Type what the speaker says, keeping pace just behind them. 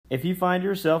If you find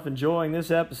yourself enjoying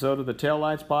this episode of the Tail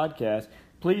Lights Podcast,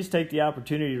 please take the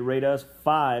opportunity to rate us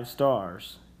 5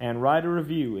 stars and write a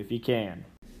review if you can.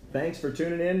 Thanks for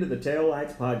tuning in to the Tail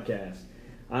Lights Podcast.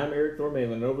 I'm Eric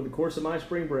Thormalin, and over the course of my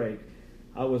spring break,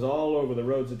 I was all over the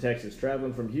roads of Texas,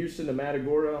 traveling from Houston to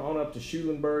Matagorda, on up to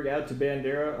Schulenburg, out to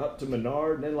Bandera, up to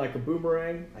Menard, and then like a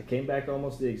boomerang, I came back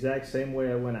almost the exact same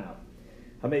way I went out.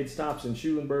 I made stops in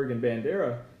Schulenburg and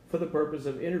Bandera for the purpose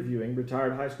of interviewing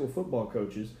retired high school football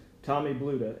coaches Tommy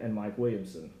Bluta and Mike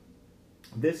Williamson.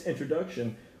 This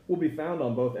introduction will be found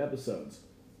on both episodes.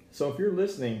 So if you're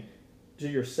listening to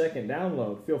your second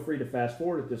download, feel free to fast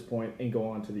forward at this point and go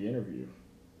on to the interview.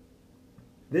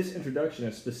 This introduction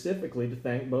is specifically to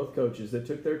thank both coaches that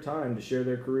took their time to share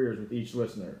their careers with each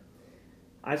listener.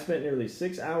 I spent nearly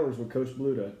 6 hours with Coach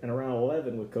Bluta and around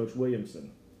 11 with Coach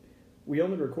Williamson. We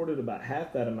only recorded about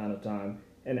half that amount of time,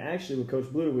 and actually with Coach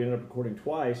Bluta we ended up recording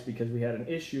twice because we had an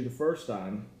issue the first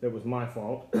time that was my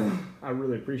fault. I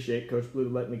really appreciate Coach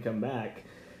Bluta letting me come back,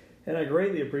 and I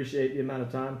greatly appreciate the amount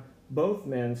of time both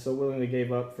men so willingly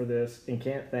gave up for this, and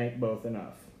can't thank both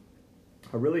enough.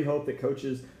 I really hope that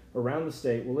coaches around the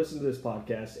state will listen to this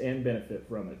podcast and benefit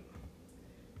from it.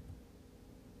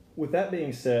 With that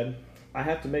being said, I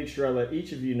have to make sure I let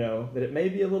each of you know that it may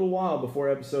be a little while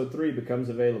before episode 3 becomes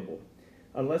available.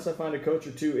 Unless I find a coach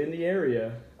or two in the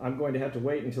area, I'm going to have to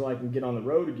wait until I can get on the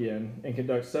road again and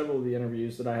conduct several of the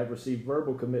interviews that I have received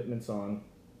verbal commitments on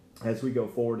as we go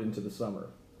forward into the summer.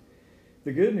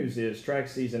 The good news is track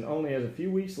season only has a few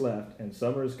weeks left and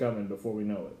summer is coming before we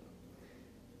know it.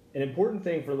 An important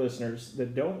thing for listeners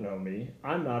that don't know me,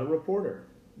 I'm not a reporter.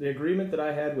 The agreement that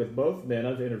I had with both men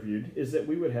I've interviewed is that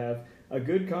we would have a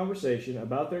good conversation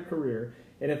about their career,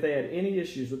 and if they had any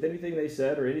issues with anything they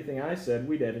said or anything I said,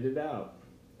 we'd edit it out.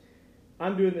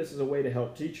 I'm doing this as a way to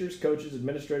help teachers, coaches,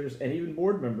 administrators, and even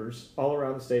board members all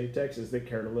around the state of Texas that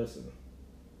care to listen.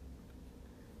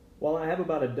 While I have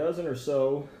about a dozen or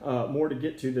so more to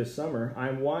get to this summer, I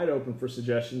am wide open for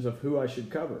suggestions of who I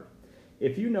should cover.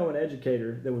 If you know an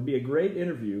educator that would be a great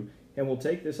interview and will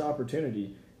take this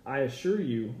opportunity, I assure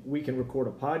you we can record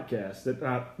a podcast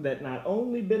that not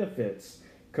only benefits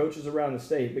coaches around the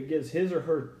state, but gives his or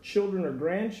her children or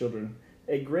grandchildren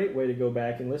a great way to go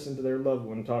back and listen to their loved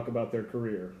one talk about their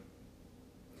career.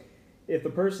 If the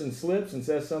person slips and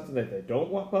says something that they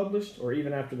don't want published, or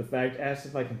even after the fact asks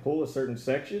if I can pull a certain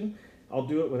section, I'll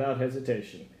do it without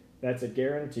hesitation. That's a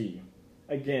guarantee.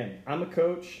 Again, I'm a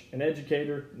coach, an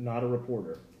educator, not a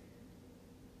reporter.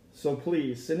 So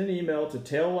please send an email to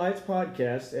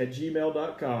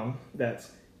taillightspodcast@gmail.com.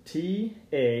 That's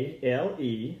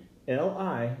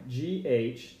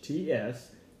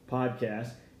TALELIGHTS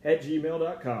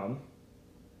podcast@gmail.com,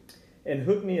 and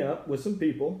hook me up with some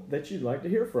people that you'd like to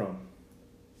hear from.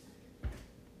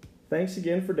 Thanks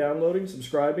again for downloading,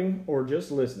 subscribing, or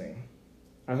just listening.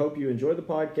 I hope you enjoy the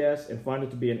podcast and find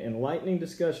it to be an enlightening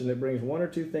discussion that brings one or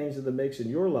two things in the mix in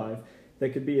your life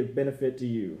that could be of benefit to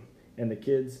you and the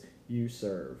kids you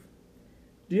serve.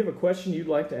 Do you have a question you'd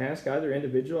like to ask either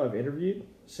individual I've interviewed?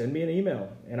 Send me an email,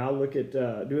 and I'll look at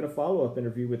doing a follow-up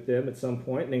interview with them at some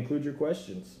point and include your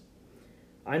questions.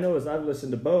 I know as I've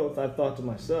listened to both, I've thought to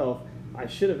myself, I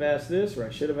should have asked this or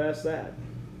I should have asked that.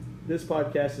 This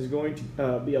podcast is going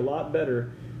to be a lot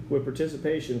better with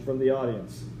participation from the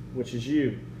audience, which is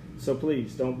you. So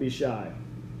please, don't be shy.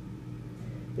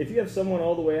 If you have someone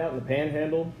all the way out in the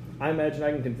Panhandle, I imagine I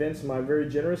can convince my very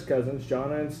generous cousins,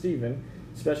 Jonna and Steven.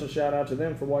 Special shout out to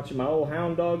them for watching my old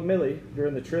hound dog, Millie,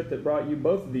 during the trip that brought you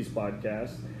both of these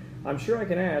podcasts. I'm sure I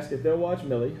can ask if they'll watch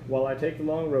Millie while I take the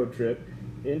long road trip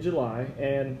in July,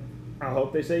 and I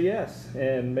hope they say yes,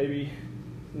 and maybe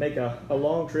make a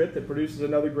long trip that produces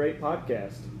another great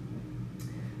podcast.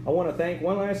 I want to thank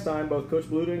one last time both Coach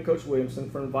Bluta and Coach Williamson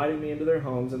for inviting me into their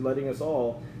homes and letting us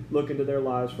all look into their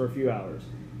lives for a few hours.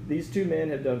 These two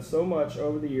men have done so much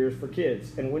over the years for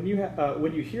kids, and when you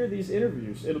hear these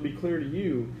interviews, it'll be clear to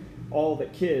you all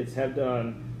that kids have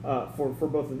done for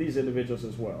both of these individuals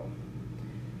as well.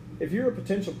 If you're a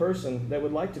potential person that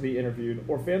would like to be interviewed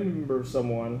or family member of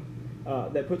someone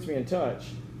that puts me in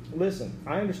touch, listen,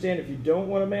 I understand if you don't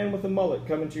want a man with a mullet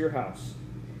coming to your house.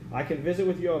 I can visit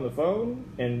with you on the phone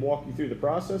and walk you through the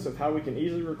process of how we can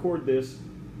easily record this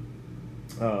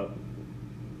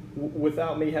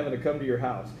without me having to come to your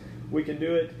house. We can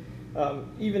do it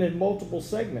even in multiple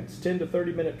segments, 10 to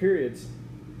 30 minute periods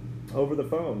over the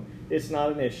phone. It's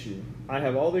not an issue. I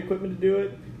have all the equipment to do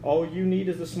it. All you need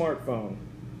is a smartphone.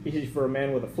 Easy for a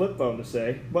man with a flip phone to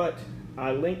say, but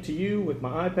I link to you with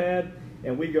my iPad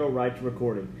and we go right to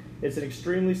recording. It's an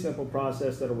extremely simple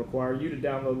process that will require you to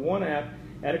download one app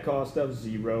at a cost of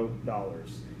 $0.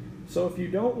 So if you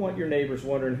don't want your neighbors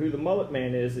wondering who the mullet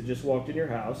man is that just walked in your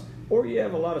house, or you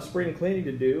have a lot of spring cleaning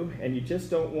to do and you just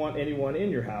don't want anyone in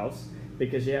your house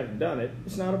because you haven't done it,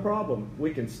 it's not a problem.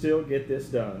 We can still get this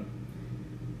done.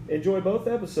 Enjoy both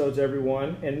episodes,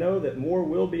 everyone, and know that more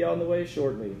will be on the way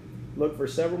shortly. Look for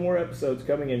several more episodes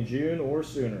coming in June or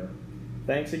sooner.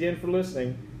 Thanks again for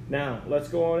listening. Now, let's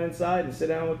go on inside and sit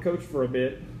down with Coach for a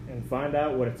bit and find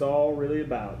out what it's all really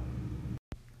about.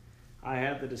 I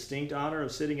have the distinct honor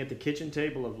of sitting at the kitchen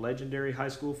table of legendary high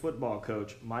school football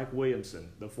coach Mike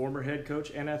Williamson, the former head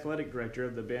coach and athletic director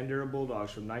of the Bandera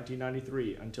Bulldogs from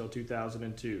 1993 until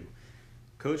 2002.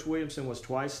 Coach Williamson was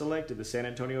twice selected the San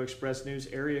Antonio Express News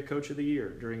Area Coach of the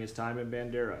Year during his time in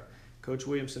Bandera. Coach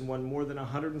Williamson won more than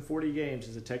 140 games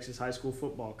as a Texas high school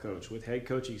football coach with head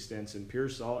coaching stints in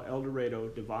Pearsall, El Dorado,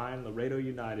 Devine, Laredo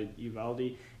United,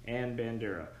 Uvalde, and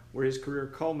Bandera, where his career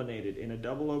culminated in a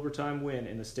double overtime win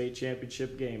in the state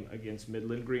championship game against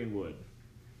Midland Greenwood.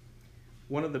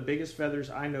 One of the biggest feathers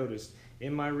I noticed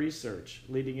in my research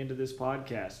leading into this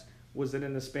podcast was that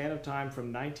in the span of time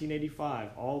from 1985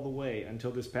 all the way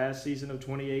until this past season of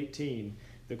 2018,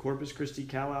 the Corpus Christi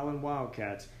Calallen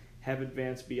Wildcats have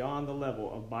advanced beyond the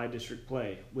level of by-district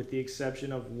play, with the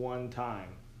exception of one time.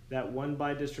 That one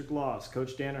by-district loss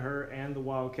Coach Danaher and the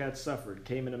Wildcats suffered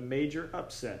came in a major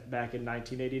upset back in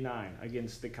 1989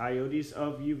 against the Coyotes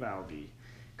of Uvalde,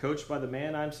 coached by the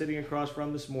man I'm sitting across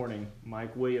from this morning,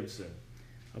 Mike Williamson.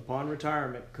 Upon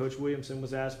retirement, Coach Williamson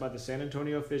was asked by the San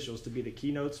Antonio officials to be the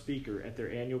keynote speaker at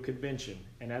their annual convention,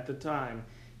 and at the time,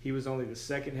 he was only the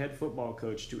second head football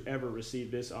coach to ever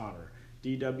receive this honor,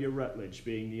 D.W. Rutledge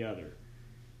being the other.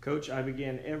 Coach, I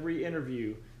began every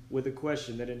interview with a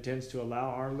question that intends to allow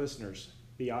our listeners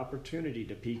the opportunity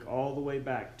to peek all the way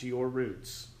back to your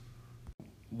roots.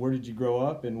 Where did you grow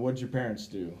up and what did your parents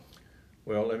do?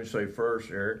 Well, let me say first,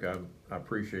 Eric, I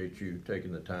appreciate you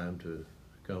taking the time to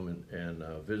come and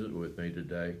visit with me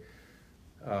today.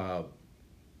 I'm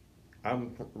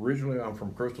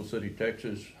from Crystal City,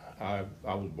 Texas. I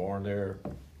was born there,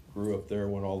 grew up there,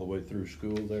 went all the way through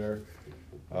school there.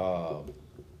 I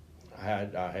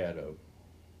had a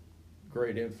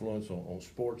great influence on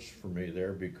sports for me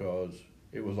there because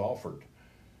it was offered.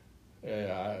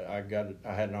 I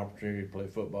had an opportunity to play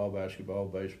football, basketball,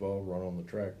 baseball, run on the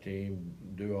track team,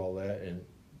 do all that, and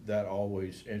that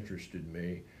always interested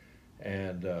me.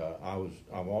 And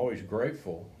I'm always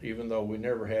grateful, even though we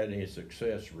never had any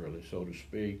success, really, so to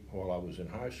speak, while I was in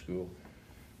high school.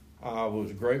 I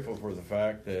was grateful for the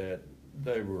fact that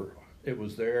it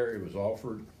was there, it was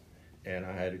offered, and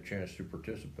I had a chance to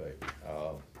participate.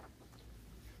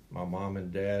 My mom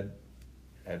and dad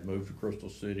had moved to Crystal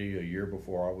City a year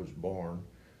before I was born,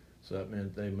 so that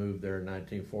meant they moved there in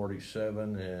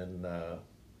 1947, and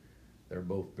they're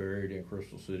both buried in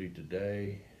Crystal City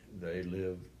today. They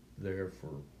lived there for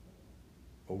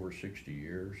over 60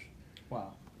 years.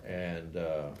 Wow. And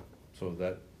so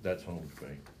that's home to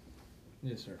me.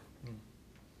 Yes, sir.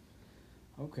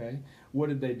 Okay. What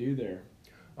did they do there?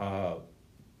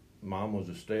 Mom was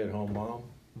a stay-at-home mom.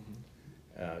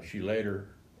 Mm-hmm. She later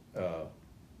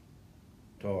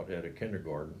taught at a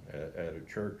kindergarten at a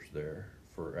church there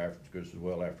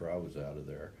after I was out of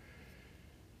there.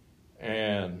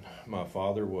 And my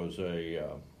father was a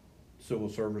civil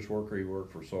service worker. He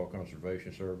worked for Soil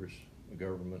Conservation Service, the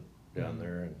government down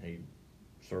there, and he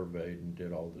surveyed and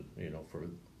did all for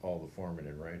all the farming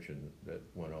and ranching that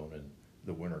went on in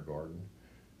the Winter Garden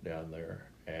down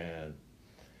there. And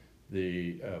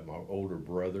my older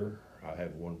brother, I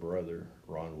have one brother,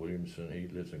 Ron Williamson. He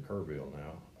lives in Kerrville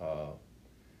now.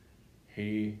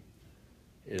 He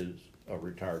is a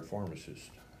retired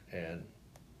pharmacist, and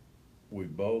we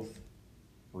both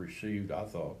received, I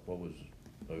thought, what was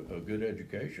a good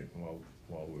education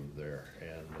while we were there.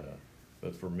 And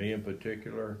but for me in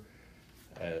particular,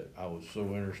 I was so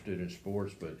interested in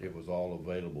sports, but it was all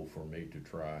available for me to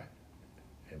try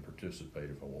and participate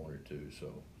if I wanted to.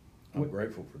 So I'm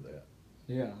grateful for that.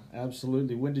 Yeah,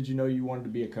 absolutely. When did you know you wanted to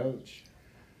be a coach?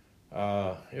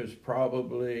 It was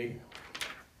probably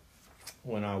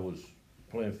when I was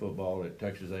playing football at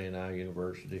Texas A&I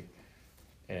University,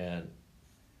 and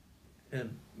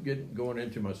going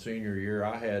into my senior year,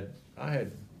 I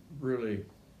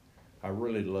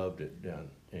really loved it down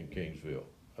in Kingsville,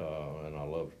 and I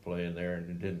loved playing there.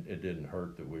 And it didn't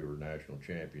hurt that we were national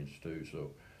champions too.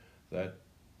 So that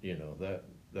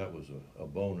was a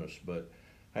bonus. But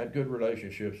I had good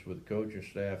relationships with the coaching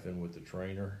staff and with the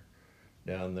trainer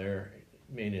down there,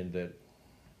 meaning that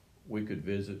we could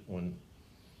visit when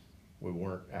we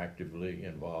weren't actively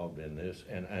involved in this.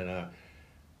 And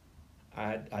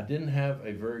I didn't have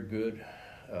a very good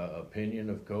opinion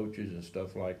of coaches and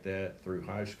stuff like that through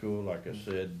high school. Like I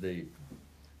said,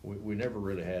 we never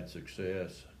really had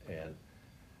success, and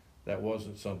that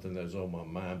wasn't something that was on my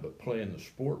mind. But playing the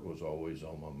sport was always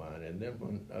on my mind. And then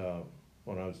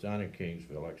when I was down in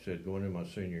Kingsville, like I said, going into my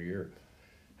senior year,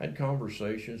 I had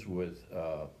conversations with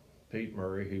Pete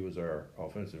Murray. He was our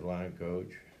offensive line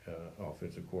coach,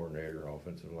 offensive coordinator,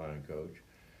 offensive line coach,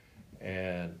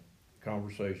 and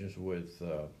conversations with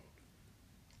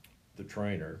the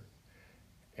trainer,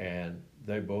 and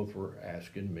they both were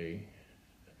asking me,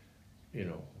 you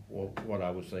know, what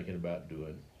I was thinking about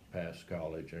doing past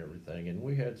college and everything. And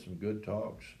we had some good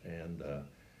talks, and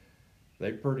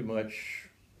they pretty much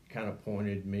kind of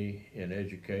pointed me in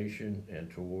education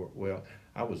and toward, well,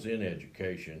 I was in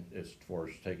education as far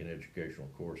as taking educational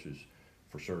courses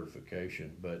for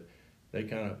certification, but they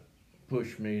kind of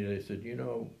pushed me. They said, you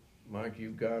know, Mike,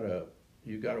 you've got a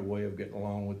way of getting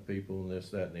along with people and this,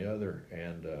 that, and the other,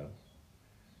 and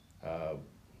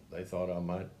they thought I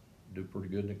might do pretty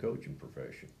good in the coaching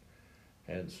profession.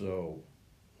 And so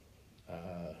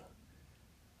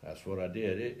that's what I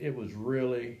did. It was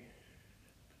really,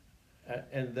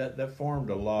 and that formed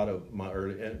a lot of my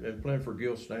early, and playing for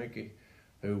Gil Stanky,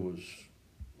 who was,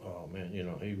 oh man, you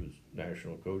know, he was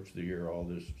National Coach of the Year, all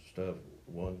this stuff,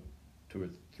 won 2 or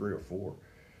 3 or 4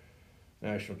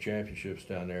 national championships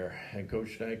down there. And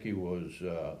Coach Stanky was,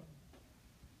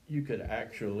 you could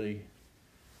actually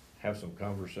have some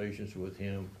conversations with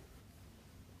him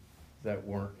that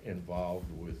weren't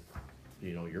involved with,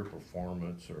 you know, your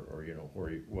performance or you know,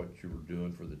 what you were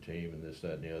doing for the team and this,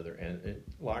 that, and the other. And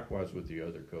likewise with the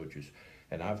other coaches.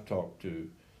 And I've talked to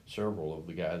several of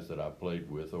the guys that I played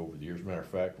with over the years. Matter of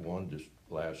fact, one just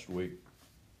last week,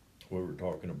 we were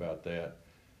talking about that,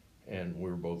 and we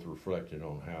were both reflecting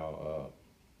on how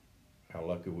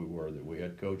lucky we were that we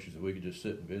had coaches that we could just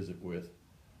sit and visit with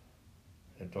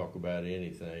and talk about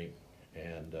anything,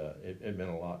 and it meant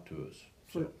a lot to us.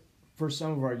 So, for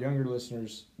some of our younger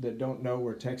listeners that don't know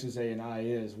where Texas A&I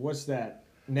is, what's that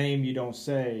name you don't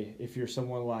say if you're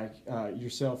someone like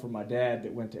yourself or my dad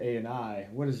that went to A&I?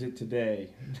 What is it today?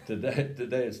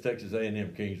 Today it's Texas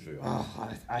A&M Kingsville. Oh,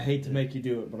 I hate to make you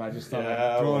do it, but I just thought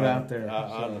I'd throw it out there.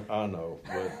 I know,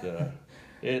 but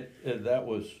that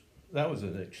was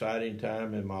an exciting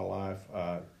time in my life.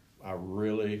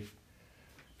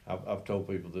 I've told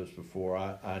people this before.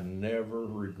 I never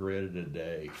regretted a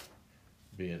day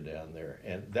being down there,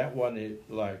 and that wasn't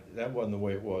the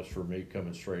way it was for me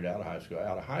coming straight out of high school.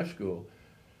 Out of high school,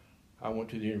 I went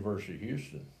to the University of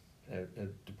Houston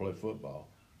to play football.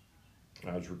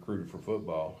 I was recruited for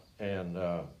football, and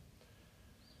I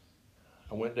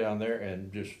went down there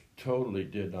and just totally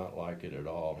did not like it at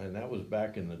all. And that was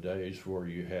back in the days where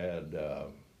you had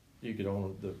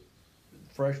the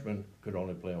freshmen could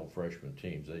only play on freshman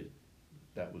teams.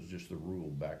 That was just the rule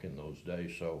back in those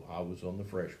days. So I was on the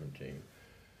freshman team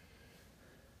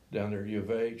down there at U of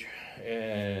H,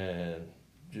 and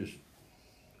just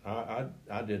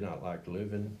I did not like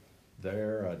living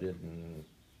there. I didn't.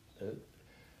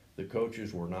 The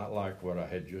coaches were not like what I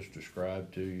had just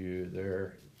described to you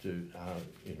there.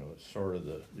 It's sort of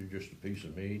you're just a piece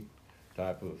of meat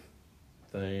type of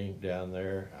thing down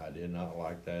there. I did not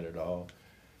like that at all.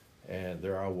 And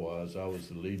there I was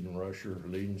the leading rusher,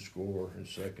 leading scorer, and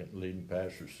second leading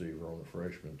pass receiver on the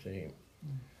freshman team.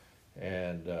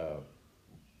 And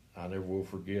I never will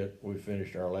forget, we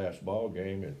finished our last ball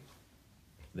game, and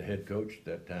the head coach at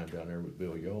that time down there was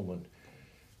Bill Yeoman,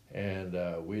 and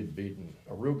we had beaten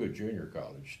a real good junior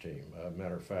college team.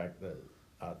 Matter of fact,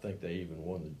 I think they even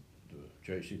won the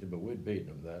JC, but we'd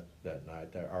beaten them that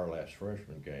night, our last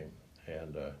freshman game.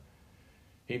 And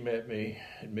he met me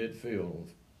in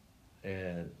midfield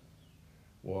and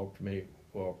walked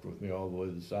with me all the way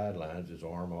to the sidelines, his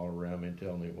arm all around me, and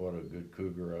telling me what a good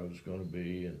Cougar I was going to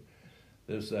be, and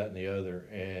this, that, and the other.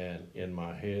 And in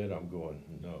my head, I'm going,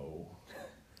 no.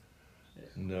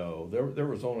 There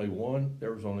was only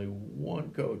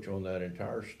one coach on that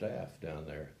entire staff down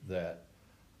there that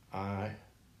I,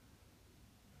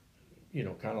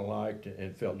 kind of liked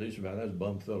and felt decent about. That was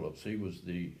Bum Phillips. He was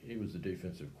the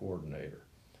defensive coordinator,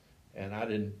 and I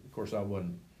didn't. Of course, I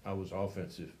was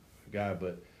offensive guy,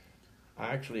 but I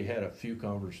actually had a few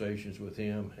conversations with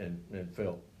him and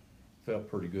felt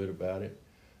pretty good about it.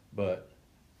 But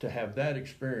to have that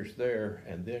experience there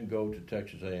and then go to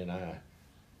Texas A&I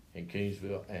in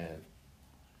Kingsville and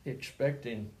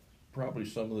expecting probably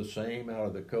some of the same out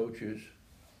of the coaches,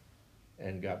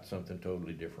 and got something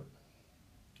totally different.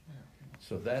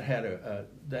 So that had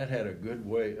a good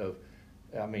way of,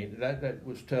 that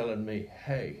was telling me,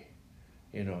 hey,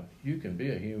 you can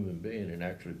be a human being and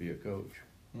actually be a coach.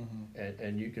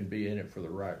 and you can be in it for the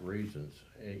right reasons,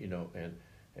 you know,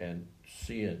 and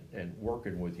seeing and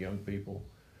working with young people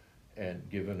and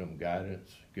giving them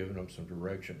guidance, giving them some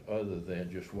direction other than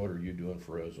just what are you doing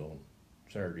for us on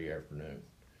Saturday afternoon.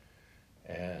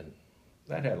 And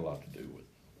that had a lot to do with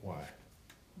why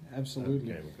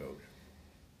Absolutely. I became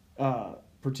a coach.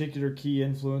 Particular key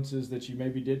influences that you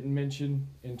maybe didn't mention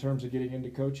in terms of getting into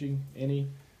coaching? Any?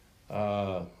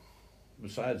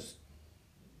 Besides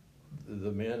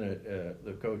the men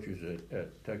the coaches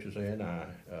at Texas A&I,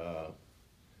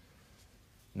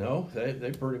 no,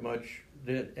 they pretty much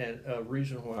did. And a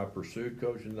reason why I pursued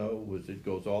coaching, though, was it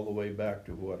goes all the way back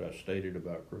to what I stated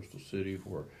about Crystal City,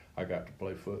 where I got to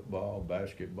play football,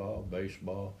 basketball,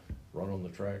 baseball, run on the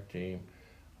track team.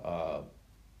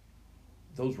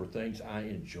 Those were things I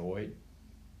enjoyed,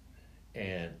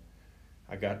 and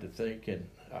I got to thinking,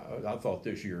 I thought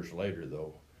this years later,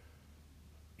 though,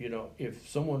 you know, if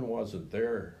someone wasn't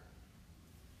there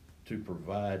to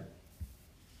provide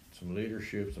some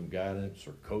leadership, some guidance,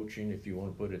 or coaching, if you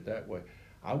want to put it that way,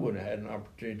 I wouldn't have had an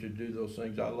opportunity to do those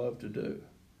things I love to do.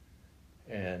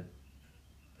 And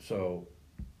so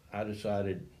I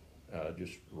decided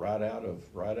just right out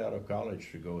of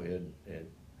college to go ahead and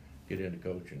get into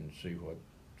coaching and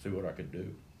see what I could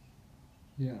do.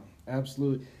 Yeah,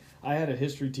 absolutely. I had a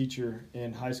history teacher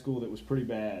in high school that was pretty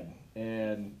bad,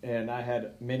 and I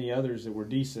had many others that were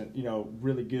decent, you know,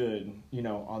 really good, you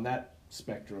know, on that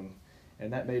spectrum.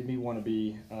 And that made me want to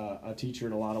be a teacher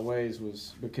in a lot of ways,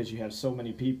 was because you have so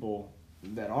many people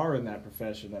that are in that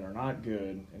profession that are not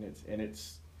good, and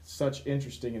it's such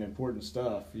interesting and important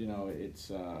stuff. You know,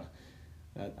 it's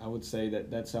I would say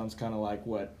that sounds kind of like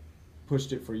what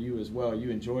pushed it for you as well. You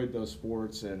enjoyed those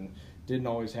sports and didn't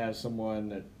always have someone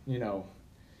that you know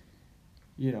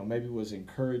maybe was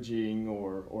encouraging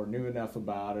or knew enough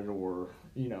about it, or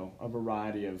you know, a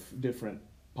variety of different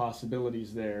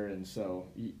possibilities there. And so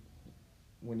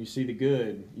when you see the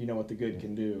good, you know what the good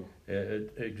can do.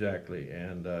 Exactly.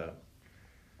 And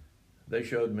they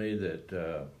showed me that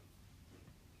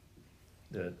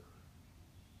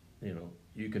you know,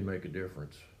 you can make a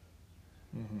difference.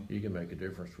 You can make a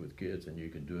difference with kids, and you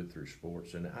can do it through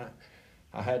sports. And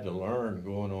I had to learn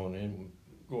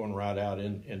going right out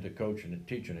into coaching and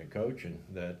teaching and coaching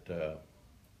that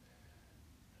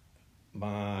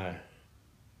my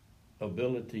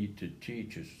ability to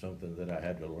teach is something that I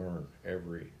had to learn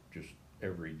every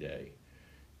day.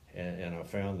 And I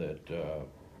found that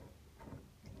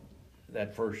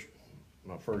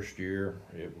my first year,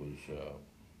 it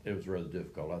was rather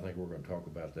difficult. I think we're going to talk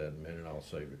about that in a minute. I'll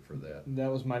save it for that.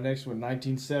 That was my next one.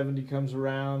 1970 comes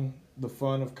around. The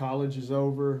fun of college is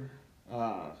over.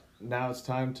 Now it's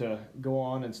time to go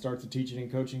on and start the teaching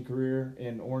and coaching career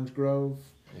in Orange Grove.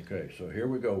 Okay, so here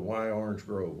we go. Why Orange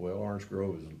Grove? Well, Orange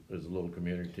Grove is a little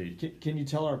community. Can you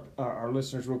tell our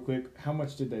listeners real quick, how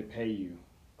much did they pay you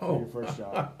for your first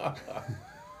job?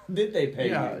 Did they pay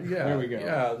you? Yeah. There we go.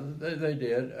 Yeah, they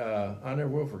did. I never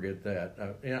will forget that.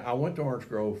 I went to Orange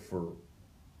Grove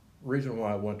reason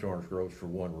why I went to Orange Grove for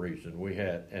one reason. We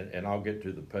had, and I'll get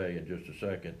to the pay in just a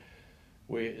second.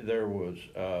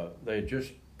 They had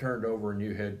just turned over a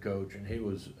new head coach, and he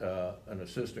was an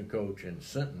assistant coach in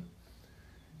Sinton,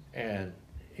 and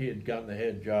he had gotten the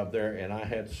head job there, and I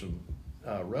had some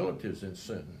relatives in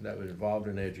Sinton that were involved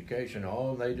in education.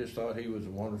 And they just thought he was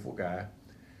a wonderful guy,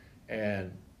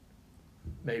 and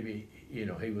maybe he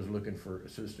was looking for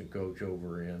assistant coach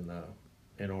over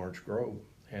in Orange Grove.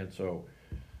 And so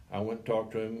I went and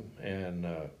talked to him and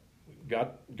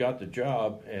got the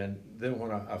job. And then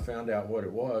when I found out what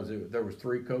it was, there was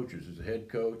three coaches. There's a head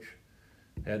coach,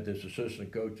 had this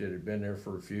assistant coach that had been there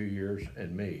for a few years,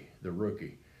 and me, the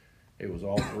rookie. It was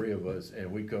all three of us,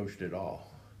 and we coached it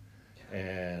all.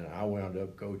 And I wound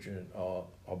up coaching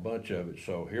a bunch of it.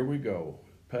 So here we go,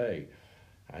 pay.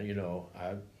 I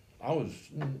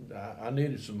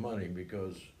needed some money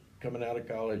because coming out of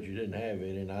college, you didn't have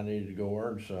any, and I needed to go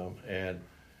earn some. And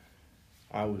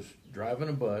I was driving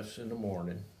a bus in the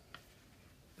morning.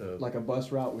 Like a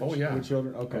bus route with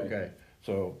children? Okay.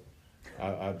 So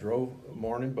I drove a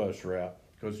morning bus route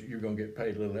because you're going to get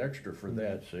paid a little extra for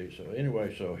that, see. So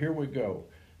anyway, so here we go.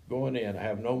 Going in, I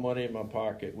have no money in my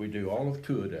pocket. We do all of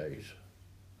two-a-days.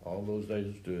 All those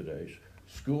days is two-a-days.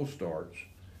 School starts.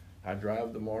 I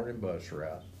drive the morning bus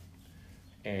route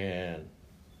and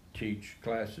teach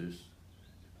classes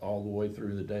all the way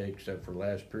through the day except for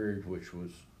last period, which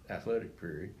was athletic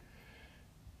period.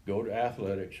 Go to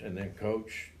athletics and then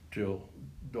coach till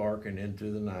dark and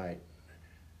into the night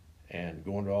and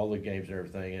going to all the games and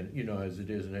everything. And, as it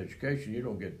is in education, you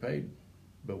don't get paid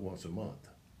but once a month.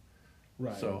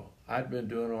 Right. So I'd been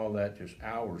doing all that just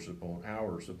hours upon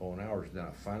hours upon hours. Then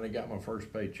I finally got my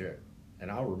first paycheck, and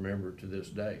I'll remember it to this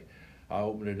day. I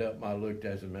opened it up and I looked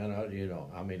at it, and man,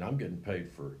 I'm getting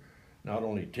paid for not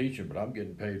only teaching, but I'm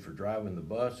getting paid for driving the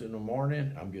bus in the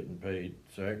morning. I'm getting paid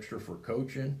extra for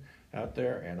coaching out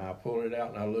there, and I pulled it out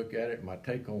and I look at it. And my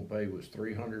take-home pay was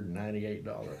 $398.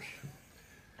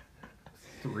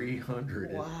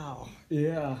 Wow.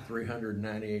 Yeah.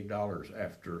 $398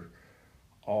 after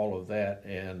all of that,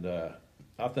 and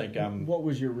I think What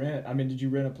was your rent? I mean, did you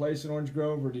rent a place in Orange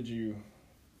Grove, or did you?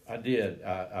 I did.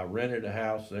 I rented a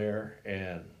house there,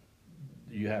 and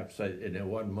you have to say, and it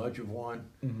wasn't much of one,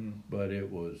 but it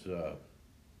was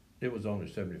only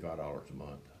 $75 a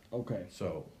month. Okay.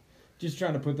 So, just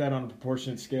trying to put that on a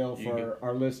proportionate scale for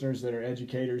our listeners that are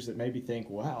educators that maybe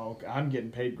think, "Wow, I'm getting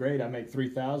paid great. I make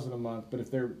 $3,000 a month." But if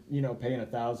they're paying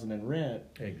 $1,000 in rent,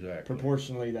 exactly,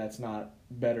 proportionally, that's not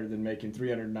better than making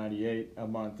 $398 a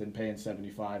month and paying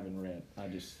 $75 in rent.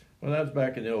 Well, that's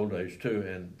back in the old days too,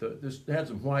 and this had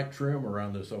some white trim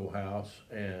around this old house,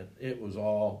 and it was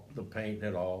all the paint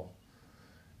had all,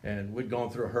 and we'd gone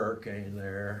through a hurricane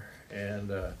there, and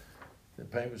the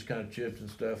paint was kind of chipped and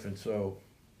stuff, and so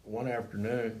one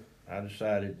afternoon I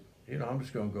decided, I'm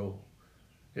just going to go.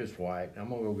 It's white. I'm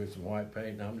going to go get some white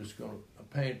paint, and I'm just going to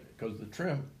paint because the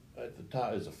trim at the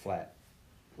top is a flat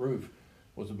roof,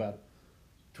 was about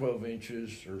 12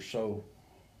 inches or so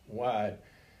wide.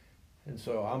 And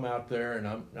so I'm out there and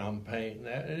I'm painting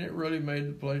that, and it really made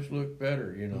the place look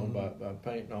better, by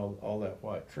painting all that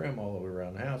white trim all the way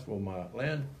around the house. Well, my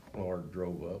landlord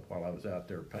drove up while I was out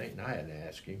there painting. I hadn't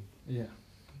asked him. Yeah.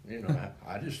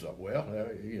 I just thought, well,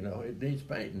 it needs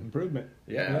painting. Improvement.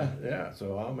 Yeah.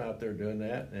 So I'm out there doing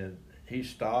that, and he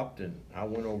stopped, and I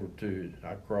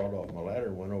crawled off my ladder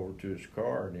and went over to his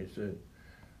car, and he said,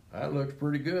 "That looks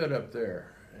pretty good up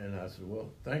there." And I said,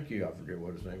 "Well, thank you." I forget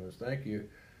what his name was. "Thank you."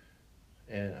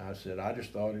 And I said, "I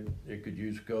just thought it could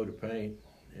use a coat of paint."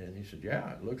 And he said,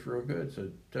 "Yeah, it looks real good."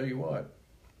 So tell you what,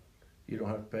 you don't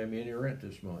have to pay me any rent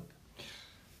this month.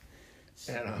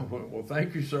 And I went, "Well,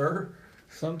 thank you, sir."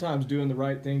 Sometimes doing the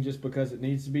right thing just because it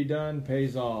needs to be done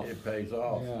pays off. It pays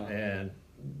off. Yeah. And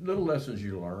little lessons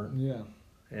you learn. Yeah.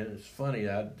 And it's funny,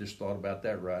 I just thought about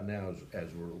that right now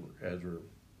as we're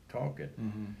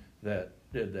talking, that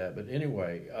did that. But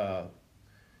anyway,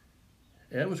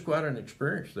 it was quite an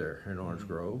experience there in Orange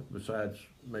Grove, besides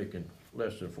making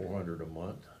less than $400 a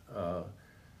month,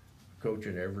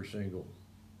 coaching every single,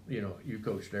 you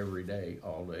coached every day,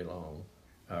 all day long,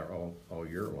 or all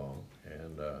year long.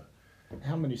 And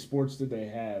how many sports did they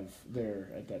have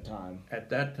there at that time? At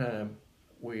that time,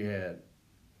 we had,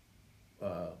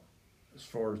 as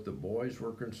far as the boys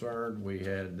were concerned,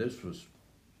 this was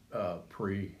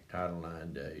pre-Title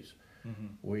IX days.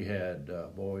 We had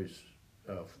boys,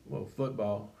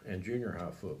 football and junior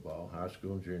high football, high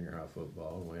school and junior high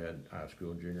football, and we had high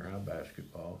school and junior high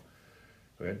basketball.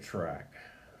 We had track.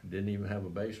 Didn't even have a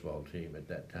baseball team at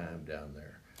that time down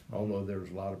there, although there was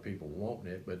a lot of people wanting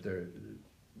it, but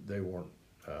they weren't.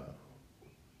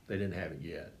 They didn't have it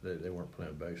yet. They weren't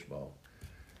playing baseball,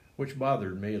 which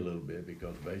bothered me a little bit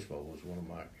because baseball was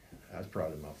that's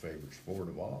probably my favorite sport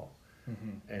of all,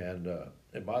 and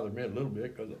it bothered me a little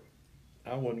bit because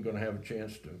I wasn't going to have a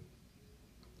chance to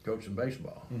coach some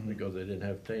baseball because they didn't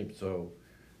have a team. So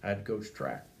I had to coach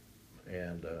track,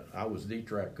 and I was the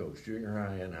track coach, junior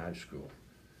high and high school,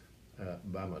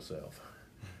 by myself.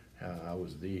 I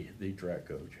was the track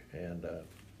coach, and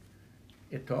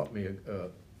it taught me.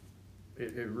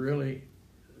 It really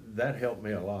that helped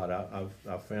me a lot.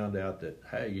 I found out that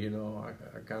hey,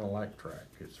 I kind of like track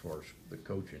as far as the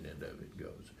coaching end of it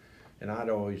goes, and I'd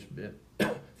always been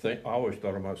I always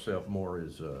thought of myself more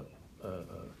as a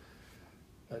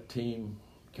team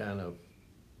kind of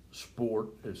sport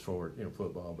as far as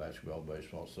football, basketball,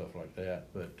 baseball, stuff like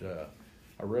that. But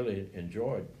I really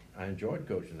enjoyed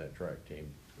coaching that track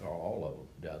team, all of them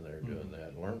down there doing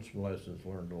that. Learned some lessons,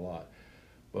 learned a lot.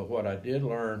 But what I did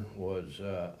learn was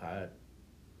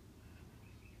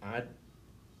I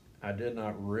did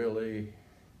not really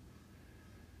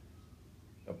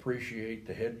appreciate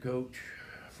the head coach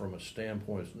from a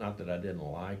standpoint. It's not that I didn't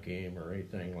like him or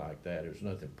anything like that. It was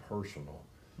nothing personal.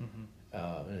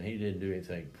 And he didn't do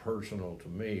anything personal to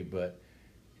me, but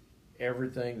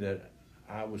everything that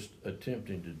I was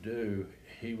attempting to do,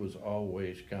 he was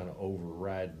always kind of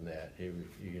overriding that. He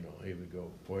would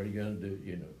go, "What are you going to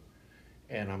do?"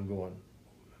 And I'm going,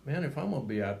 man, if I'm going to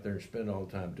be out there and spend all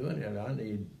the time doing it,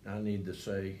 I need to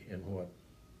say in what,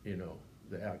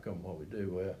 the outcome of what we do.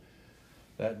 Well,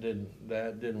 that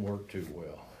didn't work too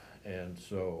well, and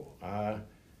so I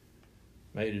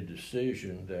made a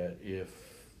decision that if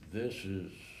this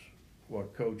is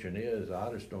what coaching is.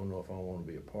 I just don't know if I want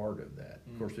to be a part of that.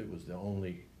 Of course, it was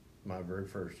my very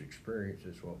first experience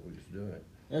is what we was doing.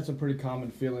 That's a pretty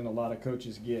common feeling a lot of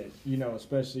coaches get,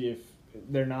 especially if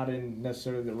they're not in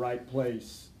necessarily the right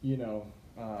place,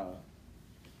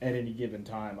 at any given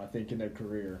time, I think, in their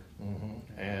career.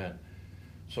 Mm-hmm. And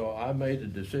so I made the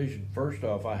decision. First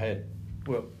off, I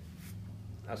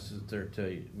sit there and tell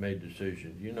you, made a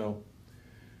decision.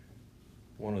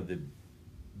 One of the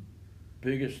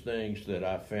biggest things that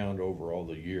I found over all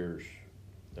the years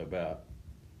about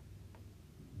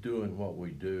doing what we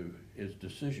do is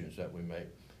decisions that we make,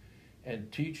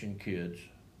 and teaching kids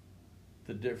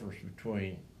the difference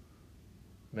between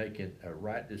making a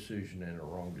right decision and a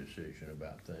wrong decision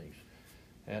about things.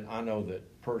 And I know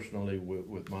that personally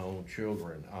with my own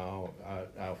children,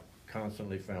 I've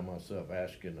constantly found myself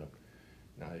asking them,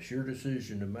 now it's your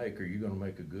decision to make. Are you going to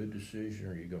make a good decision,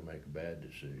 or are you going to make a bad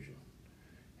decision?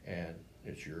 And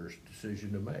it's your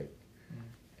decision to make.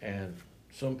 Mm-hmm. And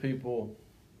some people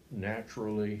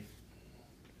naturally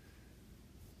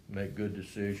make good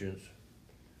decisions,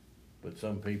 but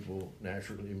some people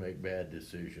naturally make bad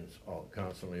decisions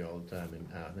constantly all the time. And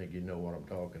I think you know what I'm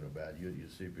talking about. You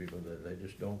see people that they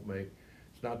just don't make,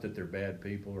 it's not that they're bad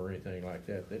people or anything like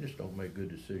that, they just don't make good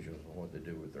decisions on what they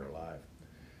do with their life.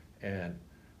 And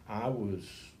I was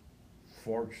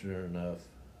fortunate enough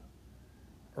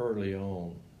early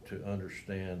on to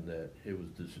understand that it was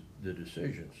the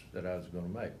decisions that I was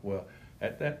going to make. Well,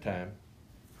 at that time,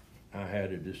 I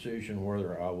had a decision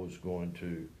whether I was going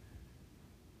to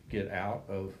get out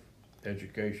of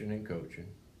education and coaching,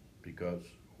 because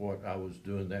what I was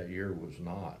doing that year was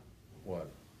not what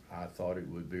I thought it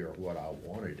would be or what I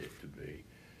wanted it to be.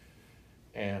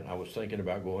 And I was thinking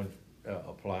about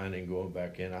applying and going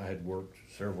back in. I had worked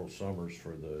several summers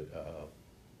for the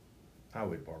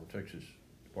Highway Department, Texas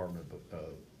Department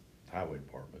of Highway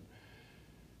Department.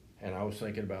 And I was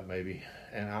thinking about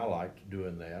and I liked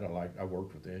doing that. I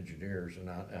worked with the engineers, and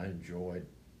I enjoyed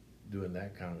doing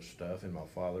that kind of stuff. And my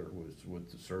father was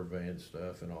with the surveying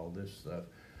stuff and all this stuff.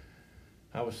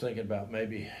 I was thinking about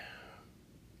maybe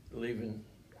quitting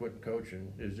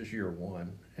coaching. It was just year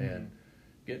one, and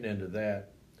getting into that.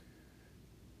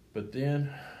 But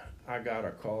then I got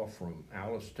a call from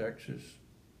Alice, Texas.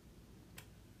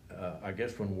 I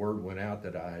guess when word went out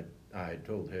that I had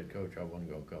told the head coach I wasn't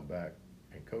going to come back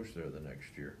and coach there the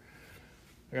next year,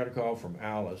 I got a call from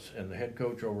Alice, and the head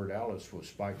coach over at Alice was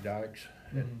Spike Dykes.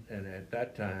 Mm-hmm. And at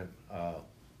that time,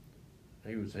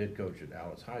 he was the head coach at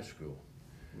Alice High School.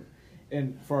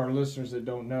 And for our listeners that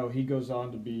don't know, he goes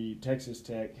on to be Texas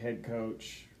Tech head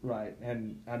coach, right?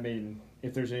 And I mean,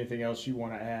 if there's anything else you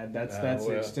want to add, that's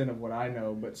the extent of what I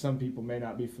know. But some people may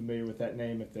not be familiar with that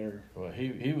name if they're. Well,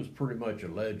 he was pretty much a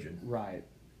legend, right?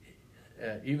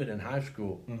 Even in high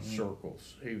school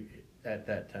circles, at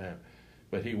that time.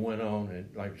 But he went on,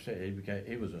 and like I said,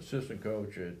 he was assistant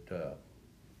coach at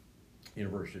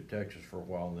University of Texas for a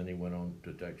while, and then he went on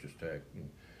to Texas Tech. And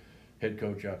head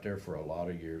coach out there for a lot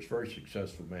of years. Very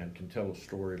successful man, can tell a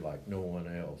story like no one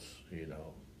else,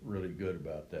 really good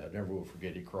about that. Never will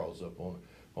forget, he crawls up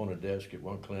on a desk at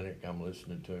one clinic. I'm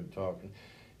listening to him talking.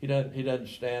 He doesn't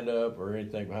stand up or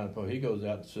anything behind the podium. He goes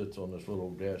out and sits on this little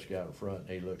desk out in front, and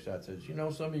he looks out and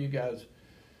says, some of you guys,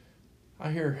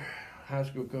 I hear high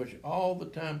school coaches all the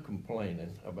time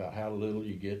complaining about how little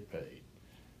you get paid.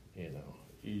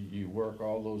 You work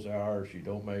all those hours, you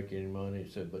don't make any money. He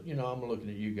said, but I'm looking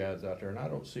at you guys out there, and I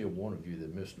don't see a one of you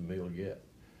that missed a meal yet.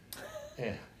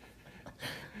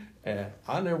 And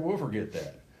I never will forget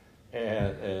that.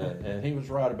 And he was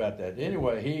right about that.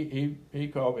 Anyway, he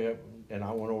called me up, and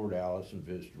I went over to Alice and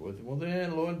visited with him. Well,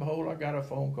 then, lo and behold, I got a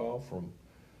phone call from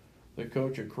the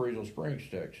coach at Carrizo Springs,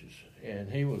 Texas, and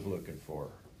he was looking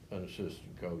for an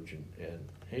assistant coach, and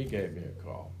he gave me a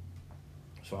call.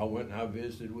 So I went and I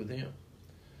visited with him.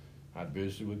 I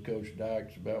visited with Coach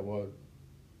Dykes about what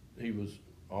he was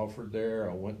offered there.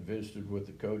 I went and visited with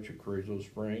the coach at Carrizo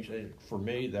Springs. And for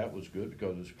me, that was good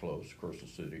because it's close, Crystal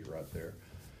City right there.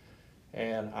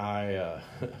 And I,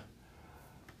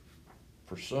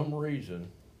 for some reason,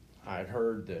 I'd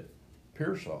heard that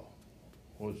Pearsall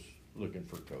was looking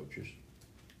for coaches,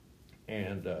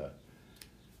 and that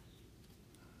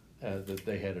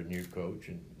they had a new coach,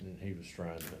 and he was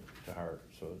trying to hire.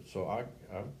 So I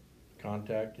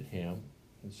contacted him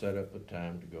and set up a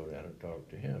time to go down and talk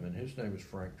to him. And his name is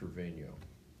Frank Trevino.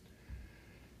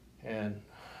 And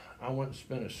I went and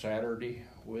spent a Saturday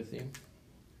with him.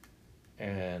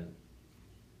 And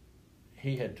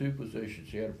he had two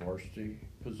positions. He had a varsity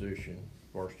position,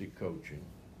 varsity coaching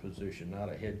position,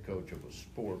 not a head coach of a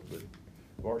sport, but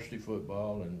varsity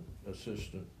football and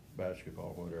assistant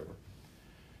basketball, whatever.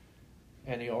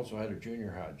 And he also had a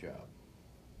junior high job,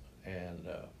 and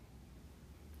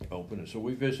open it. So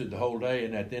we visited the whole day,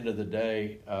 and at the end of the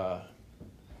day, I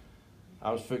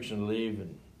was fixing to leave,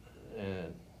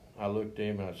 and I looked at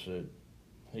him and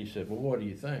he said, well, what do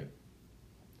you think?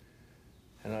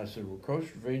 And I said, well, Coach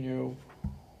Trevino,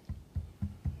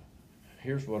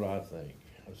 here's what I think.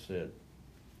 I said,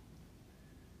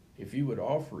 if you would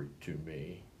offer it to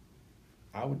me,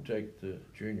 I would take the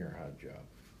junior high job.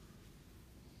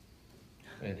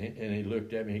 And he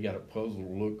looked at me, he got a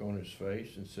puzzled look on his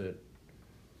face and said,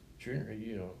 Junior,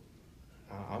 you know,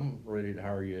 I'm ready to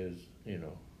hire you as,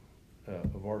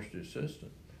 a varsity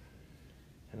assistant.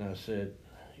 And I said,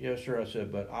 yes, sir. I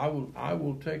said, but I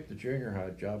will take the junior high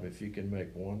job if you can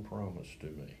make one promise to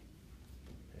me.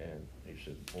 And he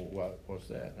said, well, what's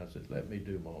that? And I said, let me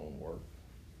do my own work.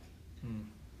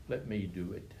 Let me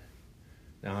do it.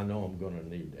 Now, I know I'm going to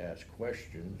need to ask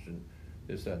questions and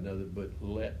this, that, and other, but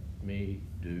let me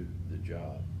do the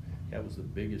job. That was the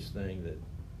biggest thing that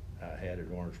I had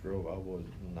at Orange Grove. I was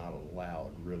not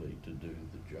allowed really to do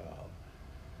the job.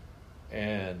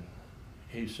 And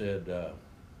he said,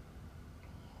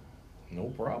 no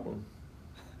problem.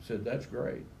 He said, that's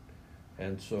great.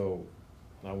 And so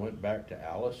I went back to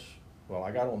Alice. Well,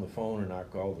 I got on the phone and I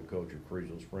called the coach at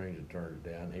Creasville Springs and turned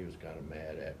it down. He was kind of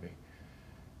mad at me.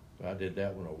 I did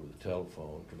that one over the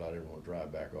telephone because I didn't want to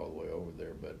drive back all the way over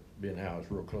there. But being how it's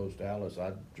real close to Alice,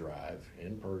 I'd drive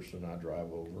in person. I'd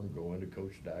drive over and go into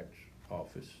Coach Dyke's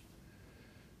office.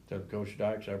 Tell Coach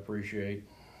Dykes I appreciate,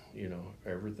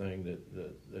 everything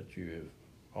that you have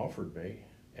offered me.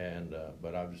 And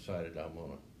but I've decided I'm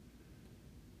going to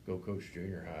go coach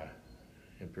junior high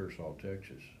in Pearsall,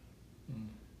 Texas.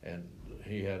 And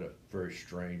he had a very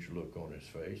strange look on his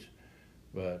face.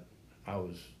 But I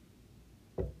was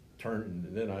turning,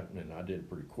 and then I did it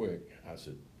pretty quick. I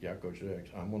said, yeah, Coach X,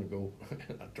 I'm going to go.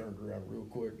 And I turned around real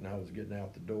quick, and I was getting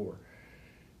out the door.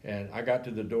 And I got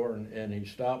to the door, and he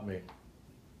stopped me.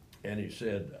 And he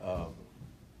said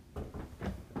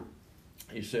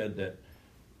that,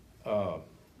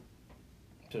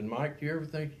 said, Mike, do you ever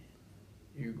think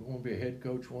you're going to be a head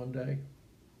coach one day?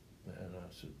 And I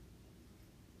said,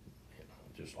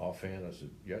 just offhand, I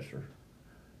said, yes, sir.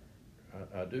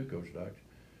 I do, Coach Dykes.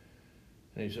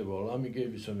 And he said, well, let me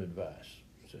give you some advice.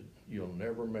 He said, you'll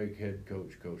never make head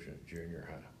coach coaching at junior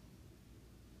high.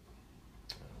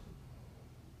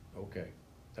 Okay,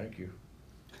 thank you.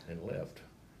 And left.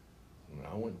 And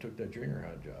I went and took that junior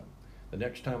high job. The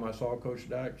next time I saw Coach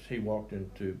Dykes, he walked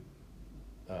into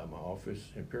my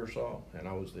office in Pearsall, and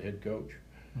I was the head coach.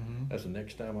 That's the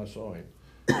next time I saw him.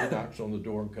 He knocks on the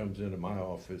door and comes into my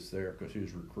office there because he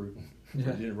was recruiting for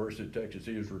the University of Texas.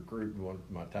 He was recruiting one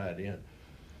of my tight end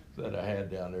that I had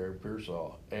down there in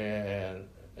Pearsall. And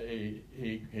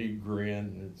he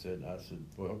grinned and said, I said,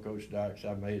 well, Coach Dykes,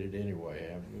 I made it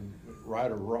anyway.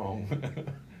 Right or wrong,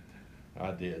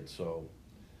 I did. So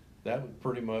that was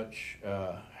pretty much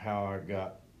how I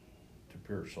got to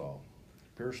Pearsall.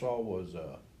 Pearsall was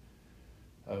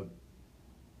a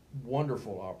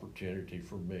wonderful opportunity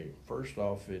for me. First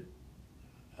off,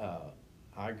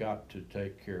 I got to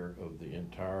take care of the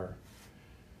entire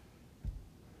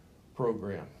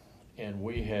program, and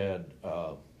we had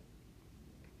there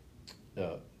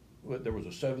was a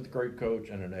 7th grade coach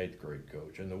and an 8th grade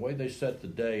coach, and the way they set the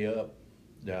day up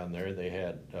down there, they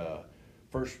had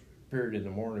first period in the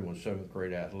morning was 7th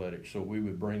grade athletics, so we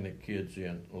would bring the kids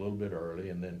in a little bit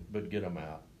early but get them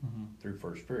out through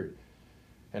first period.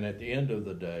 And at the end of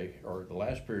the day, or the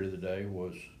last period of the day,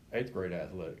 was 8th grade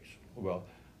athletics. Well,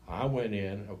 I went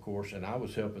in, of course, and I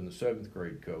was helping the 7th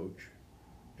grade coach,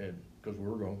 and because we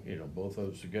were going, both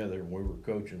of us together, and we were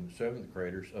coaching 7th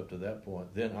graders up to that point.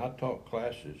 Then I taught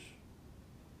classes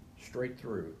straight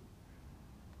through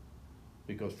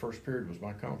because first period was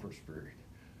my conference period.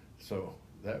 So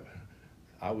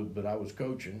I was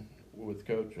coaching with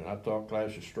coach, and I taught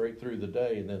classes straight through the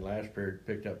day, and then last period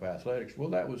picked up athletics. Well,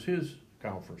 that was his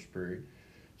conference period,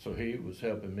 so he was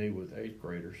helping me with 8th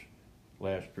graders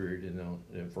last period, and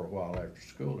then for a while after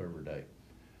school every day.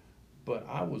 But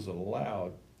I was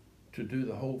allowed to do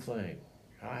the whole thing.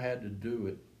 I had to do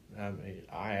it. I mean,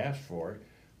 I asked for it,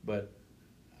 but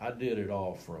I did it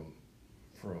all from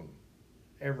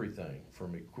everything,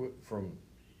 from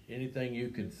anything you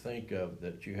can think of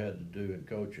that you had to do in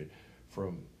coaching.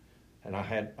 And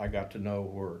I got to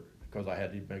know because I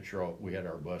had to make sure we had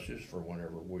our buses for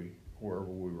wherever we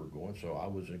were going. So I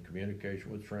was in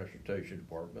communication with the transportation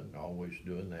department, always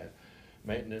doing that.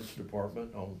 Maintenance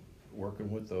department, on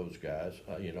working with those guys.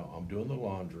 I'm doing the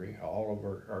laundry, all of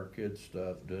our kids'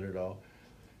 stuff, doing it all.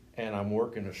 and I'm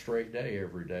working a straight day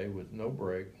every day with no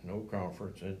break, no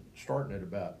conference, and starting at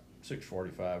about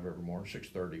 6:45 every morning,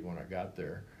 6:30 when I got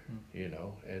there, you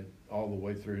know, and all the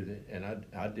way through and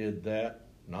I did that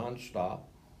nonstop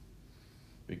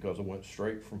because I went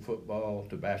straight from football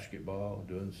to basketball,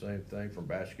 doing the same thing from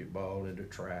basketball into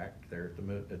track there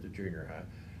at the junior high,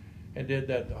 and did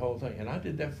that the whole thing. And I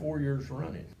did that 4 years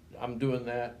running. I'm doing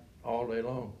that all day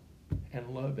long and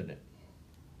loving it.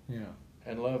 Yeah.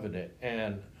 And loving it.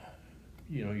 And,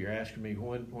 you know, you're asking me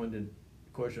when did,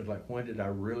 questions like when did I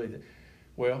really,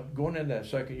 well, going into that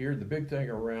second year, the big thing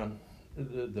around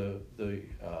the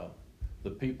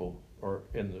people or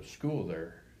in the school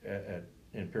there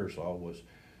in Pearsall was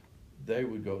they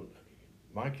would go,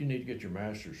 Mike, you need to get your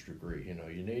master's degree. You know,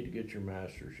 you need to get your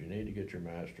master's. You need to get your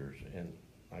master's. And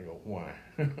I go, why?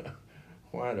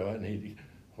 Why do I need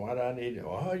it?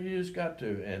 Oh, you just got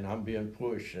to. And I'm being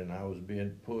pushed, and I was being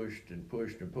pushed and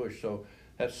pushed and pushed. So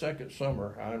that second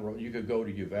summer, I enrolled. You could go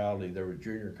to Uvalde. There was a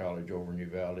junior college over in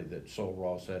Uvalde that Sol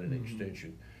Ross had an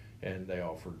extension, and they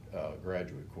offered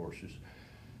graduate courses.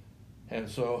 And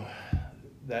so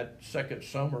that second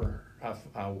summer,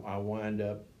 I wind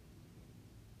up,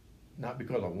 not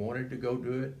because I wanted to go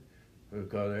do it,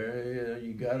 because hey,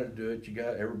 you got to do it.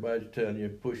 Everybody's telling you,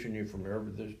 pushing you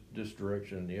from this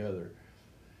direction and the other.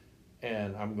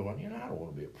 And I'm going, you know, I don't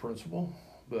want to be a principal,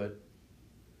 but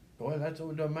well, it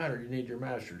doesn't matter. You need your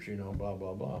master's, you know, blah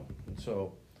blah blah. And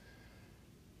so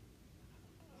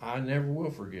I never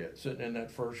will forget sitting in that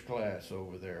first class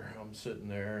over there. I'm sitting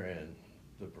there, and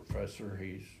the professor,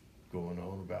 he's going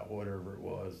on about whatever it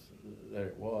was that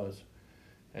it was.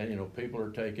 And, you know, people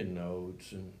are taking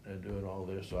notes and doing all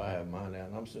this, so I have mine out,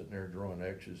 and I'm sitting there drawing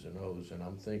X's and O's, and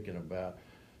I'm thinking about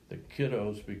the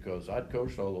kiddos because I'd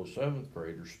coached all those 7th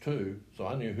graders too, so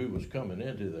I knew who was coming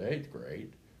into the 8th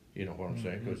grade, you know what I'm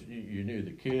saying, because you knew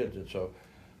the kids, and so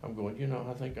I'm going, you know,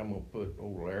 I think I'm going to put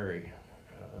old Larry,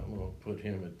 I'm going to put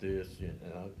him at this, you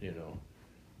know,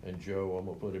 and Joe, I'm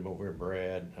going to put him over here,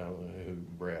 Brad, I don't know who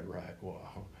Brad Wright,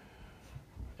 wow.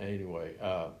 Anyway,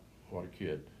 what a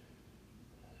kid.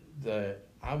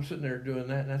 I'm sitting there doing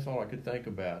that, and that's all I could think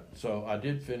about. So I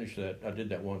did finish that. I did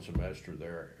that one semester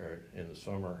there in the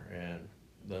summer, and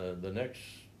the next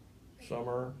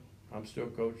summer I'm still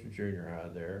coaching junior high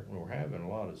there, and we're having a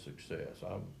lot of success.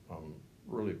 I'm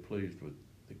really pleased with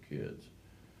the kids,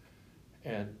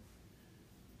 and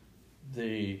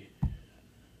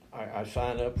I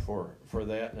sign up for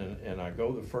that, and I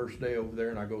go the first day over there,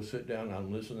 and I go sit down, and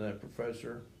I'm listening to that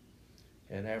professor.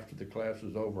 And after the class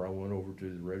was over, I went over to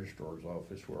the registrar's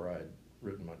office where I had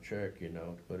written my check, you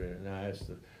know, to put it in. And I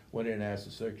went in and asked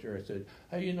the secretary, I said,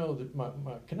 hey, you know, that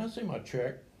can I see my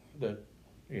check that,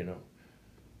 you know?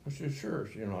 I said, sure.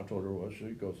 You know, I told her what. So she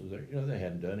goes to there. You know, they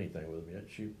hadn't done anything with me yet.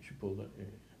 She pulls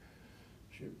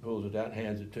it out and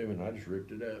hands it to me, and I just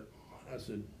ripped it up. I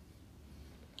said,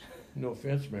 no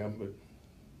offense, ma'am, but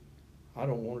I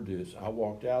don't want to do this. I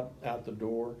walked out the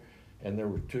door. And there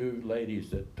were 2 ladies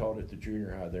that taught at the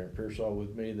junior high there in Pearsall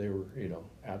with me. They were, you know,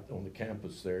 out on the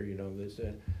campus there, you know. They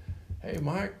said, hey,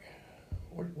 Mike,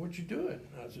 what you doing?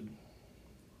 I said,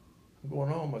 I'm going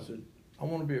home. I said, I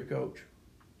want to be a coach.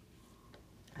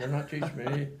 They're not teaching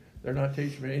me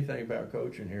anything about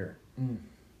coaching here.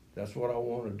 That's what I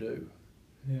want to do.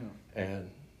 Yeah. And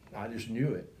I just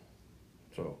knew it.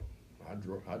 So I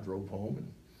drove home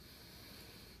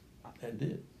and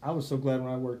did. I was so glad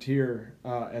when I worked here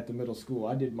at the middle school.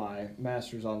 I did my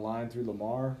master's online through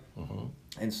Lamar,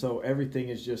 and so everything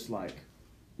is just like,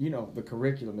 you know, the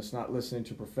curriculum. It's not listening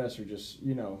to a professor just,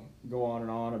 you know, go on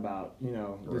and on about, you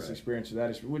know, this experience or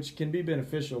that experience, which can be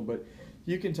beneficial, but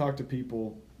you can talk to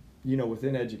people, you know,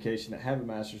 within education that have a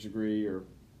master's degree or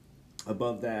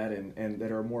above that and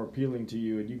that are more appealing to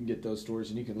you, and you can get those stories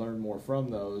and you can learn more from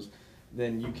those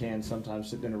than you can sometimes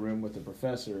sit in a room with a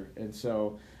professor. And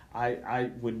so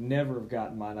I would never have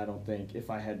gotten mine, I don't think, if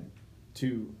I had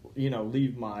to, you know,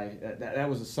 leave my, that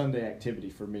was a Sunday activity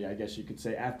for me, I guess you could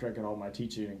say, after I got all my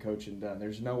teaching and coaching done.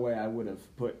 There's no way I would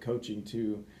have put coaching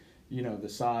to, you know, the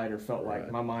side or felt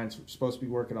like my mind's supposed to be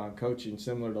working on coaching,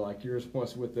 similar to like yours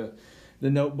was with the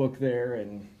notebook there.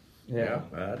 And yeah,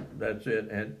 that's it.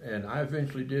 And I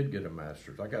eventually did get a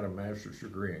master's. I got a master's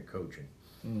degree in coaching,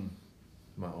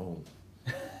 my own.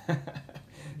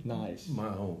 Nice. My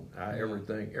own.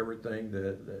 Everything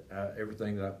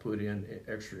that I put in,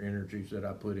 extra energies that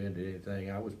I put into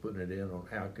anything, I was putting it in on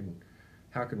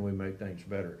how can we make things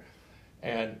better.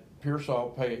 And Pearsall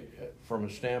paid from a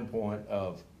standpoint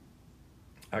of,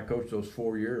 I coached those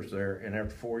 4 years there, and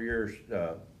after 4 years,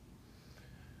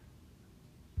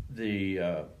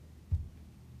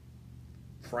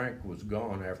 Frank was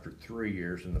gone after 3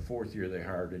 years. In the fourth year, they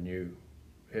hired a new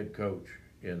head coach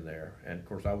in there, and of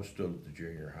course, I was still at the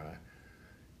junior high,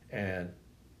 and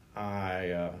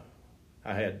I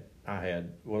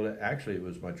had well, actually, it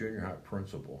was my junior high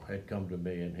principal had come to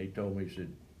me, and he told me, he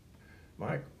said,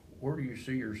 Mike, where do you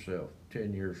see yourself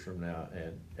 10 years from now?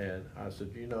 And I said,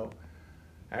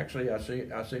 actually, I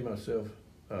see myself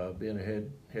being a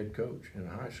head coach in a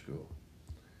high school,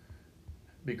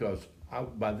 because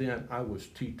by then I was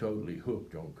teetotally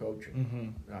hooked on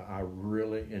coaching. I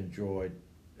really enjoyed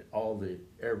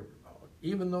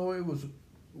even though it was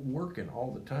working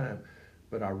all the time,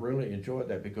 but I really enjoyed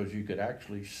that because you could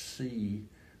actually see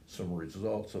some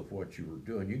results of what you were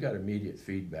doing. You got immediate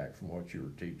feedback from what you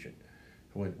were teaching.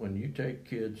 When you take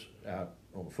kids out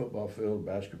on the football field,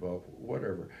 basketball,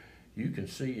 whatever, you can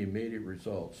see immediate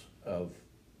results of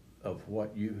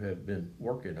what you have been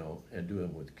working on and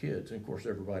doing with kids. And of course,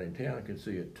 everybody in town can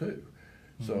see it too.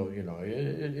 So,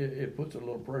 it puts a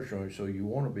little pressure on you. So you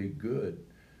want to be good.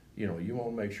 You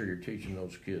want to make sure you're teaching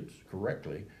those kids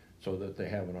correctly so that they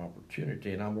have an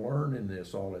opportunity. And I'm learning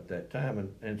this all at that time.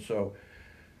 And so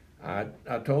I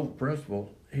told the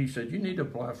principal, he said, you need to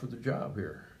apply for the job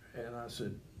here. And I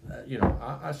said,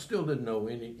 I still didn't know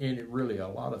really a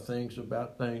lot of things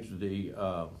about things.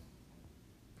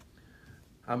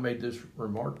 I made this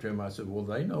remark to him. I said, well,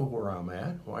 they know where I'm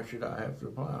at. Why should I have to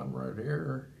apply? I'm right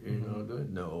here.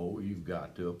 No, you've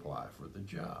got to apply for the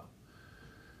job.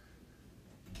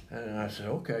 And I said,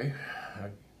 okay.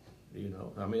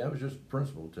 That was just the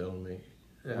principal telling me.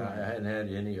 Right. I hadn't had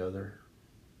any other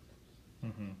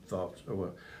thoughts.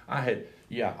 Well, I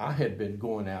had been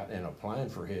going out and applying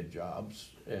for head jobs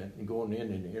and going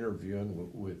in and interviewing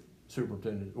with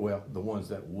superintendent, the ones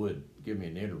that would give me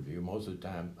an interview. Most of the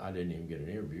time, I didn't even get an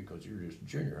interview because you're just a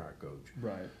junior high coach.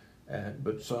 Right.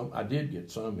 But I did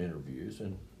get some interviews,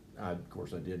 and of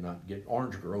course, I did not get.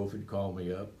 Orange Grove had called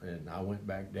me up, and I went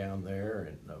back down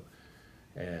there,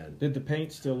 and did the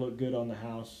paint still look good on the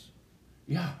house?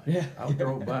 Yeah. I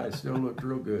drove by; it still looked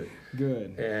real good.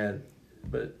 Good.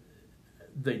 But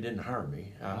they didn't hire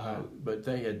me. But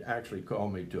they had actually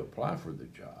called me to apply for the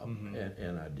job,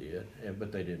 and I did.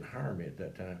 But they didn't hire me at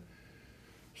that time.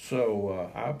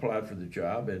 So I applied for the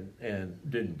job and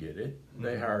didn't get it.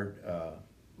 They hired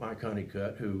Mike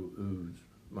Honeycutt, who's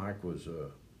Mike was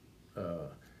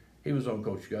he was on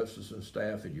Coach Gustafson's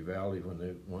staff at Uvalde when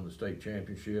they won the state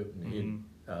championship, and he'd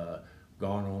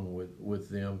gone on with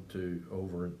them to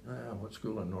over in what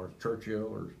school in North Churchill,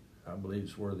 or I believe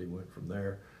is where they went from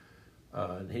there.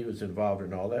 And he was involved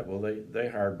in all that. Well, they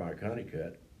hired Mike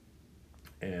Honeycutt,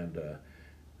 and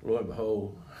lo and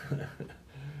behold,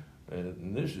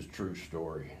 and this is a true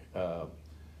story.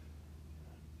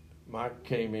 Mike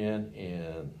came in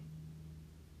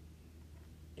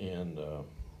and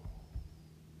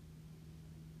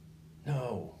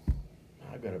no,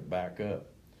 I've got to back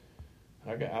up.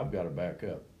 I've got to back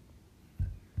up.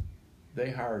 They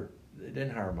didn't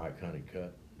hire Mike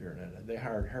Honeycutt during that. They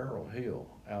hired Harold Hill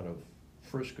out of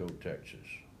Frisco, Texas,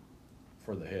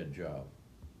 for the head job.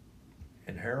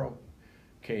 And Harold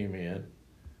came in,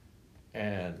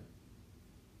 and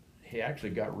he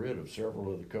actually got rid of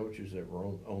several of the coaches that were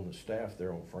on the staff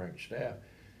there, on Frank's staff.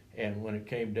 And when it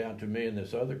came down to me and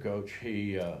this other coach,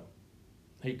 he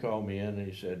called me in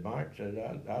and he said, Mike, said,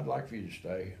 I'd like for you to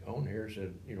stay on here.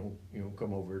 Said,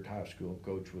 come over here to high school and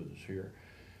coach with us here.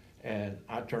 And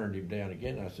I turned him down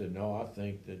again. I said, no, I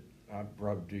think that I'd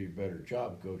probably do a better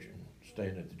job coaching,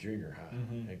 staying at the junior high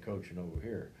and coaching over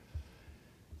here.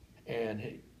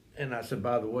 And I said,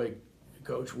 by the way,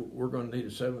 Coach, we're going to need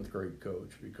a seventh grade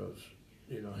coach because,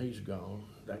 he's gone.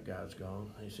 That guy's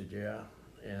gone. He said, yeah.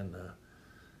 And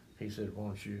he said, why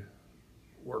don't you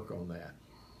work on that?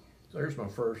 So there's my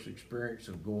first experience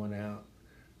of going out.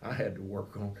 I had to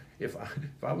work on, if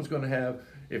I was going to have,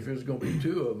 if it was going to be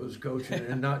two of us coaching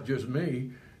and not just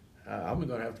me, I'm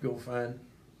going to have to go find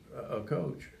a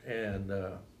coach. And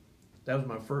that was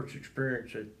my first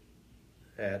experience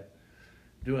at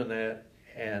doing that.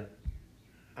 And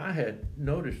I had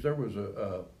noticed there was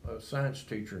a science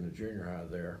teacher in the junior high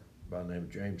there by the name of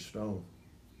James Stone.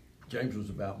 James was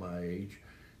about my age.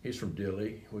 He's from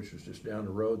Dilley, which was just down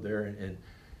the road there,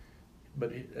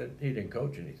 but he didn't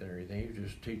coach anything or anything. He was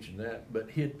just teaching that.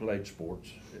 But he had played sports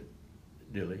at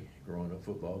Dilley, growing up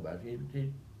football. But he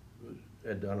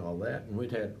had done all that, and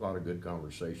we'd had a lot of good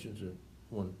conversations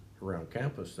around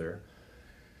campus there.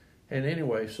 And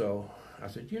anyway, so I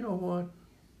said, you know what?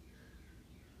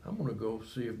 I'm going to go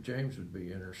see if James would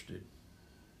be interested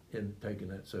in taking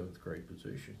that seventh grade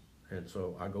position. And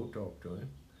so I go talk to him,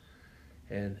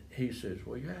 and he says,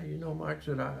 well, yeah, Mike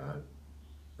said, I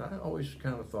always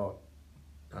kind of thought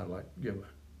I'd like to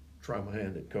try my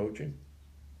hand at coaching.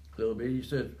 So he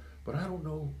said, but I don't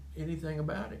know anything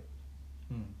about it.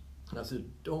 And I said,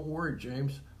 don't worry,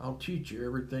 James. I'll teach you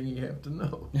everything you have to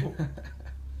know.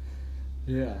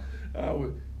 Yeah.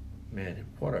 Man,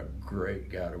 what a great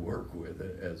guy to work with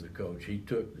as a coach. He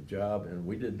took the job, and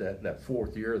we did that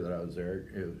fourth year that I was there,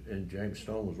 and James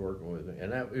Stone was working with me,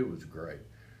 and it was great,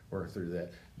 working through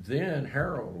that. Then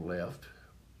Harold left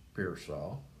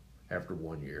Pearsall after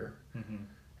 1 year,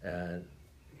 and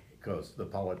because the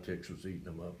politics was eating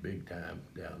them up big time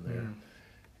down there,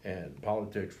 and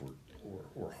politics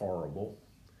were horrible,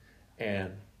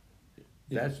 and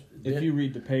if you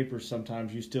read the papers,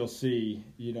 sometimes you still see,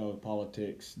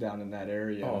 politics down in that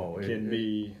area can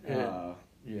be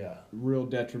real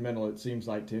detrimental, it seems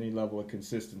like, to any level of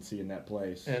consistency in that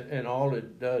place. And all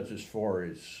it does as far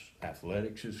as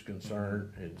athletics is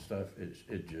concerned and stuff,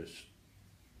 it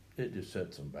just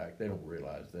sets them back. They don't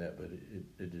realize that, but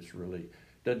it just really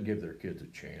doesn't give their kids a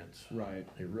chance. Right.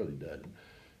 It really doesn't.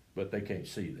 But they can't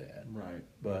see that. Right.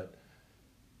 But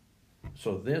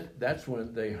so that's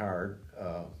when they hired.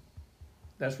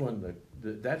 That's when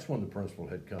the principal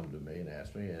had come to me and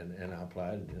asked me, and I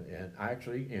applied, and I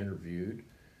actually interviewed,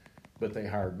 but they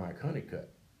hired Mike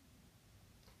Honeycutt.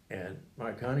 And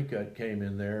Mike Honeycutt came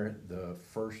in there the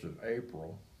 1st of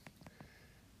April,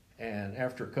 and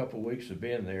after a couple of weeks of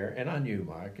being there, and I knew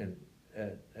Mike and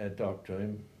had talked to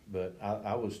him, but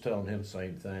I was telling him the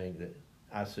same thing, that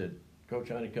I said, Coach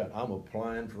Honeycutt, I'm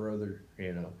applying for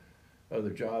other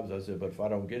jobs. I said, but if I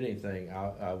don't get anything,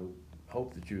 I would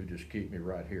hope that you would just keep me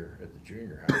right here at the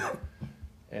junior high.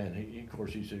 And of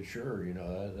course, he said, sure,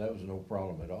 that was no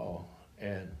problem at all.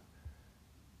 And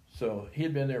so he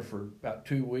had been there for about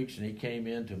 2 weeks, and he came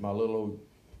into my little old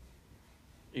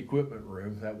equipment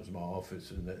room. That was my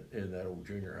office in that old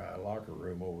junior high locker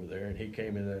room over there. And he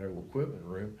came in that old equipment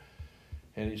room,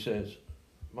 and he says,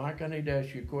 Mike, I need to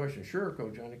ask you a question. Sure,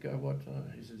 Coach Honeycutt, what's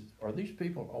on? He says, are these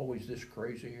people always this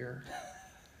crazy here?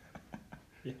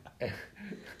 Yeah.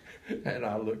 And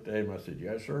I looked at him, I said,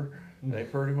 yes, sir. They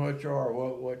pretty much are.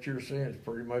 What you're saying is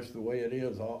pretty much the way it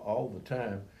is all the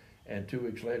time. And 2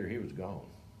 weeks later, he was gone.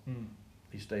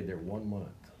 He stayed there 1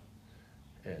 month.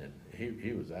 And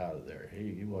he was out of there.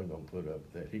 He wasn't going to put up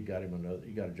with that. He got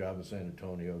a job in San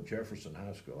Antonio, Jefferson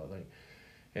High School, I think.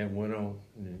 And went on,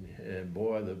 and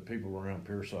boy, the people around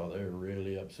Pearsall, they were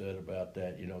really upset about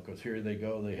that, because here they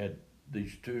go. They had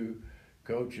these 2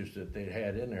 coaches that they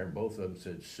had in there. Both of them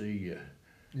said, see ya.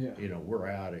 Yeah. We're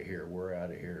out of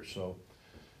here. So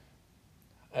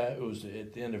it was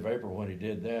at the end of April when he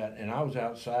did that. And I was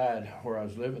outside where I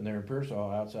was living there in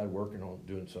Pearsall, outside working on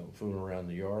doing something, fooling around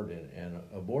the yard. And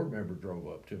a board member drove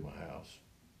up to my house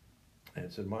and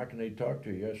said, Mike, I need to talk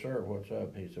to you. Yes, sir. What's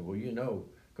up? And he said, well,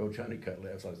 Coach Honeycutt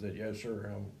left. I said, yes, sir,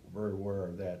 I'm very aware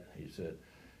of that, he said.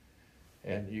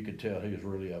 And you could tell he was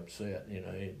really upset,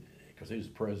 because he's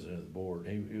the president of the board.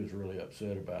 He was really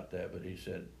upset about that, but he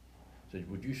said,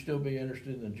 would you still be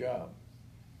interested in the job?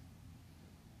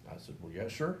 I said, well,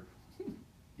 yes, sir.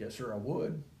 Yes, sir, I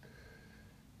would.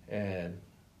 And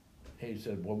he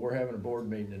said, well, we're having a board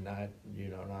meeting tonight,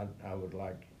 and I would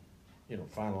like,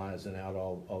 finalizing out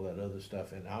all that other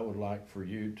stuff, and I would like for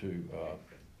you to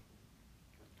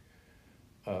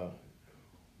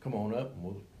come on up, and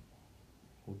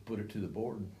we'll put it to the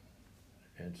board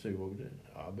and see what we do.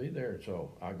 I'll be there.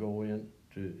 So I go in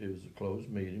it was a closed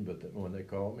meeting, but when they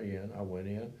called me in, I went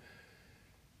in,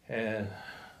 and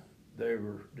they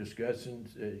were discussing,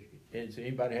 does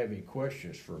anybody have any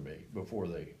questions for me before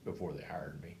they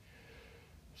hired me?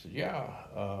 I said, yeah,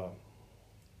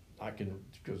 I can,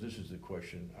 because this is the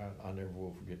question, I never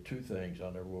will forget 2 things.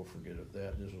 I never will forget of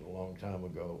that. This was a long time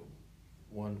ago.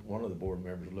 One of the board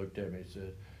members looked at me and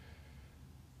said,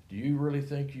 do you really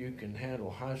think you can handle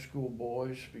high school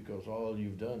boys? Because all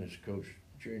you've done is coach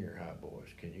junior high boys.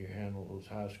 Can you handle those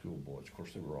high school boys? Of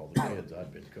course, they were all the kids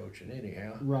I'd been coaching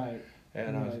anyhow. Right.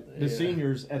 And the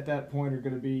seniors at that point are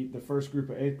going to be the first group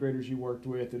of 8th graders you worked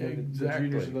with, and then the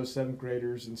juniors are those 7th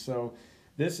graders. And so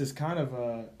this is kind of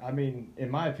in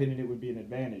my opinion, it would be an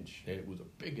advantage. It was a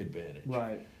big advantage.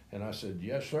 Right. And I said,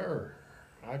 yes, sir,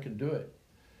 I can do it.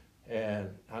 And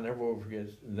I never will forget,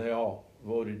 they all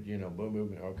voted, boom,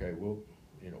 boom, okay, well,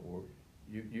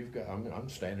 you've got, I'm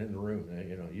standing in the room,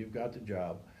 you've got the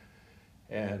job.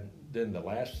 And then the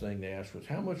last thing they asked was,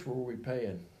 how much were we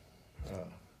paying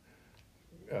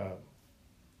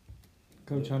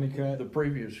Coach Honeycutt? The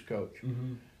previous coach.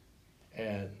 Mm-hmm.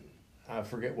 And I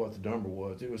forget what the number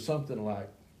was. It was something like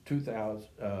 2,000,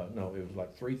 it was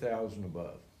like 3,000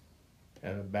 above.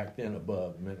 And back then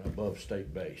above meant above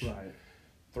state base. Right.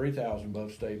 3,000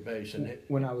 above state base, and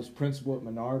When I was principal at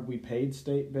Menard, we paid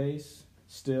state base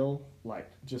still, like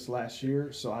just last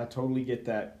year. So I totally get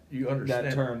that you understand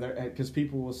that term there, because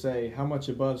people will say, "How much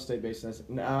above state base?" And I said,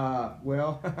 "Nah,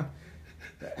 well,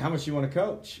 how much you want to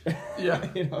coach?" Yeah,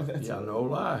 That's no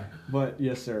lie. But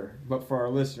yes, sir. But for our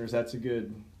listeners, that's a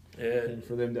good thing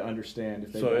for them to understand.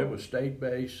 If they so it was state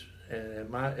base,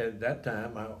 and at that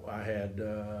time I had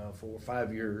 4 or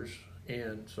 5 years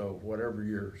in. So whatever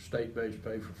your state base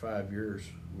pay for 5 years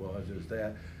is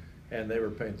that, and they were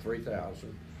paying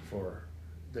 $3,000 for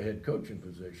the head coaching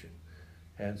position,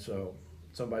 and so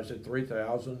somebody said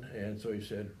 $3,000, and so he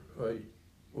said, "Well,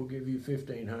 we'll give you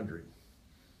 $1,500."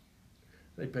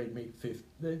 They paid me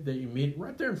They meet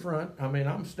right there in front. I mean,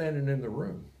 I'm standing in the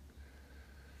room.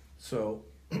 So,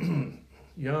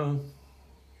 young,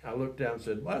 I looked down and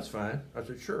said, "Well, that's fine." I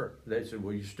said, "Sure." They said,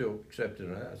 "Well, you still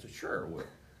accepting that?" I said, "Sure, I will."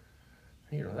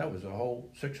 That was a whole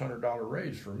 $600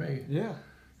 raise for me. Yeah.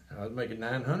 I was making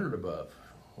 $900 above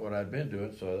what I'd been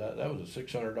doing, so that was a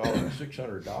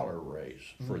 $600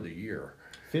 raise for the year.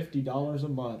 $50 a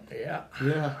month. Yeah.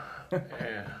 Yeah.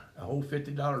 Yeah, a whole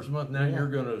 $50 a month. Now you're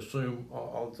going to assume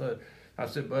all of a sudden. I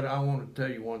said, "But I want to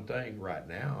tell you one thing right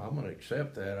now. I'm going to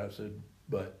accept that." I said,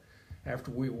 "But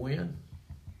after we win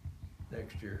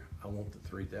next year, I want the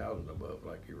 $3,000 above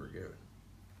like you were giving."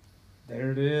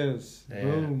 There it is.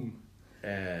 Boom.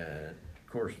 And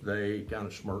of course, they kind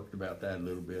of smirked about that a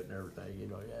little bit and everything.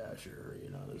 Yeah, sure.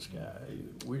 This guy.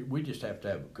 We just have to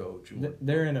have a coach.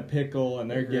 They're in a pickle, and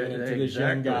they're giving it to this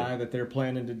young guy that they're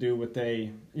planning to do what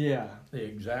they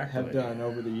have done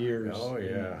over the years. Oh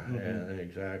yeah, and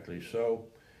exactly. So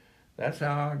that's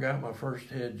how I got my first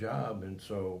head job, and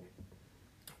so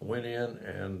went in,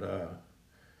 and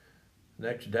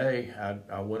next day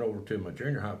I went over to my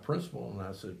junior high principal, and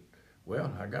I said,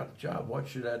 "Well, I got the job. What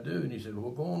should I do?" And he said,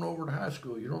 "Well, go on over to high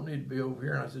school. You don't need to be over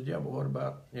here." And I said, "Yeah, but what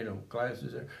about,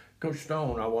 classes there?" Coach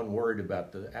Stone, I wasn't worried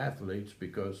about the athletes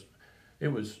because it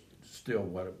was still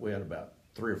we had about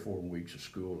 3 or 4 weeks of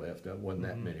school left. That wasn't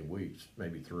that many weeks,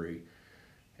 maybe 3.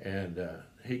 And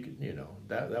he could,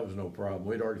 that was no problem.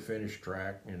 We'd already finished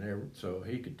track, so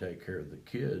he could take care of the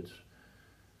kids.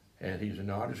 And he said,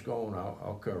 "No, I'll just go on.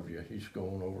 I'll cover you." He's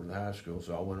going over to the high school.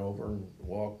 So I went over and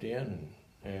walked in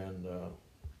and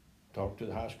talked to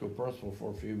the high school principal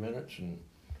for a few minutes and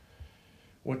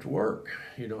went to work.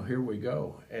 Here we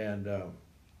go. And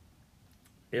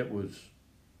it was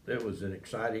an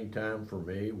exciting time for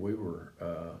me. We were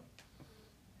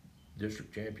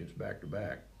district champions back to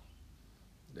back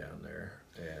down there.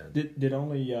 And did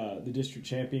only the district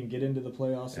champion get into the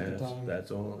playoffs at the time?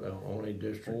 That's only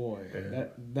district. Boy,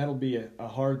 that'll be a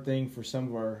hard thing for some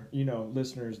of our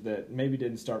listeners that maybe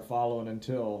didn't start following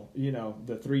until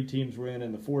the 3 teams were in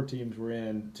and the 4 teams were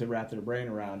in to wrap their brain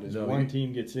around. One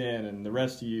team gets in and the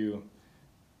rest of you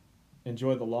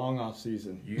enjoy the long off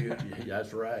season.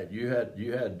 That's right. You had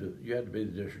to be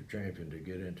the district champion to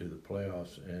get into the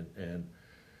playoffs, and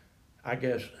I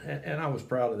guess, and I was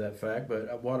proud of that fact,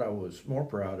 but what I was more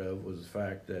proud of was the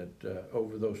fact that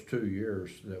over those 2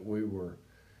 years that we were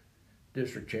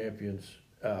district champions,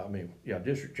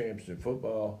 district champions in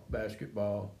football,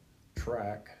 basketball,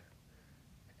 track,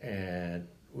 and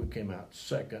we came out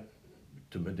second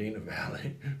to Medina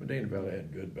Valley. Medina Valley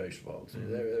had good baseball.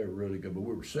 They were really good, but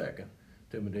we were second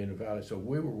to Medina Valley. So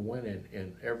we were winning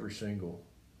in every single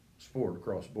sport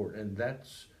across the board, and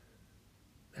that's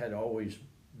had always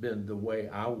been the way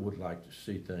I would like to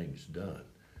see things done.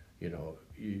 You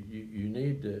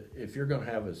need to, if you're going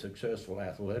to have a successful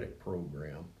athletic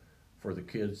program for the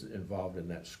kids involved in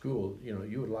that school,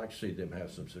 you would like to see them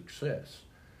have some success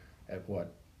at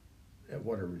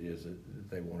whatever it is that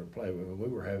they want to play with. And we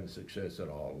were having success at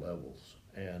all levels,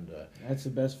 and that's the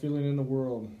best feeling in the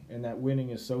world. And that winning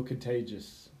is so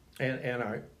contagious. And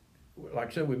I, like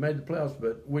I said, we made the playoffs,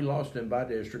 but we lost in by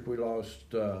district. We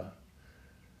lost.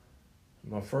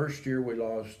 My first year we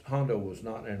lost. Hondo was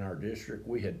not in our district.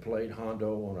 We had played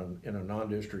Hondo in a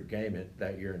non-district game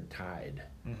that year and tied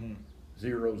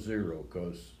 0-0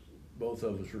 because both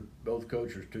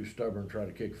coaches were too stubborn to try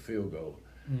to kick a field goal.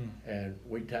 And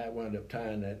we wound up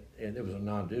tying that, and it was a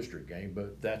non-district game,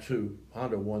 but that's who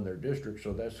Hondo won their district,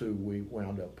 so that's who we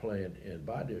wound up playing in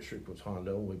by district was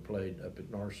Hondo. We played up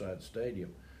at Northside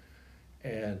Stadium,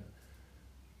 and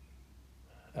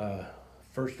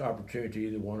first opportunity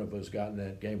either one of us got in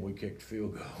that game, we kicked a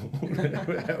field goal.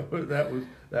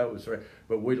 that was right.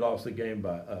 But we lost the game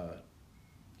by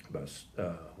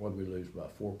what did we lose by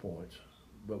 4 points?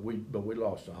 But we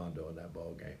lost to Hondo in that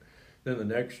ball game. Then the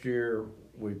next year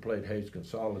we played Hayes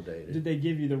Consolidated. Did they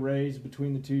give you the raise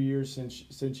between the 2 years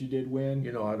since you did win?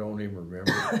 I don't even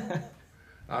remember.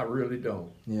 I really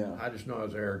don't. Yeah. I just know I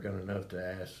was arrogant enough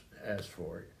to ask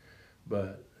for it.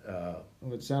 But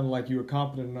Well, it sounded like you were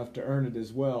competent enough to earn it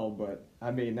as well, but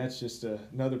I mean, that's just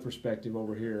another perspective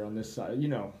over here on this side,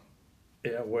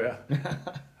 yeah, well,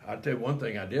 I'll tell you one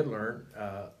thing I did learn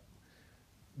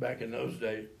back in those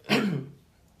days.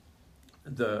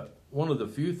 One of the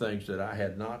few things that I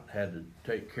had not had to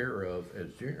take care of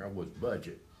as junior was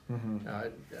budget. Mm-hmm.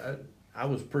 I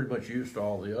was pretty much used to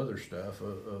all the other stuff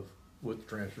of with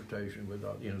transportation, with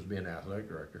as being athletic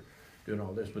director, doing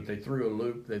all this. But they threw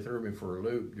me for a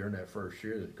loop during that first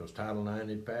year because Title IX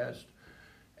had passed,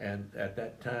 and at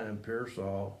that time,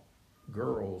 Pearsall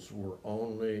girls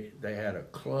they had a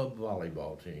club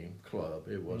volleyball team.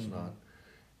 It was Mm-hmm. not,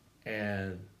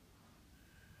 and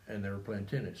they were playing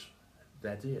tennis.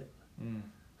 That's it. Mm.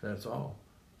 That's all.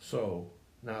 So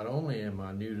not only am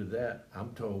I new to that,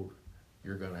 I'm told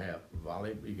you're going to have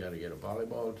you got to get a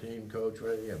volleyball team coach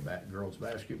ready, girls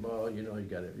basketball, you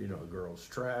got to, girls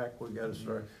track, we got to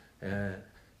start. And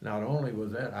not only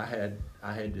was that, I had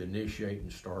to initiate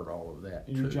and start all of that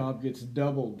Your too. job gets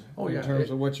doubled in terms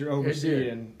of what you're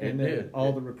overseeing, and then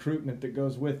all the recruitment that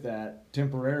goes with that.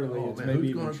 Temporarily, it's maybe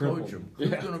even tripled. Who's going to coach them? Who's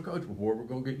going to coach them? Where we're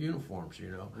going to get uniforms?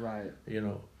 Right.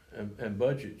 And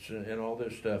budgets and all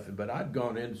this stuff. But I'd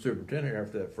gone into superintendent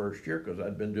after that first year because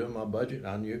I'd been doing my budget. And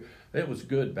I knew it was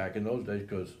good back in those days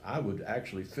because I would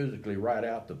actually physically write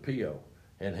out the PO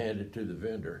and hand it to the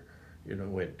vendor.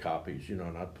 We had copies, and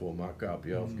I'd pull my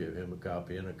copy off, give him a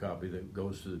copy, and a copy that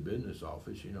goes to the business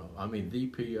office, the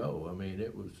PO,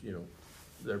 it was,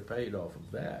 they're paid off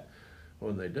of that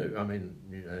when they do.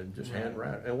 And just hand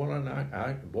write. And when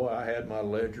I had my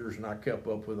ledgers and I kept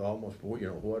up with almost, what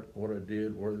I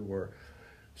did, where they were.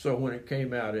 So when it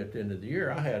came out at the end of the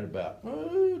year, I had about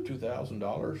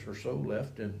 $2,000 or so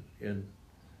left in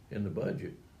the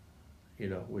budget,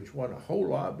 which wasn't a whole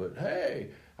lot, but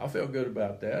hey, I felt good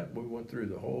about that. We went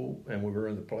through and we were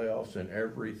in the playoffs and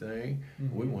everything.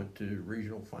 Mm-hmm. We went to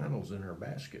regional finals in our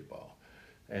basketball,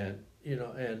 and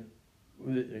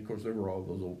of course there were all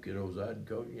those old kiddos I'd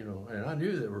coach, and I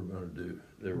knew they were going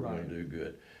to do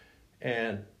good.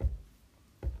 And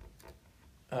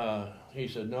he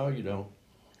said, "No, you don't.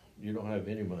 You don't have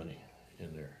any money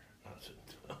in there." I said,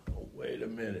 "Oh, wait a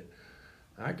minute.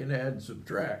 I can add and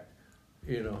subtract.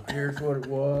 Here's what it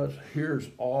was. Here's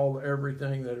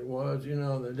everything that it was.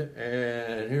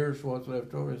 And here's what's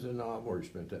left over." I said, "No, I've already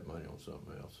spent that money on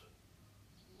something else."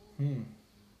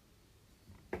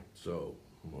 So,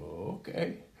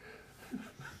 okay.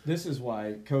 This is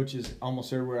why coaches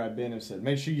almost everywhere I've been have said,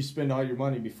 make sure you spend all your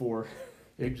money before.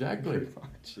 Exactly.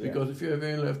 Much, yeah. Because if you have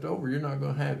any left over, you're not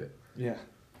going to have it. Yeah.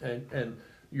 And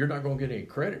you're not going to get any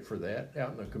credit for that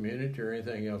out in the community or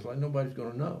anything else. Like, nobody's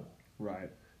going to know.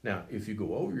 Right. Now, if you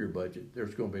go over your budget,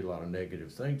 there's going to be a lot of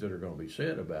negative things that are going to be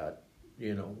said about,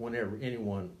 whenever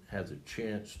anyone has a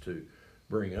chance to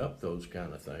bring up those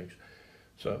kind of things.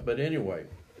 So, but anyway,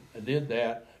 I did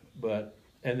that,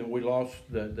 and then we lost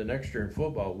the next year in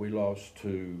football. We lost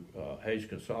to Hayes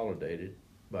Consolidated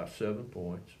by 7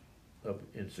 points up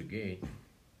in Seguin,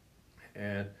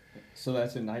 and so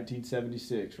that's in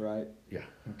 1976, right? Yeah.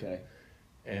 Okay.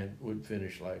 And we'd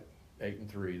finished like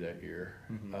 8-3 that year.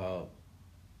 Mm-hmm.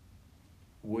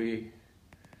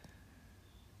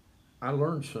 I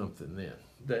learned something then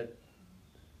that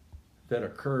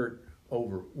occurred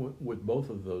with both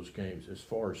of those games as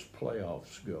far as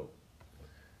playoffs go.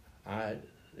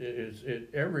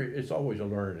 It's always a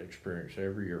learning experience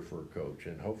every year for a coach,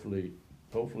 and hopefully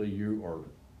you are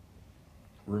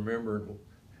remembering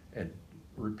and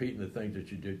repeating the things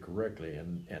that you did correctly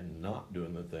and not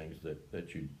doing the things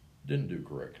that you didn't do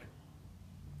correctly.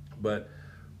 But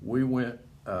we went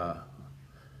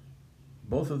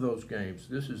both of those games.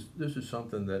 This is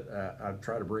something that I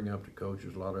try to bring up to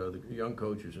coaches, a lot of other young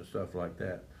coaches and stuff like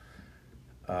that.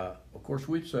 Of course,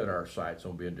 we'd set our sights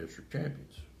on being district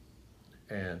champions,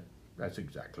 and that's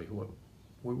exactly what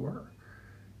we were.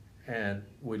 And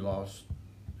we lost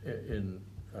in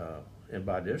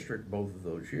by district both of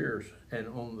those years. And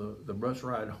on the bus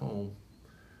ride home,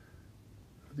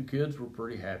 the kids were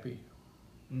pretty happy.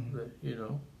 Mm-hmm. That,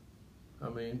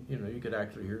 you could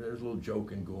actually hear there's a little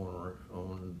joking going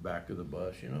on in the back of the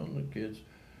bus, and the kids,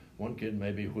 one kid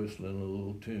maybe whistling a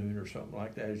little tune or something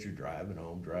like that as you're driving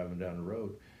down the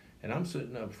road. And I'm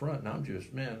sitting up front, and I'm just,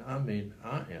 I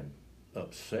am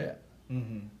upset.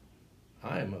 Mm-hmm.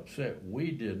 I am upset.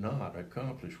 We did not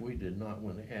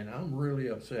win, and I'm really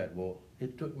upset. Well,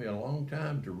 it took me a long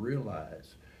time to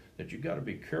realize that you got to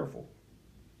be careful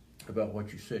about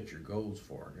what you set your goals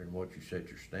for and what you set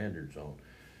your standards on.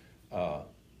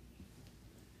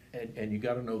 And you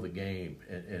got to know the game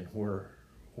and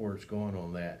where it's going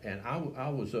on that. And I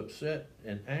was upset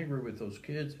and angry with those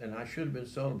kids, and I should have been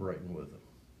celebrating with them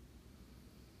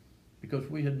because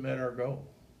we had met our goal.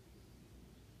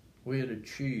 We had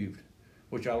achieved,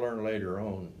 which I learned later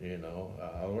on.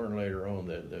 I learned later on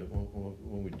that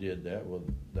when we did that, well,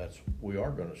 we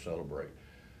are going to celebrate.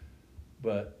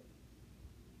 But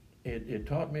it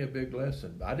taught me a big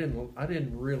lesson. I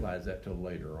didn't realize that till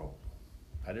later on.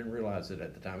 I didn't realize it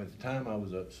at the time. At the time, I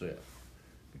was upset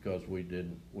because we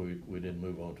didn't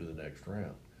move on to the next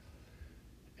round,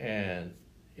 and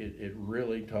it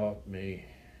really taught me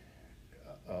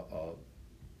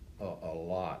a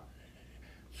lot.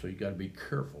 So you got to be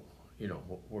careful,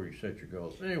 where you set your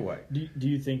goals. Anyway, do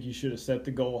you think you should have set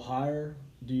the goal higher?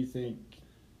 Do you think,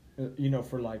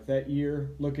 for like that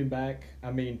year, looking back,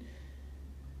 I mean,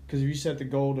 because if you set the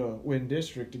goal to win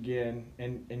district again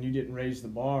and you didn't raise the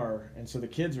bar, and so the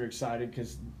kids are excited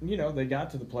because, they got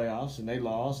to the playoffs and they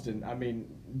lost. And, I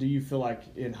mean, do you feel like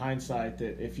in hindsight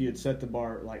that if you had set the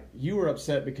bar, like you were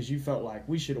upset because you felt like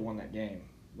we should have won that game,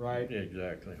 right?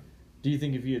 Exactly. Do you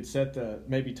think if you had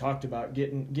maybe talked about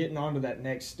getting onto that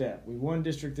next step, we won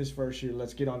district this first year,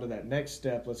 let's get onto that next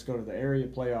step, let's go to the area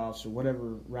playoffs or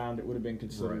whatever round it would have been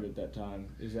considered at that time.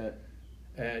 Is that?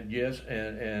 And yes,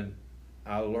 and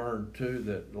I learned too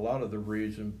that a lot of the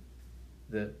reason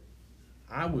that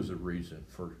I was a reason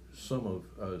for some of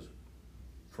us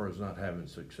not having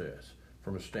success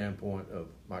from a standpoint of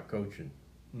my coaching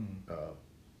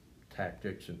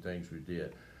tactics and things we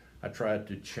did. I tried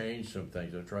to change some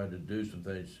things. I tried to do some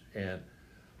things, and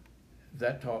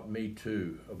that taught me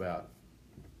too about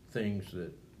things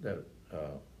that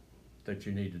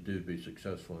you need to do to be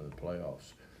successful in the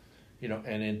playoffs.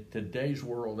 And in today's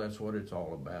world, that's what it's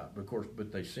all about. Of course,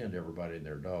 but they send everybody and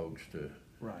their dogs to,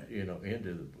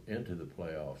 into the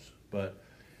playoffs. But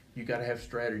you got to have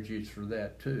strategies for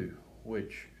that too,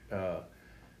 which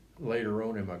later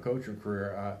on in my coaching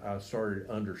career, I started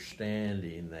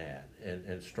understanding that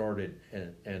and started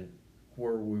and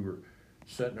where we were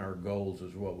setting our goals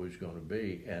as what was going to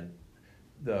be. And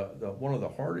the one of the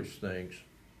hardest things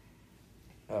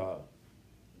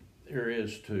there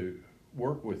is to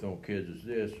work with on kids is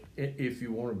this: if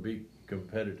you want to be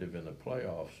competitive in the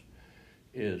playoffs,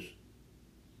 is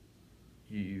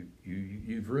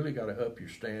you've really got to up your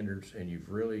standards, and you've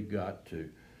really got to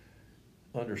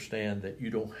understand that you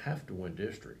don't have to win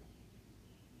district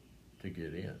to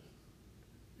get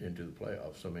into the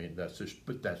playoffs. I mean, that's just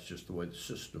the way the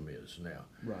system is now.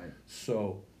 Right.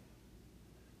 So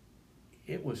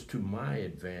it was to my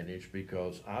advantage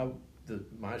because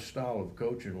my style of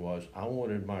coaching was I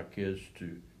wanted my kids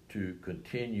to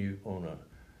continue on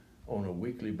a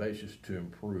weekly basis to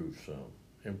improve a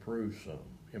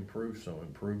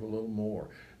little more.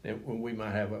 And when we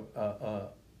might have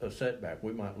a setback,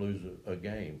 we might lose a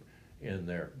game in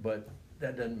there, but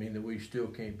that doesn't mean that we still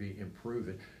can't be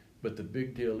improving. But the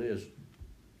big deal is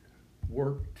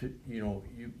work to,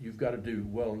 you've got to do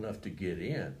well enough to get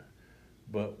in,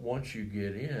 but once you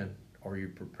get in, are you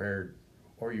prepared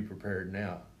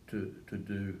now to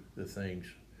do the things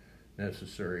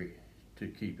necessary to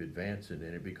keep advancing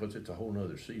in it, because it's a whole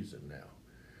nother season now.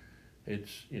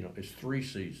 It's 3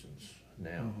 seasons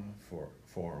now for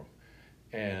them,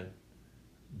 and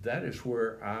that is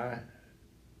where I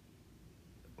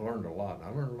learned a lot. And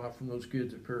I learned a lot from those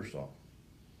kids at Pearsall.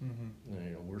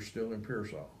 We're still in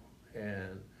Pearsall,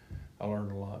 and I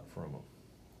learned a lot from them.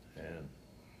 And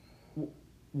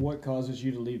what causes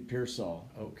you to leave Pearsall?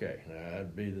 Okay, now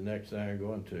that'd be the next thing I'm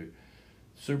going to.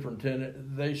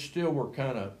 Superintendent, they still were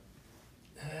kind of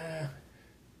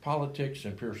politics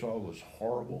in Pearsall was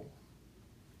horrible,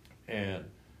 and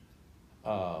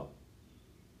I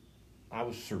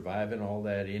was surviving all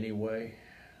that anyway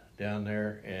down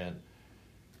there, and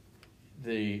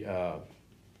the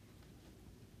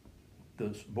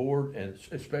board, and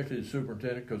especially the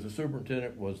superintendent, because the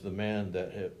superintendent was the man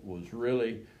that was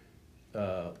really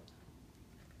the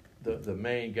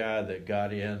main guy that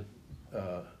got in,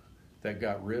 that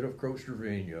got rid of Coach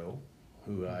Trevino,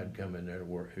 who I'd come in there to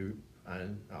work,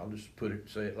 I'll just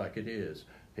say it like it is.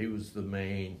 He was the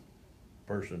main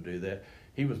person to do that.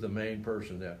 He was the main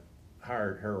person that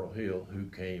hired Harold Hill, who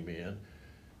came in,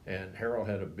 and Harold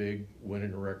had a big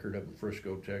winning record up in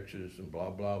Frisco, Texas, and blah,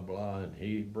 blah, blah, and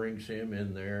he brings him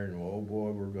in there, and oh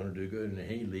boy, we're going to do good, and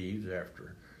he leaves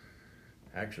after.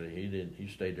 Actually, he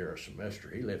stayed there a semester.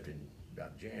 He left in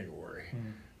about January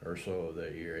or so of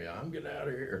that year. Yeah, I'm getting out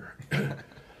of here.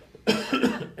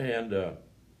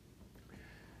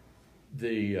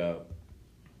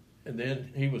 And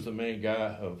then he was the main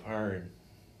guy of hiring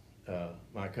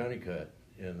Mike Honeycutt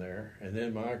in there, and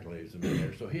then Mike leaves him in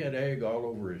there. So he had egg all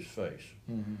over his face.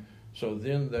 So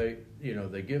then they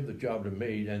give the job to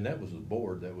me, and that was the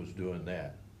board that was doing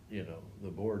that. The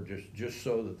board just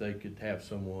so that they could have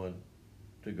someone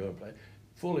to go and play,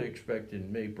 fully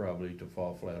expecting me probably to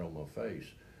fall flat on my face,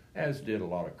 as did a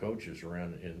lot of coaches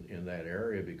around in that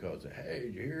area, because, hey,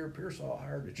 did you hear Pearsall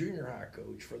hired a junior high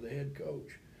coach for the head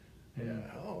coach? Yeah,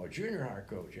 a junior high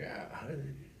coach, yeah, I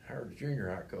hired a junior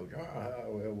high coach.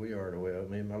 Well,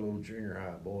 me and my little junior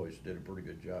high boys did a pretty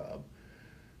good job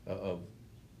of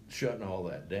shutting all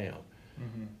that down.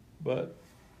 Mm-hmm. But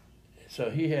so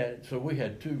we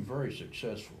had two very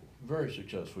successful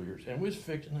years, and we was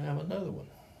fixing to have another one.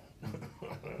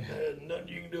 Nothing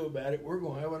you can do about it. We're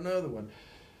going to have another one.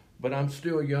 But I'm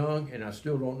still young, and I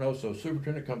still don't know. So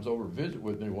superintendent comes over to visit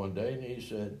with me one day, and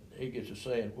he gets to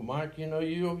saying, well, Mike,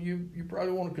 you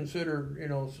probably want to consider,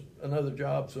 another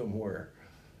job somewhere.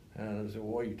 And I said,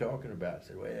 well, what are you talking about?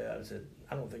 I said,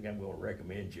 I don't think I'm going to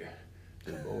recommend you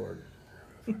to the board.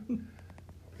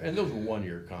 And those were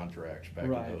one-year contracts back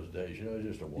in those days. It was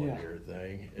just a one-year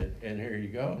thing. And here you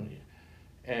go.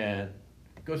 And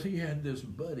because he had this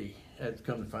buddy, had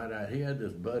come to find out, he had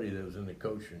this buddy that was in the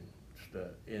coaching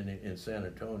stuff in San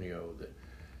Antonio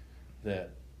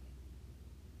that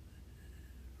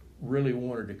really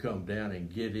wanted to come down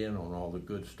and get in on all the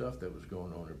good stuff that was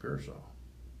going on in Pearsall.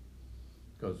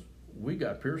 Because we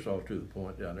got Pearsall to the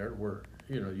point down there where,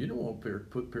 you don't want to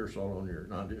put Pearsall on your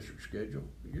non-district schedule.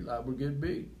 You're liable to get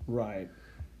beat. Right.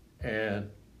 And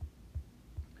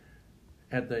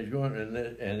had things going, and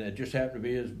it just happened to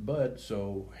be his bud,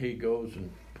 so he goes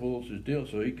and pulls his deal.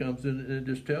 So he comes in and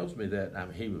just tells me that. I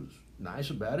mean, he was nice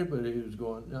about it, but he was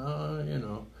going,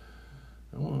 no,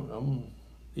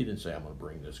 he didn't say I'm going to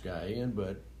bring this guy in,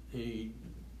 but he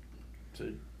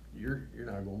said, you're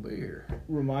not going to be here.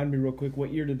 Remind me real quick,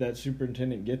 what year did that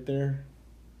superintendent get there?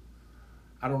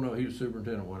 I don't know. He was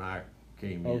superintendent when I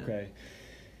came in. Okay.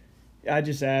 I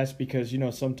just asked because,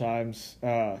 sometimes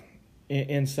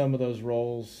in some of those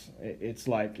roles, it's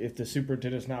like if the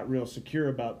superintendent's not real secure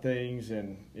about things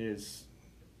and is,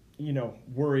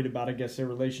 worried about, I guess, their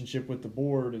relationship with the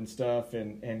board and stuff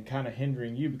and kind of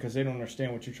hindering you because they don't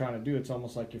understand what you're trying to do. It's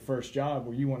almost like your first job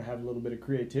where you want to have a little bit of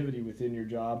creativity within your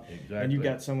job. Exactly. And you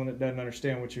got someone that doesn't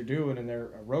understand what you're doing and they're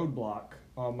a roadblock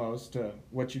almost to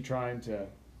what you're trying to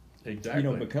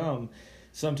become.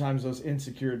 Sometimes those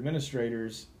insecure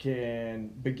administrators can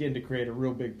begin to create a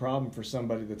real big problem for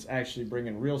somebody that's actually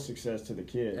bringing real success to the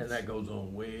kids. And that goes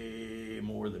on way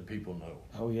more than people know.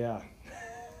 Oh, yeah.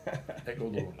 That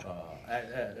goes on,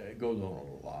 it goes on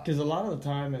a lot. Because a lot of the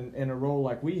time in a role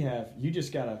like we have, you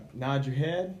just got to nod your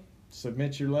head,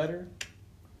 submit your letter,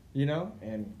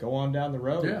 and go on down the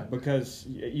road. Yeah. Because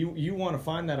you want to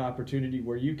find that opportunity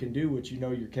where you can do what you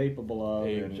know you're capable of.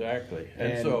 Exactly.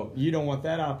 And so you don't want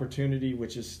that opportunity,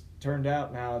 which has turned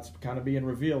out now it's kind of being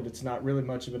revealed. It's not really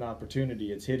much of an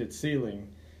opportunity. It's hit its ceiling.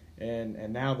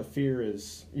 And now the fear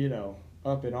is,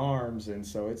 up in arms. And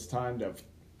so it's time to...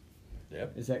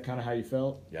 Yep. Is that kind of how you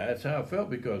felt? Yeah, that's how I felt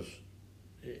because,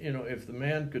 if the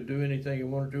man could do anything he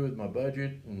wanted to do with my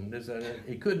budget and this and that,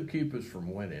 he couldn't keep us from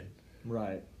winning.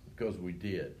 Right. Because we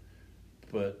did.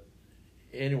 But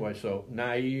anyway, so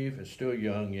naive and still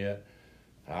young yet,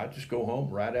 I just go home,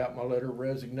 write out my letter of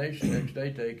resignation, next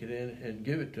day take it in and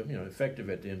give it to them, effective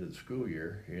at the end of the school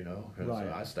year, Cause right.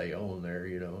 I stay on there,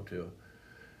 till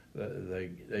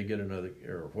they get another,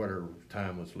 or whatever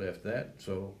time was left that.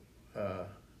 So,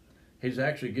 he's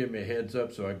actually giving me a heads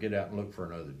up so I get out and look for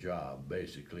another job,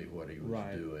 basically what he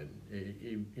was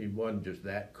doing. He wasn't just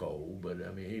that cold, but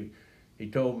I mean, he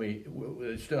told me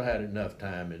we still had enough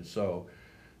time, and so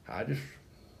I just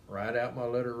write out my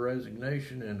letter of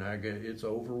resignation, and it's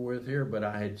over with here. But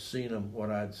I had seen what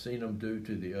I'd seen them do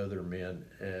to the other men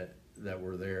that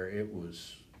were there. It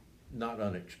was not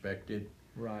unexpected.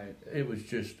 Right. It was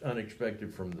just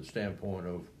unexpected from the standpoint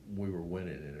of we were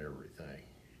winning and everything,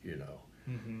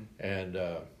 Mm-hmm. And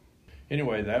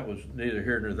anyway, that was neither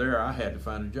here nor there. I had to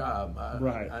find a job.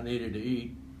 I needed to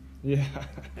eat. Yeah.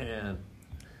 And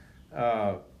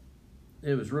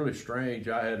it was really strange.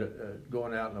 I had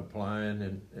going out and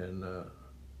applying and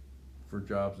for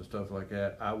jobs and stuff like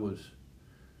that.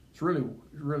 It's really,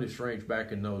 really strange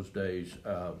back in those days.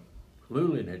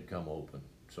 Luling had come open.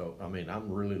 So, I mean,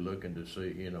 I'm really looking to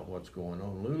see, what's going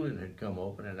on. Luling had come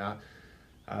open, and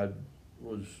I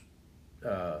was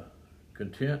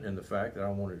content in the fact that I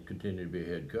wanted to continue to be a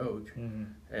head coach. Mm-hmm.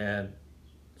 And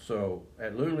so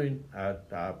at Luling, I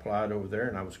applied over there,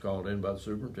 and I was called in by the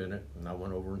superintendent, and I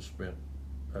went over and spent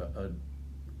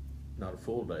not a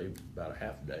full day, about a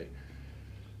half a day,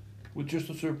 with just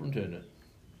the superintendent.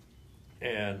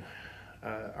 And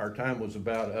our time was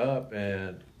about up,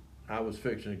 and I was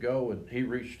fixing to go, and he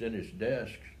reached in his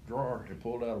desk drawer and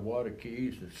pulled out a wad of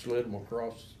keys and slid them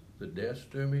across the desk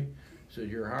to me. Said,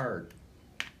 "You're hired."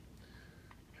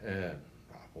 And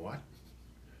what?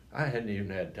 I hadn't even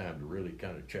had time to really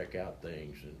kind of check out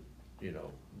things and, you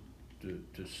know,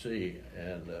 to see.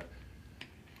 And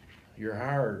you're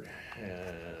hired.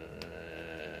 And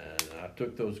I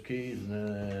took those keys, and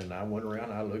then I went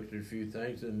around. I looked at a few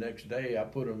things, and the next day I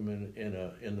put them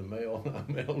in the mail.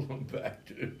 I mailed them back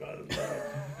to him.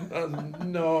 I was,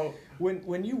 no.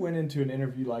 When you went into an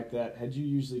interview like that, had you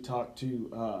usually talked to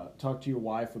your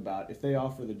wife about if they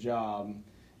offer the job?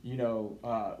 You know,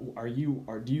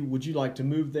 would you like to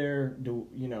move there?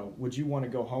 Would you want to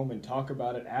go home and talk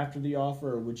about it after the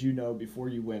offer, or would you know before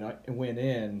you went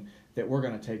in that we're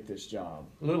going to take this job?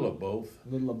 A little of both. A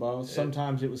little of both.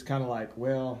 Sometimes it was kind of like,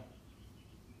 well,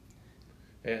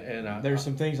 there's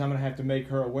some things I'm going to have to make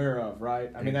her aware of,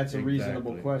 right? I mean, that's a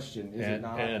reasonable question, is it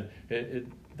not?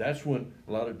 And that's when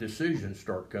a lot of decisions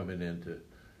start coming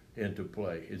into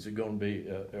play. Is it going to be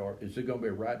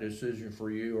a right decision for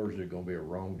you, or is it going to be a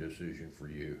wrong decision for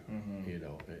you? Mm-hmm. You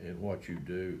know, in what you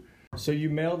do. So you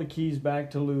mail the keys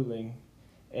back to Luling,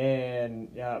 and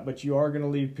but you are going to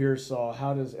leave Pearsall.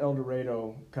 How does El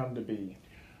Dorado come to be?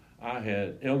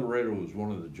 El Dorado was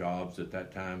one of the jobs at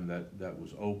that time that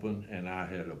was open, and I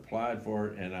had applied for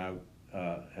it, and I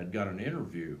had got an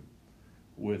interview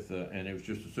with, and it was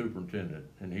just a superintendent,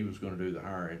 and he was going to do the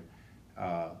hiring.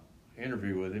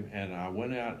 Interview with him, and I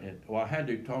went out and I had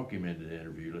to talk him into the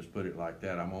interview. Let's put it like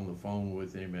that. I'm on the phone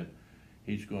with him, and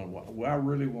he's going, "Well, I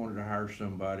really wanted to hire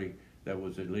somebody that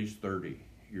was at least 30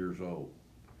 years old."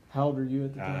 How old are you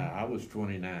at the time? I was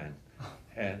 29,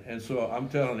 and so I'm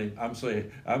telling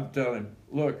him,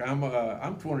 "Look,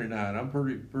 I'm 29. I'm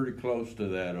pretty close to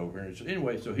that over here." And so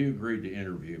anyway, so he agreed to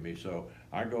interview me. So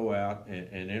I go out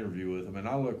and interview with him, and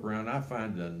I look around. I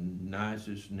find the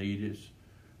nicest, neatest,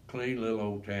 clean little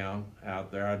old town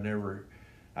out there.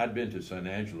 I'd been to San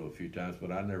Angelo a few times, but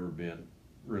I'd never been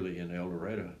really in El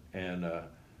Dorado. And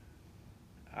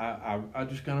I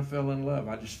just kind of fell in love.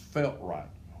 I just felt right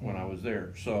when I was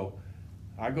there. So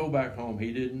I go back home.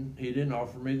 He didn't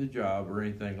offer me the job or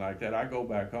anything like that. I go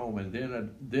back home, and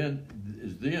then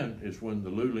is when the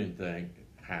Luling thing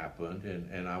happened,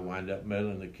 and I wind up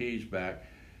mailing the keys back.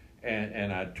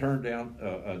 And I turned down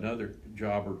another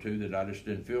job or two that I just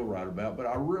didn't feel right about, but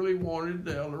I really wanted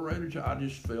the El Dorado job. I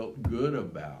just felt good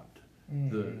about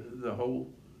the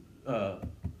whole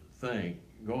thing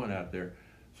going out there.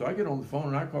 So I get on the phone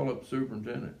and I call up the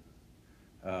superintendent,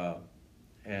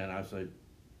 and I say,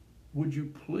 "Would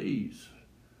you please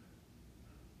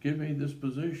give me this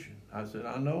position?" I said,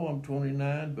 "I know I'm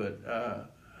 29, but I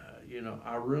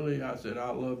said I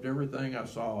loved everything I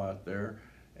saw out there,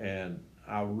 and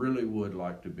I really would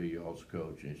like to be y'all's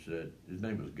coach." And he said, his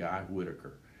name was Guy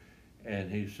Whitaker. And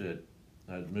he said,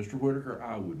 "Mr. Whitaker,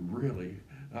 I would really,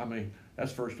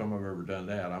 that's the first time I've ever done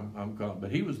that.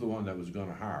 But he was the one that was going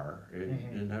to hire. He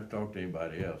didn't have to talk to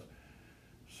anybody else.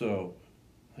 So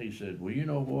he said, "Well, you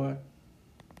know what?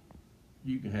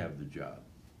 You can have the job.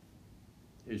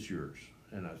 It's yours."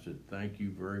 And I said, "Thank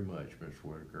you very much, Mr.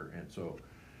 Whitaker." And so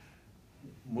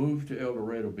moved to El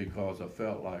Dorado because I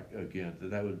felt like, again,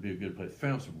 that would be a good place.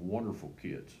 Found some wonderful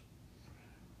kids,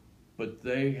 but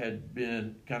they had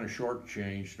been kind of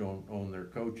shortchanged on their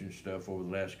coaching stuff over the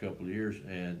last couple of years,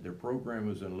 and their program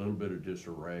was in a little bit of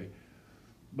disarray.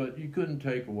 But you couldn't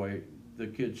take away the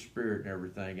kids' spirit and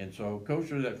everything, and so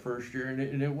coached her that first year,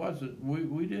 and it wasn't.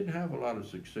 We didn't have a lot of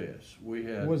success.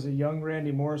 Was a young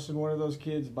Randy Morrison one of those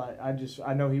kids?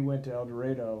 I know he went to El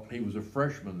Dorado. He was a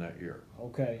freshman that year.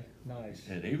 Okay, nice.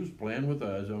 And he was playing with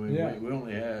us. we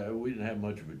didn't have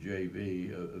much of a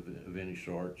JV of any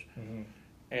sorts,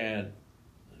 and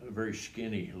a very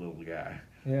skinny little guy.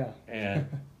 Yeah. And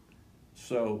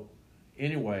so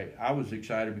anyway, I was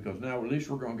excited because now at least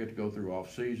we're going to get to go through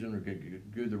off season or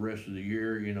get do the rest of the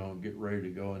year, and get ready to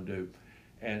go and do.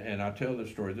 And I tell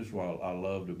this story. This is what I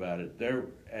loved about it. There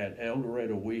at El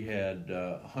Dorado, we had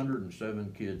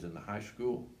 107 kids in the high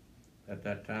school at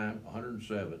that time,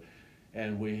 107.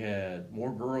 And we had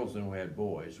more girls than we had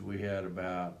boys. We had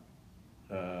about,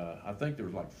 I think there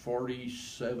was like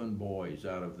 47 boys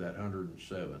out of that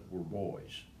 107 were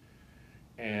boys.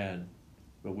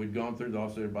 But we'd gone through the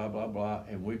offseason, blah, blah, blah,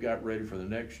 and we got ready for the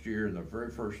next year. And the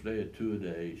very first day of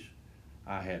two-a-days,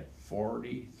 I had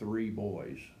 43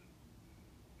 boys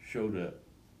showed up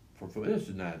for this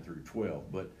is 9 through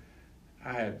 12, but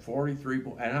I had 43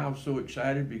 boys, and I was so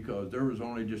excited because there was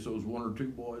only just those one or two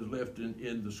boys left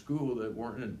in the school that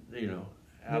weren't,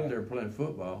 out there playing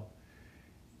football.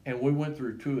 And we went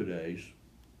through two-a-days,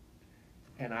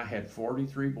 And I had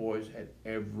 43 boys at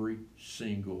every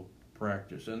single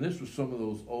practice. And this was some of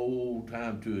those old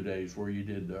time two-a-days where you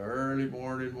did the early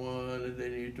morning one, and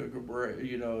then you took a break,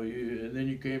 and then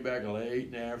you came back late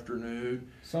in the afternoon.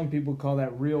 Some people call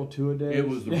that real two-a-days. It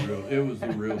was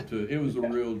the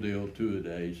real deal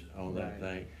two-a-days on that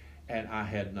thing. And I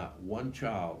had not one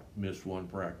child miss one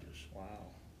practice. Wow.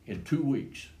 In 2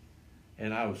 weeks.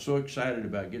 And I was so excited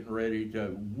about getting ready to,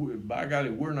 by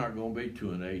golly, we're not going to be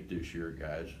 2-8 this year,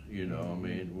 guys. I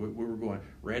mean, we were going.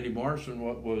 Randy Morrison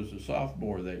was a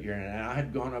sophomore that year, and I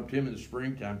had gone up to him in the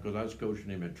springtime because I was coaching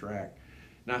him in track.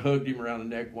 And I hugged him around the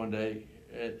neck one day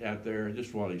out there,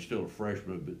 just while he's still a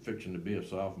freshman, but fixing to be a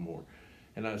sophomore.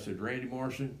 And I said, Randy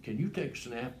Morrison, can you take a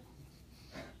snap?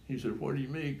 He said, what do you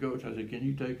mean, Coach? I said, can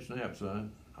you take a snap,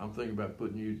 son? I'm thinking about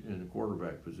putting you in the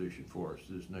quarterback position for us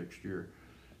this next year.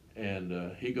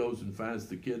 And he goes and finds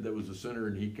the kid that was the center,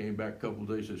 and he came back a couple of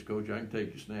days and says, Coach, I can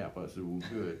take a snap. I said, well,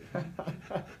 good.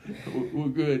 Well,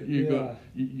 good. I'm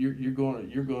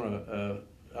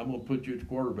going to put you at the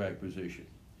quarterback position.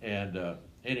 And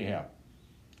anyhow,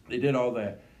 they did all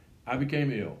that. I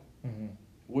became ill. Mm-hmm.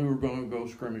 We were going to go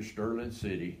scrimmage Sterling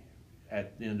City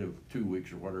at the end of 2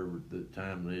 weeks or whatever the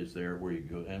time is there where you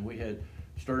go. And we had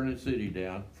Sterling City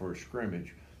down for a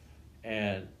scrimmage,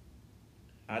 and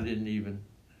I didn't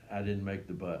make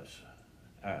the bus.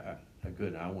 I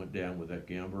couldn't. I went down with that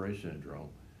Guillain-Barré syndrome,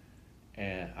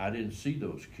 and I didn't see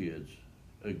those kids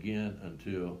again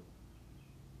until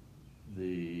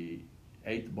the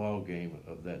 8th ball game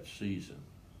of that season.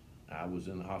 I was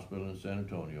in the hospital in San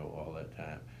Antonio all that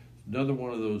time. Another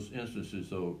one of those instances,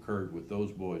 though, occurred with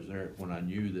those boys there when I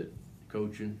knew that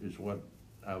coaching is what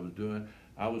I was doing.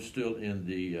 I was still in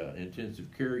the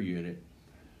intensive care unit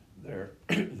there,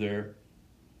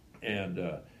 and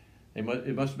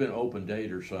it must have been an open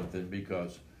date or something,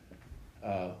 because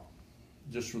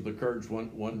just with the curtains,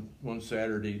 one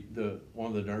Saturday, one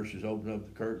of the nurses opened up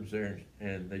the curtains there,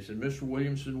 and they said, Mr.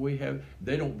 Williamson,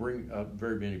 they don't bring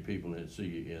very many people in to see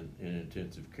you in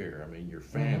intensive care. I mean, your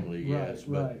family, yes,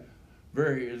 but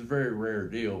it's a very rare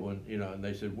deal when, and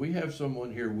they said, we have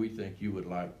someone here we think you would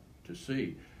like to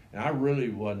see. And I really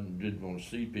didn't want to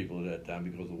see people at that time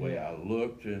because of the way I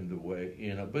looked and the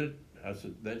way, but I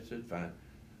said, they said, fine.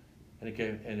 And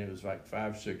it was like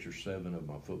 5, 6, or 7 of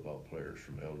my football players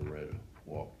from El Dorado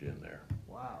walked in there.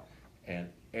 Wow. And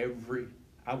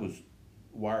I was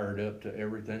wired up to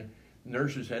everything.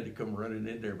 Nurses had to come running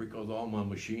in there because all my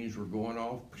machines were going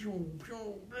off.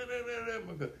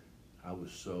 I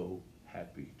was so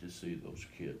happy to see those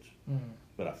kids. Mm-hmm.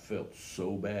 But I felt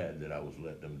so bad that I was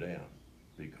letting them down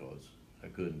because I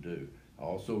couldn't do. I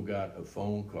also got a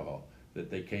phone call that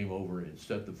they came over and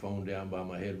set the phone down by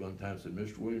my head one time and said,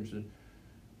 Mr. Williamson,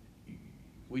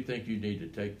 we think you need to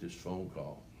take this phone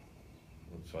call.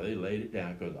 And so they laid it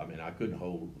down because, I couldn't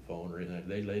hold the phone or anything.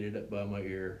 They laid it up by my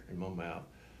ear and my mouth.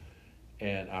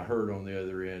 And I heard on the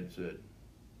other end said,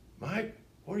 Mike,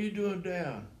 what are you doing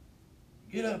down?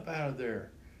 Get up out of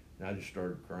there. And I just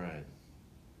started crying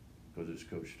because it's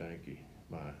Coach Stanky,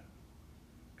 my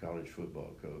college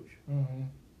football coach. Mm-hmm.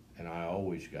 And I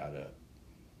always got up.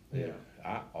 Yeah,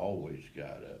 I always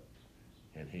got up,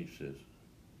 and he says,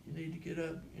 "You need to get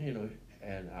up," And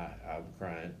I'm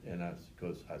crying, and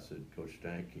because I said, "Coach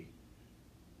Stanky,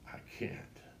 I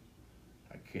can't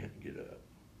get up."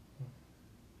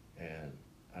 And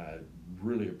I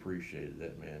really appreciated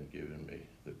that man giving me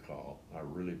the call. I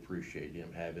really appreciate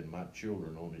him having my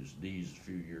children on his knees a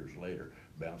few years later,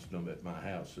 bouncing them at my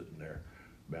house, sitting there,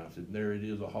 bouncing. There it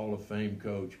is, a Hall of Fame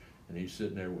coach, and he's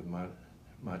sitting there with my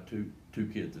two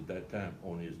kids at that time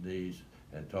on his knees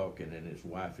and talking, and his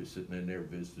wife is sitting in there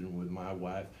visiting with my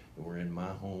wife, and we're in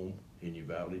my home in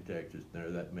Uvalde, Texas. There,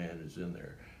 that man is in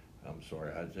there. I'm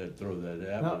sorry, I just had to throw that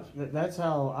out. No, that's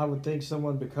how I would think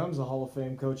someone becomes a Hall of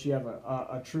Fame coach. You have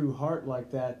a true heart like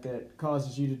that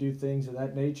causes you to do things of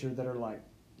that nature that are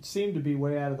seem to be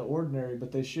way out of the ordinary,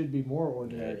 but they should be more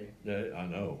ordinary. I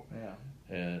know. Yeah.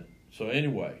 And so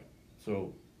anyway,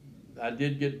 I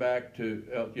did get back to,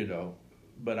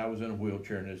 but I was in a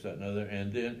wheelchair and this, that, and other.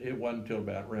 And then it wasn't until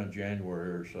about around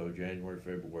January or so,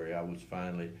 February, I was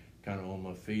finally kind of on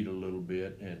my feet a little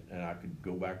bit, and I could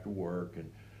go back to work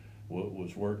and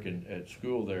was working at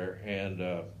school there. And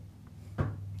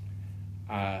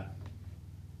I'd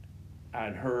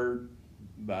heard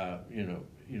by, how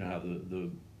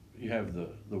you have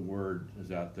the word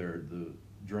is out there, the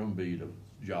drumbeat of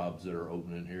jobs that are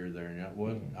opening here, there, and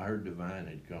I heard Divine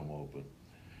had come open.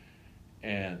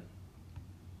 And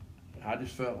I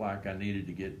just felt like I needed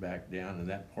to get back down in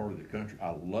that part of the country. I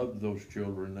loved those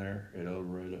children there at El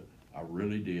Dorado. I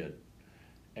really did.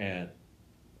 And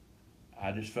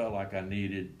I just felt like I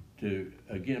needed to,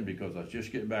 again, because I was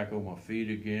just getting back on my feet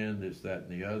again, this, that,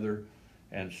 and the other.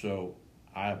 And so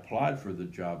I applied for the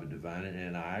job at Devine,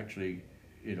 and I actually,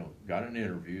 got an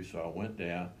interview. So I went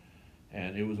down,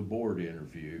 and it was a board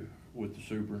interview with the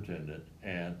superintendent,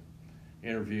 and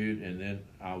interviewed, and then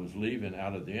I was leaving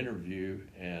out of the interview,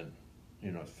 and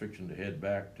I was fixing to head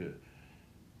back to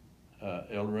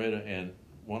El Dorado, and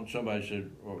somebody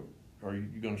said, are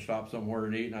you going to stop somewhere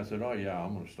and eat? And I said, oh yeah,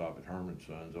 I'm going to stop at Herman's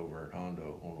Sons over at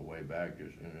Hondo on the way back,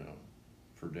 just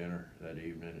for dinner that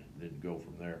evening, and then go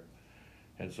from there.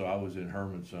 And so I was in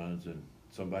Herman's Sons, and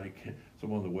some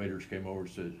of the waiters came over and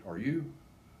said, are you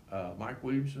Mike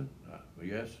Williamson?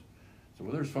 Yes. So,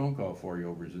 well, there's a phone call for you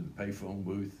over in the payphone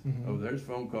booth. Mm-hmm. Oh, there's a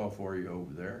phone call for you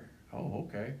over there. Oh,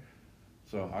 okay.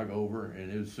 So I go over,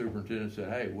 and the superintendent said,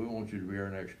 hey, we want you to be our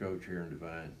next coach here in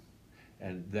Devine.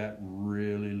 And that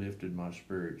really lifted my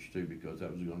spirits, too, because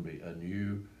that was going to be a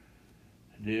new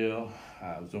deal.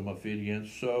 I was on my feet again.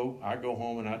 So I go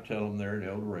home, and I tell them there in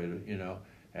El Dorado,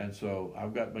 And so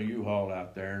I've got my U-Haul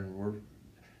out there, and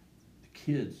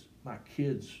my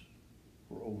kids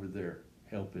were over there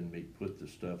helping me put the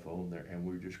stuff on there, and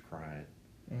we were just crying.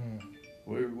 Mm.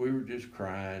 We were just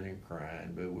crying and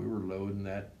crying, but we were loading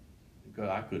that, because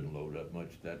I couldn't load up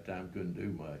much at that time, couldn't do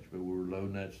much, but we were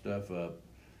loading that stuff up,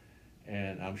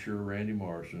 and I'm sure Randy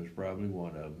Morrison was probably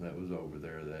one of them that was over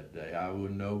there that day. I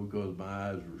wouldn't know because my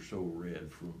eyes were so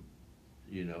red from,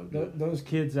 those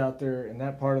kids out there in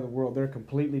that part of the world, they're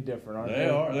completely different, aren't they? They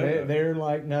are. They're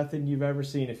like nothing you've ever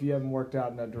seen if you haven't worked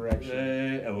out in that direction.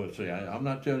 I'm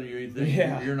not telling you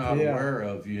anything you're not aware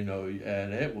of,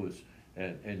 and it was,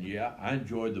 and yeah, I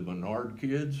enjoyed the Bernard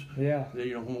kids. Yeah.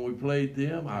 When we played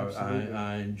them,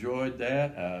 I enjoyed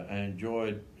that. I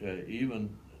enjoyed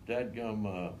even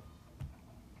dadgum,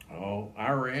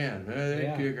 Iran.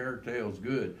 They kick our tails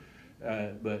good.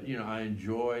 But I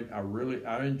enjoyed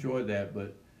that.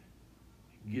 But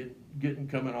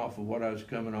coming off of what I was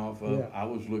coming off of, I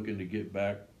was looking to get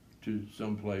back to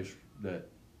some place that,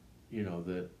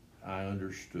 that I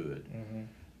understood,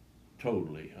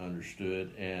 totally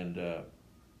understood, and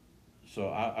so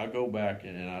I go back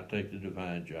and I take the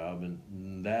Devine job,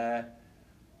 and that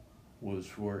was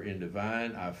where in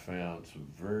Devine I found some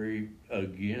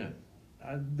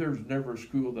there's never a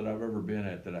school that I've ever been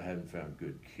at that I haven't found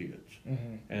good kids.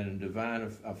 Mm-hmm. And in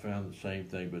Devine, I found the same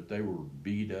thing, but they were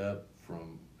beat up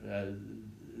from, I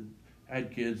had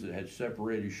kids that had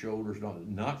separated shoulders,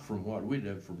 not from what we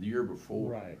did, from the year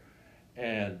before. Right.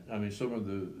 And, some of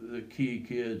the key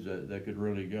kids that could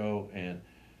really go, and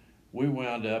we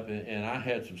wound up, and I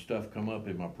had some stuff come up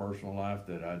in my personal life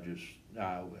that I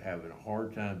having a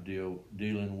hard time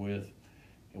dealing with,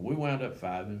 and we wound up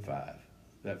 5-5.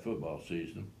 That football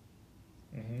season.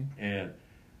 Mm-hmm. And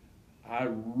I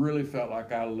really felt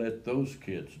like I let those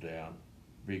kids down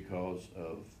because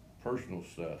of personal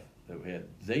stuff that we had.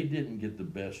 They didn't get the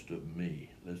best of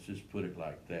me. Let's just put it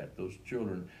like that. Those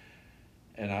children,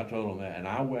 and I told them that. And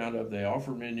I wound up, they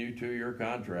offered me a new 2-year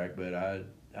contract, but I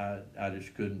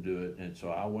just couldn't do it. And so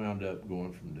I wound up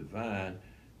going from Devine,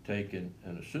 taking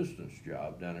an assistant's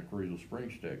job down at Carrizo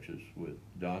Springs, Texas, with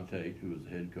Don Tate, who was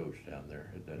the head coach down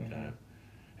there at that time.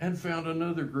 And found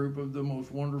another group of the most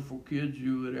wonderful kids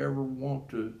you would ever want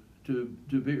to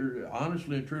be.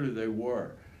 Honestly and truly, they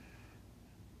were.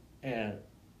 And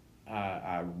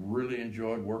I really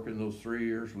enjoyed working those 3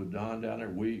 years with Don down there.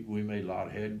 We made a lot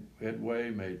of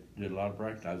headway, did a lot of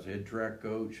practice. I was head track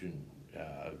coach, and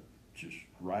just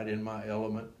right in my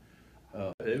element.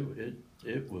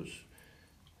 It was.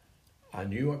 I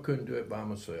knew I couldn't do it by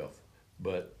myself,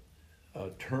 but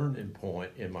a turning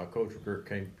point in my coaching career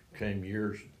came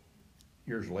years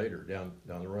later down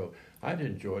the road. I'd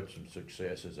enjoyed some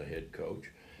success as a head coach,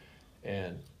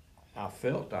 and I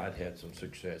felt I'd had some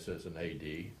success as an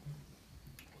AD,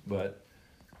 but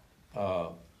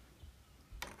I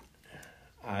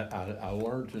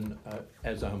learned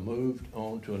as I moved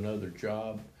on to another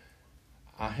job.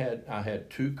 I had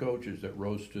 2 coaches that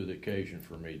rose to the occasion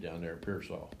for me down there at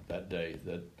Pearsall that day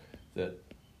that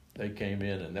they came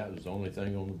in, and that was the only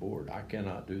thing on the board. I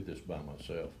cannot do this by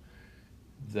myself.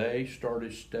 They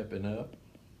started stepping up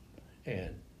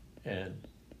and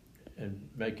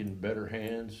making better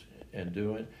hands and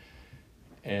doing,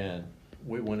 and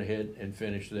we went ahead and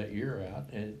finished that year out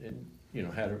and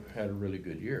had a really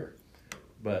good year.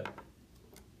 But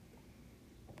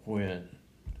when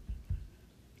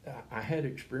I had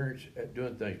experience at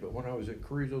doing things, but when I was at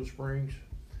Carrizo Springs,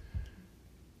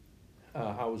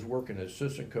 I was working as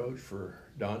assistant coach for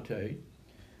Don Tate.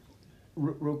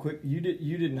 Real quick, you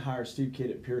didn't hire Steve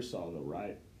Kidd at Pearsall though,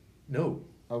 right? No.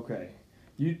 Okay.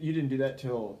 You didn't do that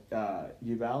till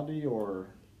Uvalde, or?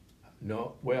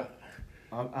 No, well,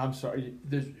 I'm sorry.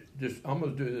 I'm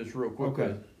going to do this real quick.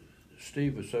 Okay.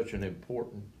 Steve was such an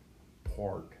important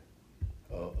part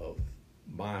of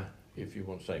my, if you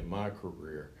want to say, my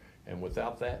career, and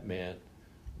without that man,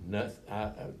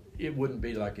 it wouldn't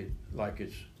be like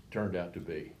it's turned out to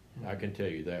be. Mm-hmm. I can tell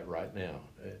you that right now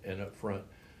and up front.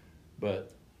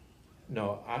 But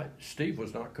no, Steve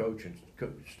was not coaching.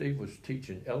 Steve was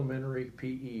teaching elementary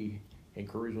PE in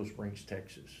Carrizo Springs,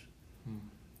 Texas.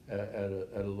 At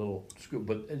a little school,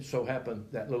 but it so happened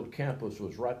that little campus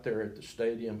was right there at the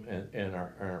stadium and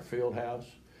our field house,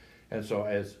 and so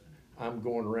as I'm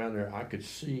going around there, I could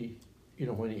see,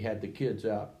 when he had the kids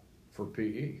out for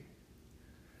PE,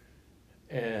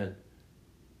 and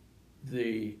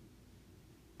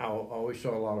I always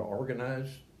saw a lot of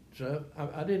organized stuff.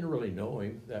 I didn't really know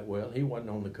him that well. He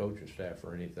wasn't on the coaching staff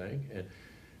or anything, and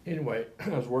anyway, I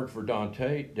was working for Don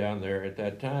Tate down there at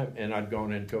that time, and I'd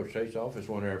gone in Coach Tate's office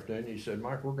one afternoon. He said,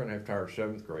 "Mike, we're going to have to hire a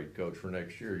 7th grade coach for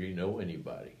next year. Do you know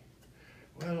anybody?"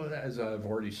 Well, as I've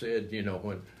already said,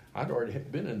 when I'd already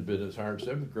been in the business hiring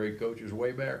 7th grade coaches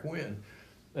way back when,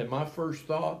 and my first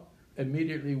thought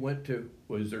immediately went to,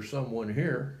 was there someone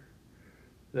here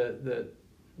that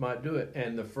might do it?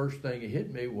 And the first thing that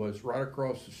hit me was right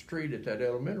across the street at that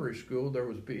elementary school, there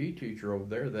was a PE teacher over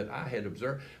there that I had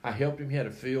observed. I helped him. He had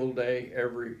a field day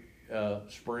every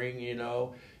spring,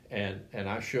 and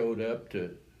I showed up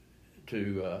to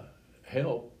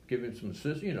help, give him some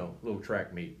assistance, little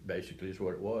track meet basically is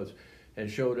what it was, and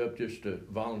showed up just to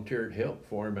volunteer to help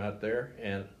for him out there.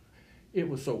 And it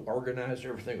was so organized,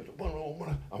 everything was,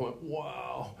 I went,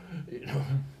 wow,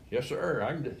 yes, sir.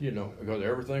 I can, because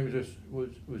everything was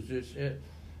just it.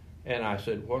 And I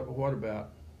said, what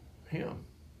about him?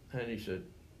 And he said,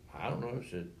 I don't know. I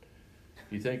said,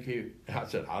 you think I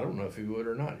said, I don't know if he would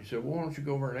or not. He said, well, why don't you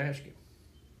go over and ask him?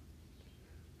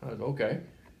 I said, okay.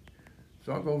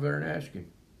 So I'll go over there and ask him.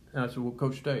 And I said, well,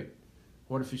 Coach Tate,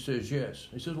 what if he says yes?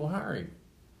 He says, well, hire him.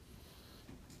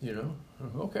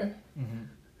 Okay. Mm-hmm.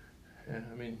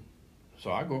 And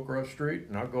so I go across the street,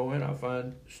 and I go in, I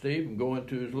find Steve, and go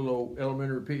into his little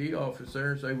elementary PE office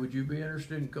there and say, would you be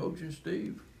interested in coaching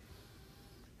Steve?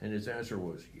 And his answer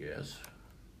was yes.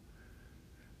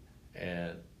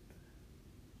 And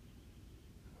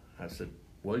I said,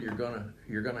 well, you're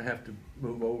gonna have to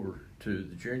move over to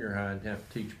the junior high and have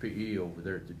to teach PE over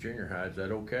there at the junior high. Is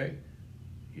that okay?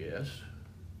 Yes.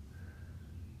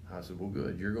 I said, well,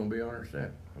 good. You're going to be on our staff.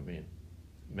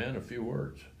 Man, a few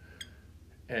words.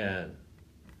 And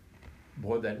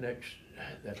boy, that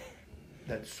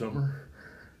summer,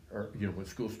 or when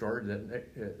school started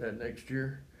that next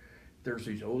year, there's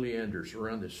these oleanders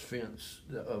around this fence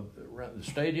around the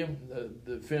stadium.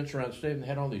 The fence around the stadium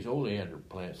had all these oleander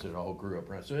plants that all grew up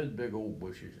around. So it was big old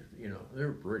bushes. They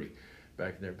were pretty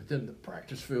back there. But then the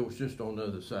practice field was just on the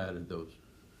other side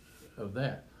of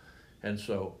that, and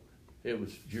so it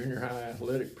was junior high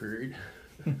athletic period,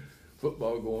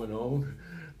 football going on.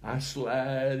 I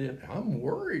slide in. I'm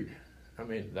worried.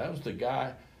 That was the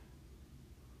guy.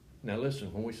 Now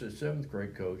listen, when we said 7th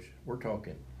grade coach, we're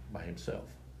talking by himself.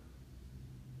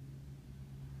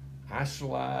 I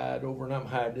slide over and I'm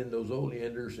hiding in those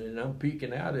oleanders, and I'm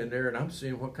peeking out in there, and I'm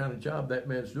seeing what kind of job that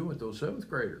man's doing with those 7th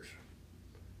graders.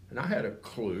 And I had a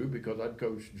clue because I'd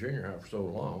coached junior high for so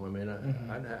long.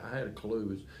 I had a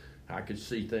clue. I could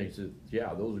see things that,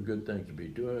 yeah, those are good things to be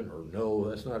doing, or no,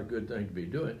 that's not a good thing to be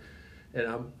doing. And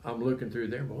I'm looking through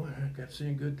there, boy, I got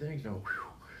seeing good things. And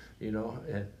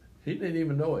he didn't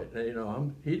even know it.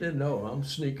 He didn't know. I'm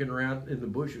sneaking around in the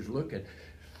bushes looking.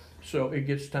 So it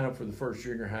gets time for the first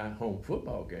junior high home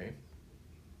football game,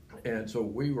 and so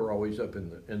we were always up in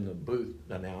the booth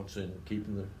announcing,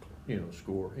 keeping the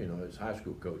score. As high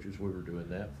school coaches, we were doing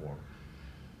that for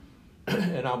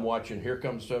them. And I'm watching. Here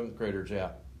comes 7th graders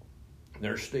out.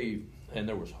 There's Steve, and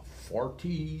there was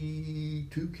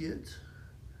 42 kids.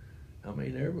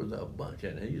 There was a bunch,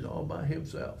 and he's all by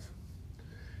himself.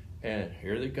 And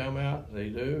here they come out, they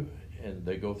do, and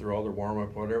they go through all their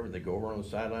warm-up, whatever, and they go over on the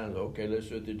sidelines, okay, let's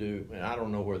see what they do. And I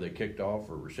don't know where they kicked off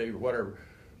or received or whatever,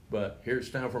 but here's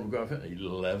time for them to go off.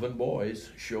 11 boys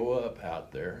show up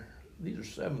out there. These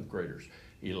are 7th graders.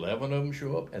 11 of them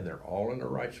show up, and they're all in the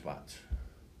right spots.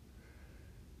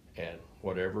 And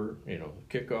whatever,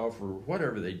 kickoff or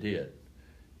whatever they did,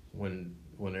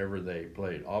 whenever they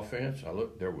played offense, I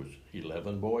looked, there was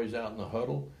 11 boys out in the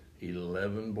huddle.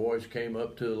 11 boys came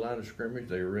up to the line of scrimmage.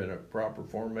 They were in a proper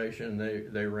formation.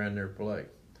 They ran their play.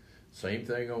 Same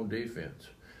thing on defense.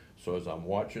 So as I'm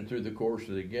watching through the course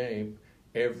of the game,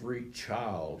 every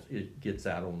child gets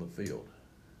out on the field.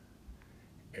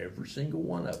 Every single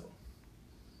one of them.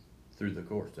 through the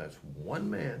course. That's one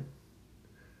man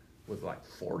with like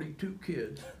 42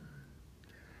 kids.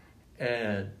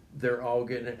 And they're all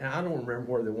getting it. And I don't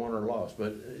remember whether they won or lost,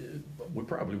 but we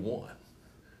probably won.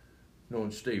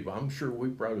 Knowing Steve, I'm sure we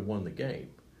probably won the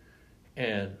game.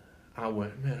 And I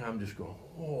went, man, I'm just going,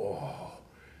 oh,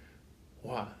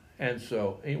 why? And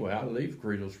so, anyway, I leave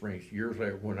Creedle Springs years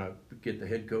later when I get the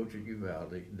head coach at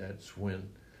Uvalde. That's when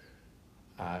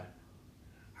I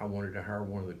wanted to hire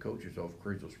one of the coaches off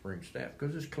Creedle Springs staff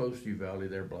because it's close to Uvalde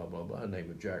there, blah, blah, blah.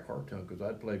 Name of Jack Hartung because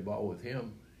I'd played ball with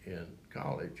him in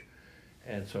college.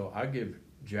 And so I give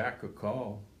Jack a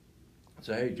call. I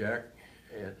say, hey, Jack.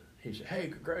 And he said, hey,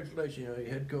 congratulations, you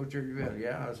head coach at Uvalde.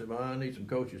 Yeah, I said, well, I need some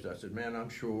coaches. I said, man, I'm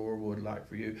sure would like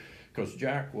for you. Because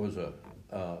Jack was a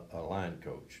line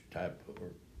coach type,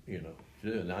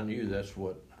 and I knew that's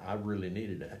what I really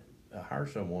needed to hire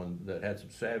someone that had some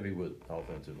savvy with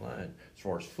offensive line as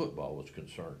far as football was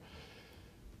concerned.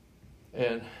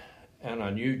 And I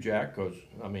knew Jack because,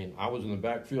 I was in the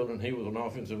backfield and he was an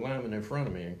offensive lineman in front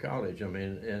of me in college.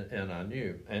 And I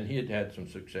knew. And he had had some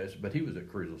success, but he was at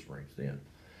Creedle Springs then.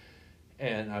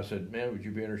 And I said, man, would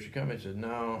you be interested in coming? He said,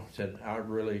 no. I said,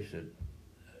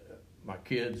 my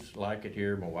kids like it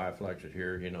here. My wife likes it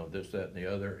here, this, that, and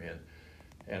the other.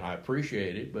 And I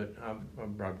appreciate it, but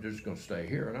I'm just going to stay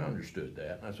here. And I understood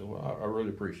that. And I said, well, I really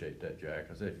appreciate that, Jack.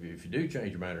 I said, if you do change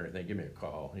your mind or anything, give me a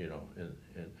call,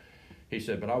 And he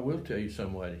said, but I will tell you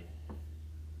somebody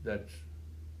that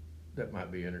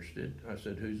might be interested. I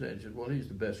said, who's that? He said, well, he's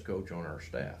the best coach on our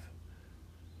staff.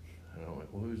 And I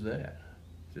went, well, who's that?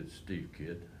 He said, Steve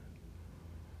Kidd.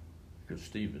 Because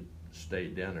Steve had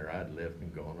stayed down there. I'd left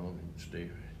and gone on. And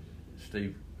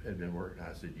Steve had been working.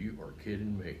 I said, you are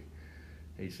kidding me.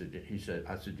 I said, do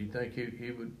you think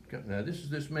he would come? Now, this is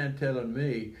this man telling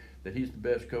me that he's the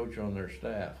best coach on their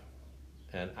staff.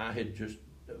 And I had just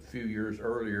a few years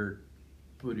earlier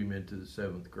put him into the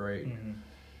 7th grade. Mm-hmm.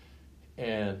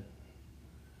 And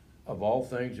of all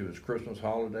things, it was Christmas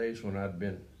holidays when I'd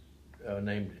been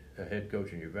named a head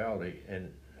coach in Uvalde,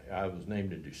 and I was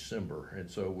named in December.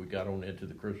 And so we got on into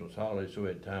the Christmas holidays, so we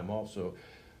had time off. So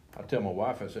I tell my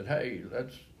wife, I said, hey,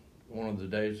 that's one of the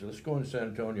days, let's go into San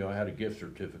Antonio. I had a gift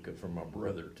certificate from my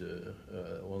brother to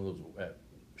one of those at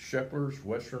Shepler's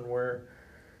Western Wear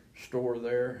store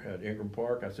there at Ingram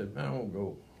Park. I said, man, I want to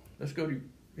go. Let's go to,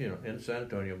 in San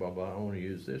Antonio, blah, blah. I want to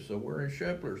use this. So we're in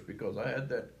Shepler's because I had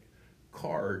that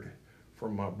card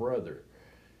from my brother.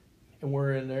 And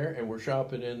we're in there, and we're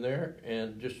shopping in there,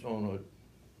 and just on a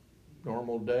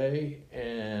normal day,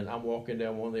 and I'm walking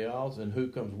down one of the aisles, and who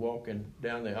comes walking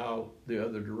down the aisle the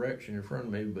other direction in front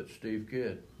of me but Steve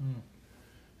Kidd.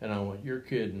 And I went, you're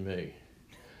kidding me.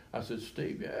 I said,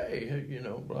 Steve, hey,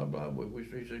 blah, blah.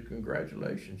 He said,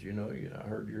 congratulations, I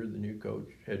heard you're the new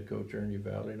head coach here in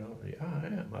Uvalde. And all. Yeah, I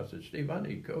am. I said, Steve, I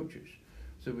need coaches.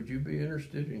 I said, would you be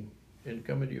interested in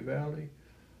coming to Uvalde?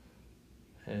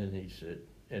 And he said,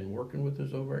 and working with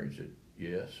us over there? He said,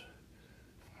 yes.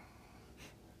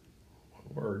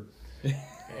 One word.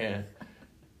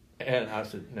 and I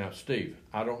said, now, Steve,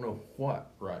 I don't know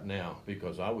what right now,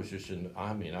 because I was just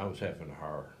I was having to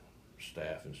hire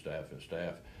staff.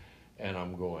 And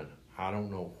I'm going, I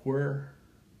don't know where,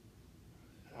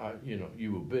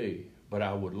 you will be, but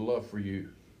I would love for you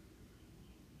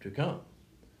to come.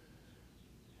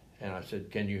 And I said,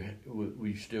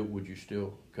 would you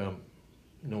still come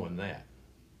knowing that?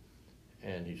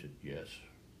 And he said, yes.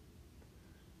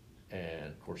 And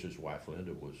of course, his wife,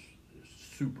 Linda, was a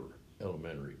super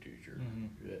elementary teacher,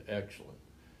 excellent.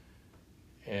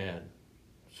 And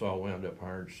so I wound up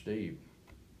hiring Steve.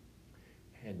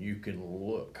 And you can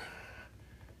look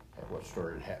at what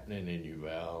started happening in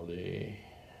Uvalde,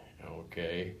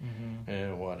 okay,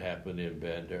 and what happened in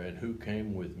Bandera, and who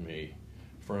came with me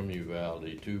from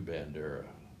Uvalde to Bandera.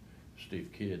 Steve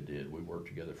Kidd did. We worked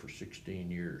together for 16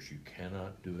 years. You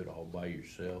cannot do it all by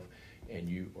yourself, and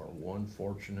you are one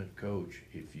fortunate coach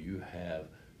if you have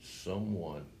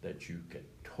someone that you can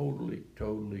totally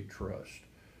trust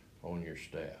on your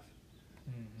staff.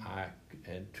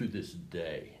 And to this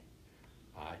day,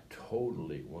 I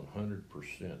totally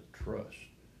 100% trust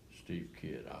Steve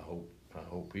Kidd. I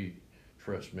hope he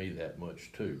trusts me that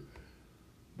much too.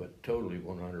 But totally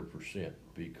 100%,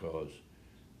 because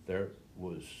there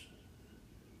was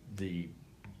the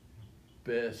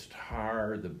best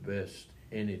hire, the best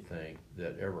anything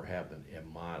that ever happened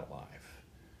in my life.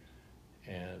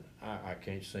 And I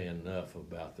can't say enough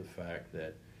about the fact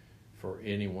that for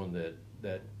anyone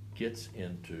that gets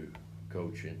into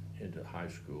coaching, into high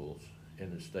schools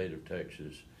in the state of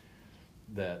Texas,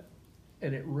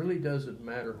 and it really doesn't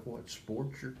matter what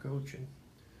sports you're coaching.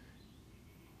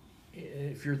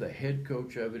 if you're the head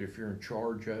coach of it, if you're in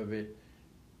charge of it,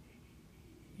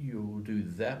 you'll do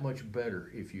that much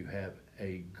better if you have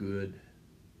a good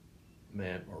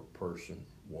man or person,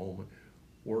 woman,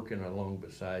 working along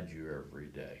beside you every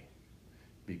day.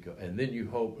 And then you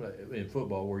hope, in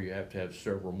football where you have to have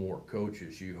several more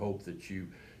coaches, you hope that you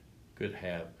could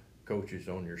have coaches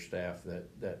on your staff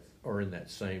that are in that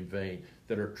same vein,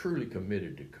 that are truly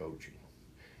committed to coaching,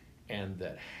 and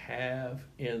that have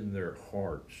in their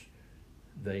hearts,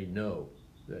 they know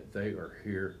that they are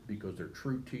here because they're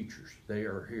true teachers. They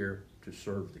are here to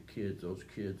serve the kids. Those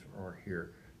kids are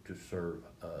here to serve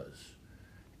us.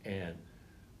 And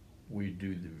we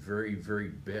do the very, very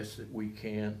best that we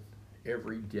can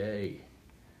every day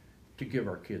to give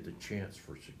our kids a chance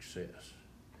for success,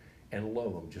 and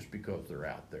love them just because they're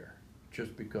out there,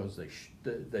 just because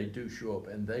they do show up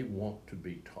and they want to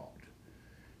be taught.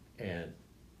 And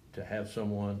to have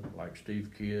someone like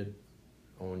Steve Kidd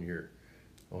on your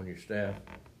staff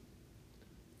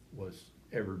was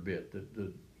every bit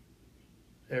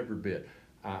every bit.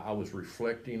 I was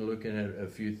reflecting, looking at a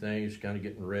few things, kind of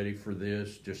getting ready for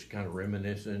this, just kind of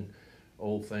reminiscing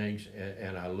old things,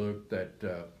 and I looked at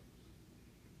the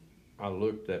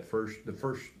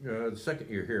second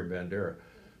year here in Bandera,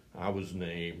 I was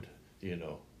named,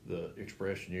 the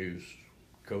Express News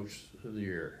Coach of the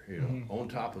Year, on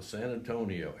top of San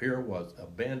Antonio. Here was a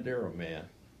Bandera man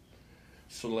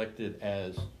selected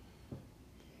as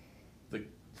the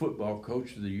football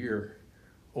coach of the year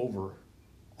over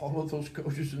all of those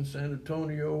coaches in San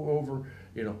Antonio, over,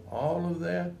 all of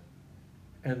that,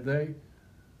 and they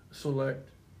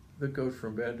select the coach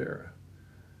from Bandera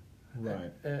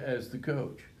as the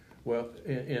coach. Well,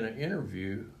 in an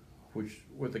interview,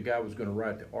 what the guy was going to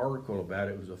write the article about,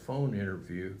 it was a phone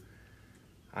interview,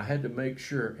 I had to make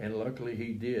sure, and luckily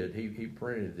he did, he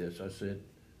printed this. I said,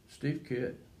 Steve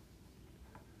Kidd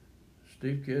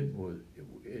was,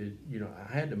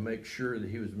 I had to make sure that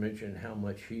he was mentioning how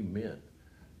much he meant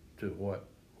to what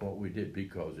we did,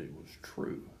 because it was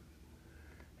true.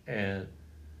 And,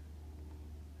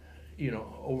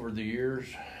 over the years,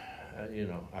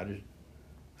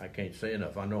 I can't say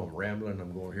enough. I know I'm rambling,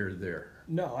 I'm going here to there.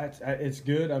 No, it's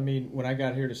good. I mean, when I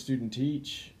got here to student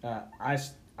teach,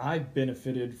 I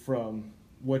benefited from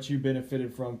what you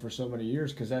benefited from for so many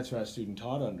years, because that's who I student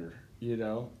taught under,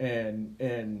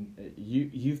 and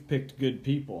you've picked good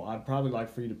people. I'd probably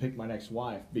like for you to pick my next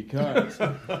wife, because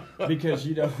when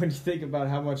you think about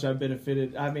how much I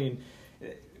benefited, I mean,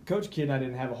 Coach Kidd and I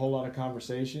didn't have a whole lot of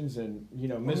conversations, and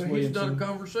Miss Williamson. He's not a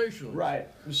conversationalist, right?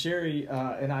 Sherry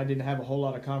and I didn't have a whole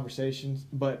lot of conversations,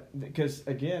 but because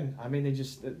again, I mean,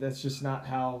 that's just not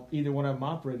how either one of them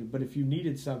operated. But if you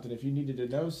needed something, if you needed to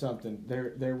know something,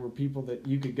 there were people that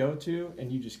you could go to,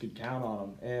 and you just could count on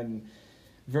them, and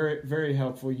very, very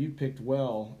helpful. You picked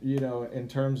well, in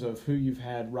terms of who you've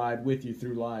had ride with you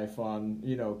through life on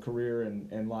career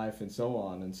and life and so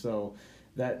on, and so.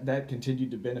 That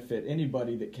continued to benefit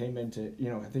anybody that came into,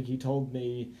 I think he told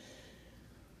me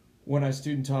when I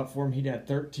student taught for him, he'd had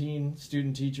 13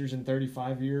 student teachers in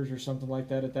 35 years or something like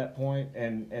that at that point.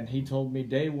 And he told me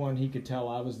day one he could tell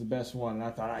I was the best one. And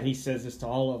I thought, he says this to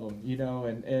all of them,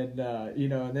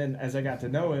 and then as I got to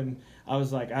know him, I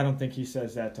was like, I don't think he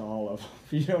says that to all of them.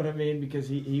 You know what I mean? Because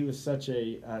he was such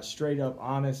a straight up,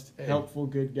 honest, helpful,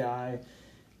 good guy.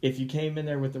 If you came in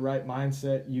there with the right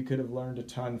mindset, you could have learned a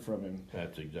ton from him.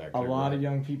 That's exactly right. A lot of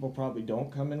young people probably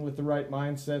don't come in with the right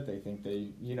mindset. They think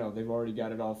they've already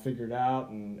got it all figured out,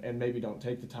 and maybe don't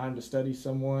take the time to study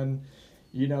someone,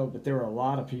 but there were a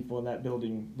lot of people in that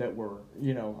building that were,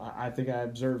 I think I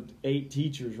observed 8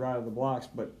 teachers right out of the blocks,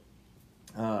 but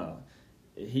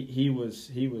he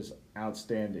was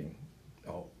outstanding.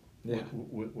 Oh, yeah.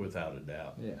 Without a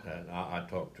doubt. Yeah. And I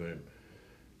talked to him,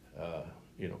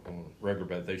 on a regular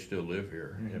basis. They still live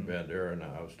here in Bandera, and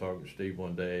I was talking to Steve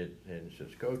one day, and he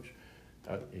says, Coach,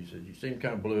 he said, you seem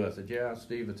kind of blue. I said, yeah,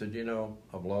 Steve. I said,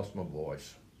 I've lost my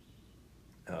voice.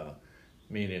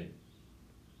 Meaning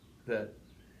that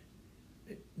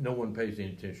no one pays any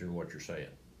attention to what you're saying.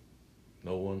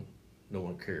 No one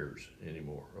cares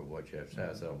anymore of what you have to say.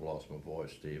 I said, I've lost my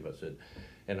voice, Steve. I said,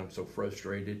 and I'm so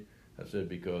frustrated. I said,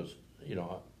 because,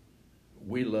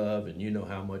 we love, and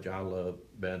how much I love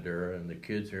Bandera and the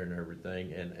kids here and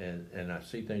everything, and I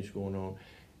see things going on,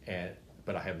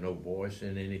 but I have no voice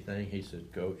in anything. He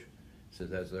said, Coach,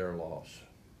 that's their loss.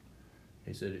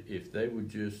 He said, if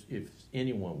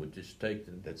anyone would just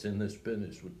that's in this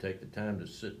business, would take the time to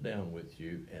sit down with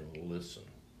you and listen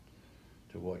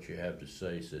to what you have to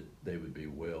say, said they would be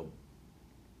well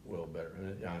better.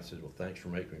 And I said, well, thanks for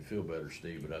making me feel better,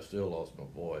 Steve, but I still lost my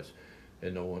voice.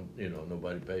 And no one,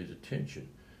 nobody pays attention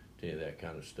to any of that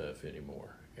kind of stuff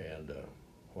anymore. And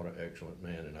what an excellent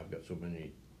man. And I've got so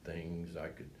many things I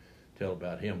could tell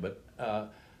about him. But I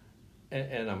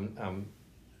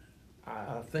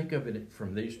think of it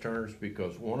from these terms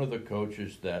because one of the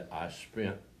coaches that I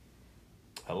spent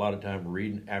a lot of time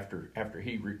reading after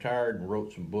he retired and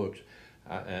wrote some books,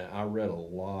 I read a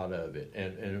lot of it,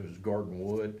 and it was Gordon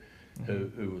Wood,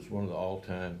 who was one of the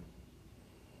all-time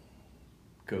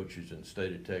coaches in the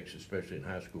state of Texas, especially in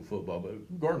high school football.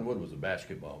 But Gordon Wood was a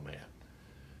basketball man.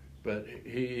 But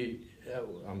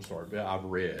I've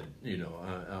read,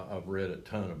 I've read a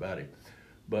ton about him.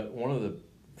 But one of the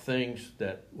things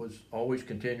that was always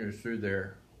continuous through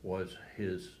there was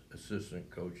his first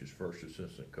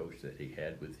assistant coach that he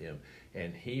had with him.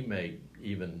 And he made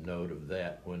even note of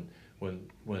that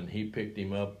when he picked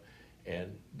him up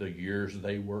and the years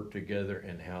they worked together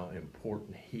and how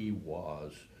important he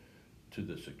was to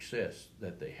the success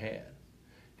that they had.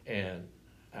 And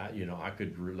I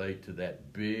could relate to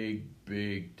that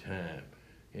big time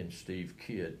in Steve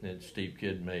Kidd. And Steve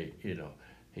Kidd made,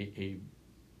 he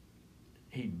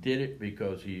did it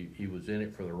because he was in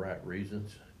it for the right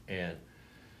reasons. And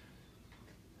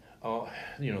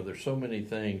there's so many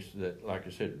things that, like I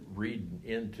said, reading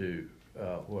into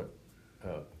what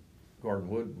Gordon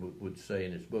Wood would say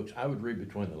in his books, I would read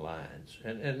between the lines,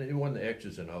 and it wasn't the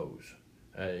X's and O's.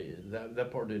 That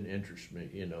part didn't interest me,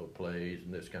 plays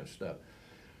and this kind of stuff.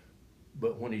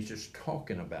 But when he's just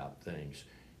talking about things,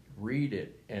 read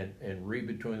it and read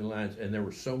between the lines. And there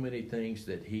were so many things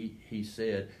that he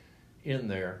said in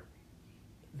there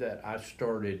that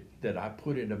I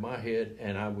put into my head,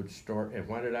 and I would start. And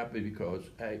why did I? Because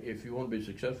if you want to be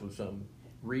successful in something,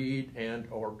 read and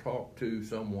or talk to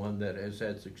someone that has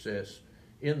had success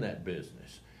in that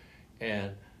business.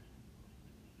 And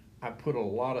I put a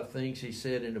lot of things he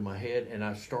said into my head, and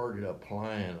I started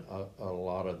applying a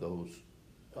lot of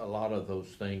those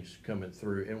things coming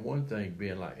through. And one thing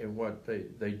being like, and what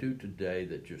they do today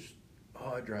that just,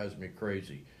 it drives me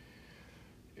crazy.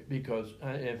 Because,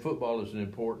 and football is an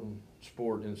important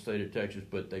sport in the state of Texas,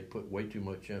 but they put way too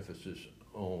much emphasis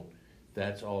on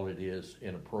that's all it is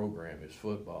in a program is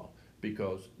football,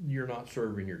 because you're not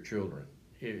serving your children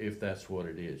if that's what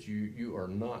it is. You are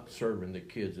not serving the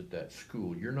kids at that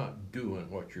school. You're not doing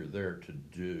what you're there to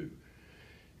do.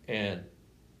 And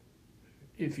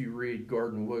if you read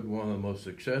Gordon Wood, one of the most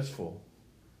successful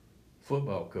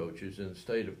football coaches in the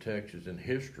state of Texas in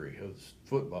history of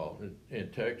football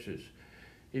in Texas,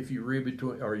 if you read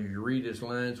you read his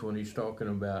lines when he's talking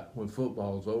about when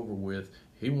football's over with,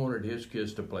 he wanted his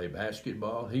kids to play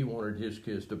basketball. He wanted his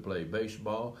kids to play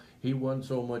baseball. He wasn't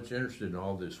so much interested in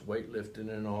all this weightlifting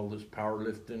and all this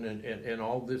powerlifting and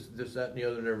all this, that, and the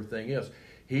other, and everything else.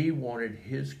 He wanted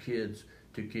his kids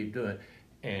to keep doing it.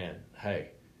 And,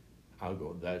 hey, I'll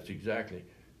go, that's exactly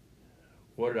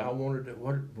what I wanted to,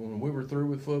 when we were through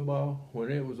with football, when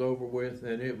it was over with,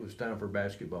 and it was time for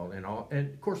basketball. And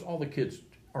of course, all the kids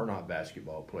are not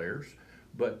basketball players,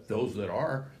 but those that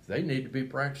are, they need to be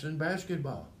practicing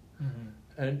basketball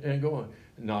and going.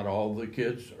 Not all the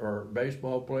kids are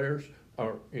baseball players,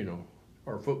 or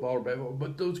football or baseball,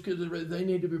 but those kids, they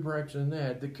need to be practicing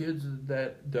that. The kids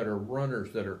that are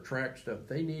runners, that are track stuff,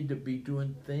 they need to be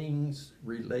doing things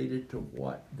related to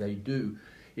what they do.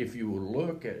 If you will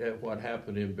look at what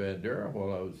happened in Bandera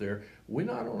while I was there, we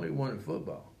not only won in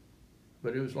football,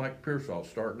 but it was like Pearsall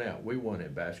starting out. We won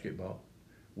in basketball,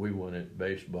 we won in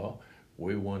baseball,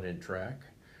 we won in track.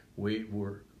 We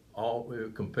were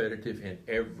competitive in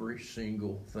every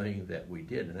single thing that we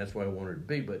did, and that's what I wanted to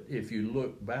be. But if you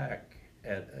look back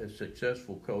at a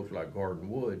successful coach like Gordon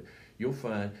Wood, you'll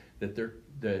find that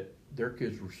their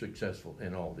kids were successful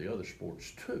in all the other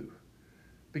sports too,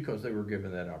 because they were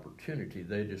given that opportunity.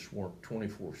 They just weren't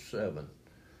 24/7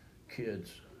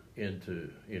 kids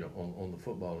into on the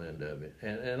football end of it.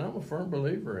 And I'm a firm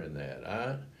believer in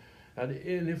that.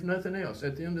 And if nothing else,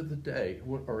 at the end of the day,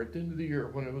 or at the end of the year,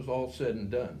 when it was all said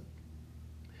and done,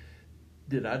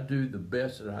 did I do the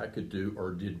best that I could do,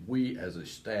 or did we as a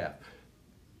staff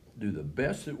do the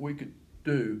best that we could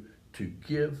do to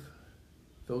give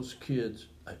those kids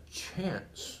a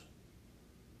chance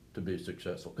to be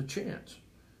successful? A chance.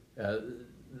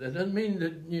 That doesn't mean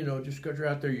that, just because you're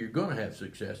out there, you're going to have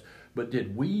success. But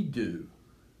did we do,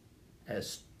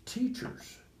 as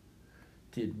teachers,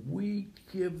 did we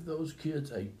give those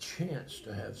kids a chance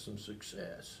to have some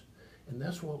success? And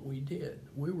that's what we did.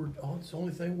 It's the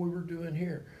only thing we were doing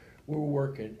here. We were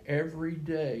working every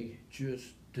day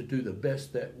just to do the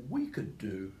best that we could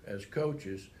do as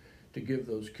coaches to give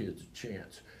those kids a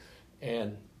chance.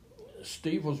 And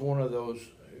Steve was one of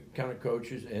those kind of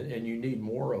coaches, and you need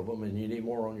more of them, and you need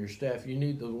more on your staff. You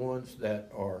need the ones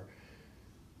that are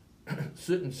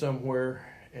sitting somewhere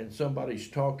and somebody's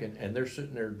talking and they're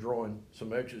sitting there drawing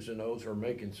some X's and O's or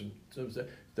making some stuff.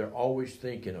 They're always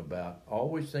thinking about,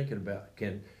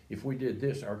 if we did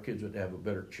this, our kids would have a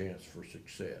better chance for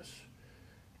success.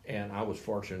 And I was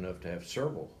fortunate enough to have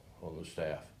several on the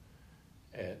staff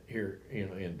here,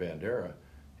 in Bandera.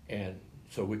 And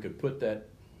so we could put that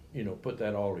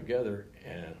all together,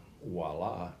 and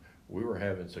voila, we were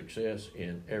having success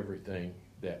in everything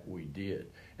that we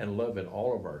did and loving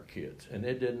all of our kids. And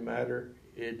it didn't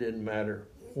matter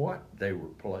what they were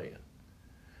playing.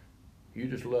 You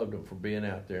just loved them for being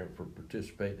out there and for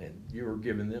participating, and you were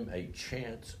giving them a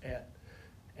chance at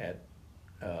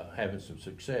having some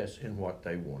success in what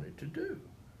they wanted to do.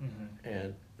 Mm-hmm.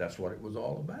 And that's what it was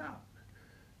all about.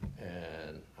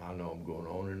 And I know I'm going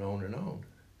on and on and on,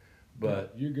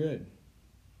 but you're good.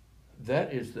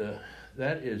 That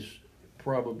is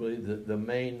probably the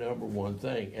main number one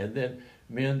thing. And then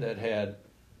men that had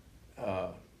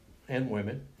and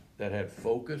women that had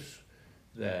focus,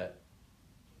 that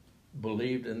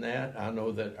believed in that. I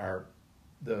know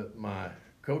that my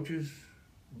coach's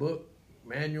book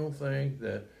manual thing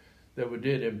that we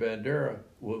did in Bandera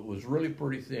was really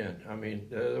pretty thin. I mean,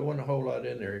 there wasn't a whole lot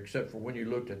in there except for when you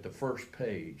looked at the first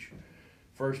page.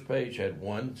 First page had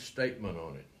one statement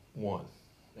on it,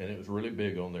 and it was really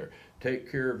big on there. Take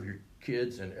care of your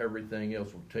kids and everything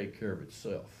else will take care of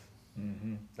itself.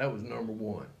 Mm-hmm. That was number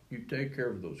one. You take care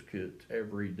of those kids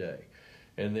every day.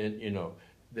 And then,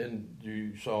 then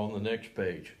you saw on the next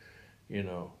page,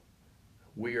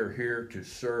 we are here to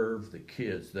serve the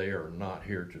kids. They are not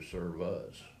here to serve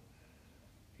us.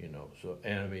 So,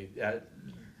 and I mean,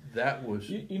 that was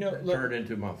turned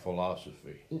into my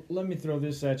philosophy. Let me throw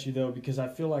this at you, though, because I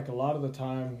feel like a lot of the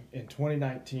time in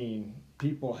 2019,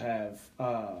 people have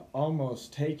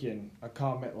almost taken a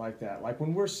comment like that. Like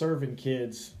when we're serving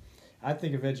kids, I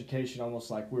think of education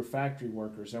almost like we're factory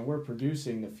workers and we're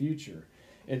producing the future.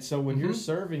 And so when you're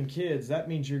serving kids, that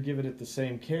means you're giving it the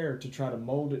same care to try to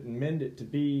mold it and mend it to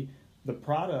be the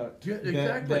product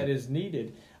that is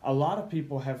needed. A lot of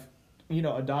people have,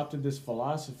 adopted this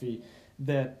philosophy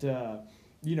that,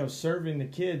 serving the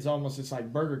kids almost, it's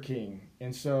like Burger King.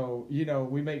 And so,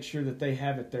 we make sure that they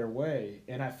have it their way.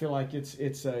 And I feel like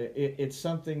it's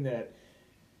something that,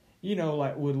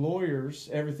 like with lawyers,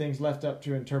 everything's left up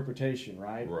to interpretation,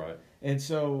 right? Right. And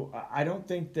so I don't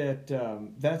think that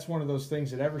that's one of those things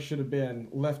that ever should have been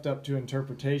left up to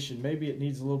interpretation. Maybe it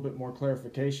needs a little bit more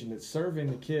clarification that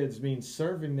serving the kids means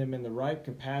serving them in the right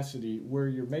capacity where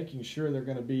you're making sure they're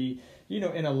going to be,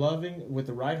 in a loving, with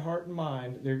the right heart and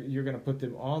mind, you're going to put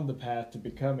them on the path to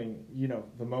becoming,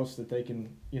 the most that they can,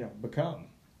 become.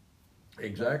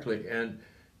 Exactly. And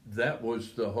that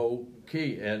was the whole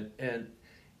key. And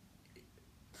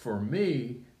for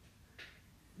me,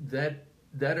 that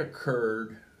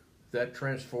occurred, that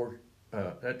transformed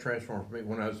for me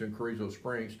when I was in Carrizo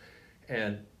Springs,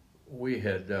 and we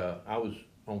had I was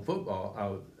on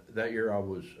football. That year I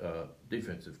was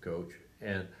defensive coach,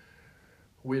 and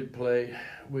we'd play.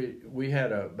 We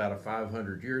had about a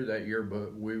 500 year that year,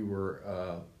 but we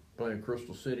were playing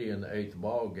Crystal City in the 8th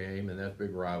ball game, and that's a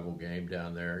big rival game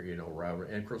down there. Rival.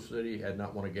 And Crystal City had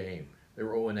not won a game. They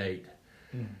were 0-8.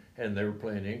 And they were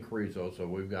playing in Carrizo, so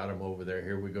we've got them over there.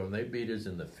 Here we go. And they beat us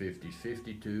in the 50s,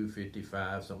 52,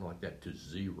 55, something like that, to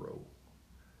 0.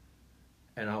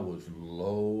 And I was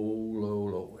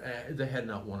low. They had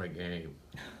not won a game.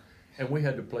 And we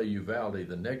had to play Uvalde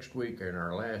the next week in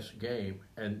our last game.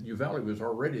 And Uvalde was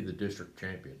already the district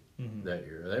champion that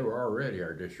year. They were already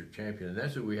our district champion. And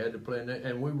that's who we had to play.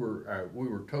 And we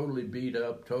were totally beat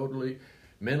up, totally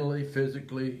mentally,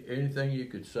 physically, anything you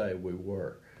could say we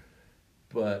were.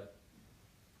 But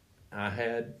I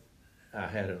had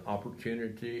an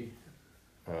opportunity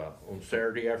on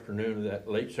Saturday afternoon, that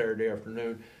late Saturday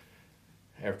afternoon,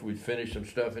 after we'd finished some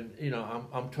stuff, and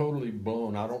I'm totally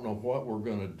blown. I don't know what we're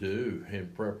going to do in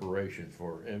preparation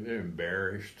for. I'm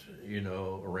embarrassed,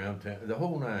 around town, the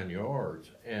whole 9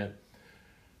 yards. And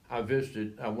I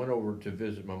went over to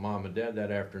visit my mom and dad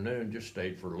that afternoon. Just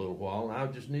stayed for a little while, and I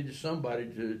just needed somebody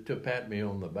to pat me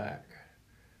on the back.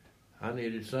 I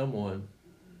needed someone,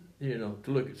 to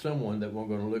look at someone that wasn't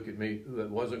going to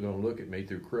look at me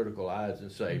through critical eyes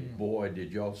and say, "Boy,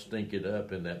 did y'all stink it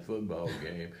up in that football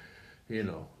game,"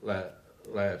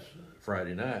 last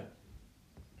Friday night.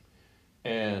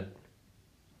 And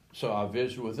so I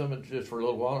visited with them just for a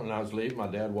little while, and I was leaving. My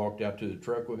dad walked out to the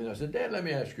truck with me, and I said, "Dad, let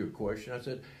me ask you a question." I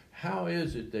said, "How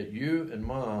is it that you and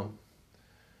Mom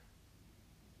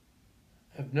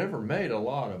have never made a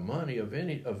lot of money of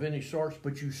any sorts,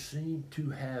 but you seem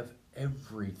to have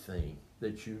everything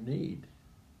that you need.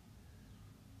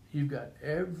 You've got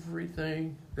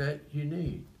everything that you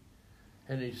need.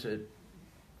 And he said,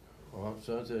 well,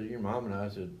 son said, your mom and I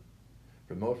said,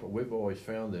 for the most part, we've always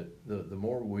found that the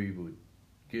more we would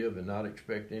give and not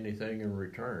expect anything in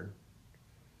return,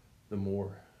 the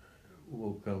more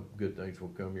good things will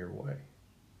come your way.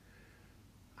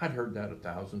 I'd heard that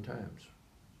 1,000 times.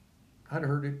 I'd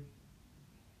heard it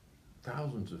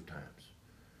thousands of times.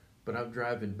 But I'm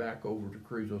driving back over to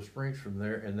Carrizo Springs from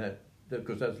there, and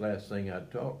because that's the last thing I'd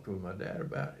talked to my dad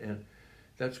about, and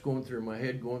that's going through my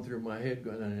head,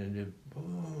 and then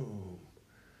boom.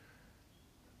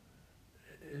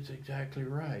 It's exactly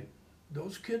right.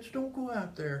 Those kids don't go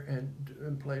out there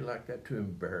and play like that to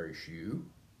embarrass you.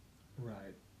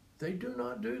 Right. They do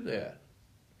not do that.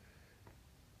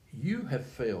 You have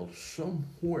failed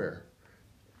somewhere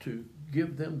to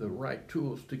give them the right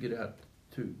tools to get out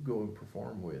to go and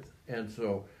perform with. And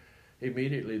so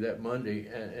immediately that Monday,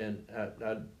 and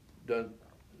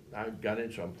I got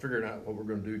in, so I'm figuring out what we're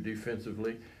going to do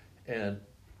defensively, and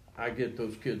I get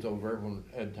those kids over. Everyone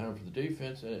had time for the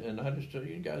defense, and I just said,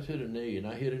 you guys hit a knee, and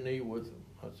I hit a knee with them.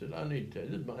 I said, I need to.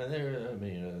 They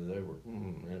were,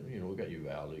 we got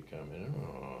Uvalde coming,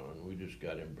 and we just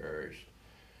got embarrassed.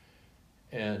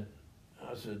 And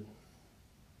I said,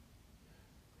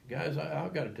 guys,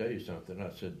 I've got to tell you something. I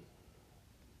said,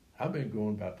 I've been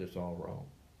going about this all wrong.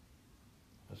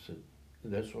 I said,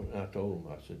 that's what I told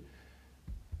them. I said,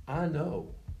 I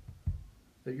know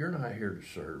that you're not here to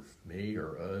serve me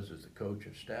or us as the coach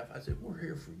and staff. I said, we're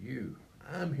here for you.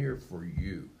 I'm here for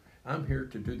you. I'm here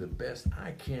to do the best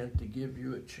I can to give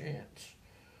you a chance.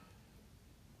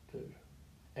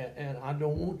 And I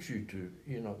don't want you to,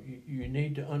 you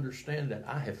need to understand that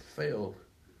I have failed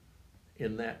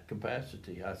in that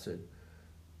capacity. I said,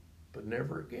 but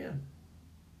never again.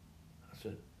 I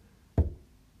said,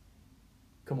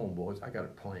 come on, boys, I got a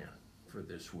plan for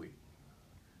this week.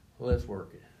 Let's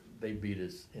work it. They beat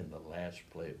us in the last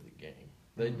play of the game.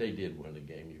 They did win the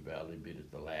game. Uvalde beat us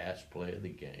the last play of the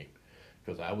game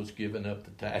because I was giving up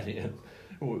the tight end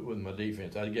with my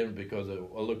defense. I gave him because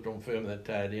I looked on film, that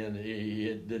tight end, he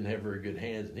didn't have very good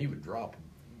hands, and he would drop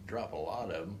a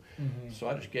lot of them. Mm-hmm. So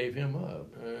I just gave him up.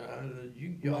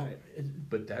 Right.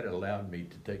 But that allowed me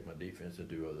to take my defense and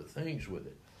do other things with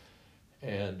it.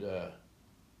 And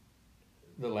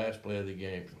the last play of the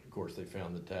game, of course, they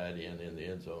found the tight end in the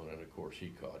end zone, and of course he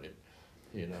caught it.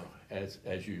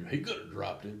 As you, he could have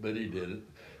dropped it, but he didn't.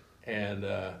 And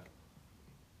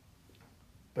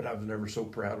but I was never so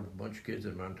proud of a bunch of kids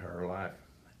in my entire life.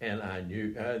 And I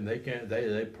knew, and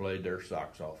they played their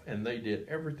socks off, and they did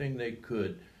everything they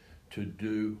could to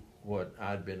do what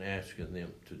I'd been asking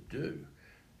them to do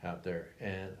out there.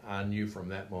 And I knew from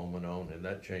that moment on, and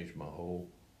that changed my whole.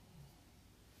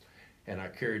 And I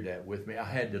carried that with me. I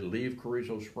had to leave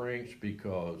Carrizo Springs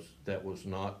because that was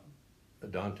not,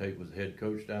 Don Tate was the head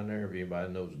coach down there. If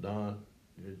anybody knows Don,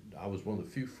 I was one of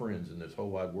the few friends in this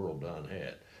whole wide world Don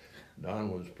had. Don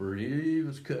he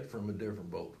was cut from a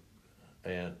different boat.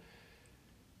 And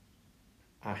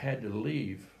I had to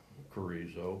leave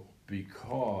Carrizo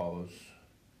because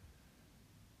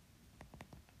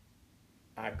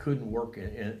I couldn't work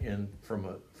in from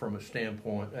a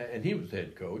standpoint, and he was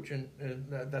head coach, and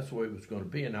that's the way it was going to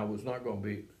be, and I was not going to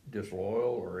be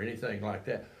disloyal or anything like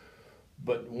that.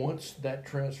 But once that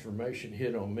transformation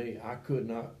hit on me, I could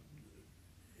not,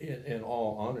 in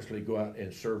all honesty, go out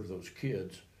and serve those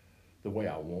kids the way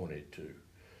I wanted to.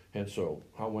 And so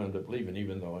I wound up leaving,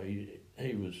 even though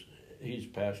he's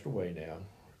passed away now,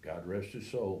 God rest his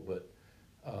soul. But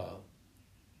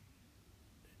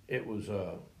it was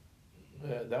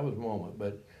that was a moment.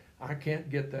 But I can't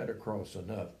get that across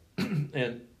enough.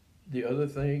 And the other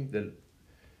thing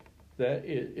that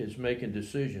is making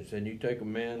decisions. And you take a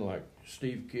man like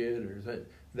Steve Kidd,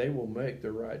 they will make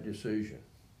the right decision.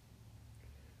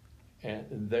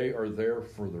 And they are there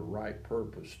for the right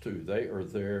purpose too. They are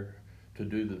there to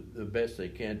do the best they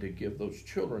can to give those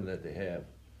children that they have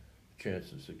a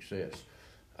chance of success,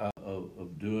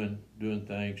 of doing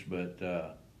things. But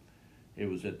it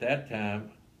was at that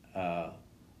time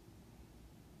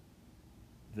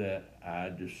that I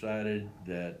decided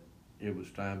that it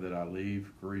was time that I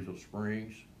leave Carrizo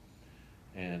Springs,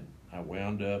 and I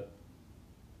wound up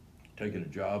taking a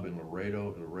job in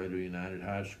Laredo United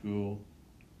High School.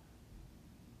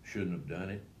 Shouldn't have done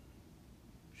it.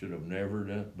 Should have never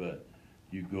done it, but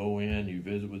you go in, you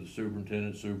visit with the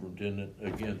superintendent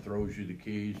again throws you the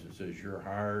keys and says you're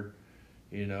hired,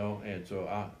 and so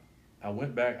I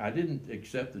went back. I didn't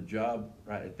accept the job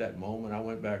right at that moment. I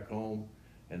went back home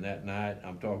And that night,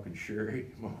 I'm talking to Sherry,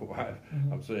 my wife.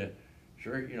 Mm-hmm. I'm saying,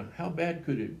 Sherry, how bad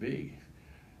could it be?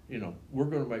 We're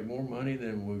going to make more money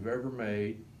than we've ever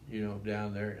made,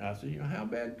 down there. And I said, how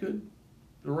bad could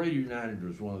Laredo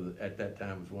United was at that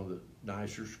time was one of the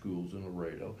nicer schools in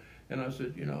Laredo. And I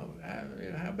said,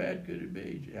 how bad could it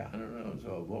be? Yeah, I don't know.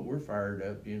 So, well, we're fired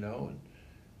up, and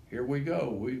here we go.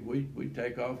 We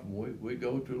take off and we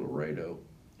go to Laredo.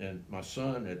 And my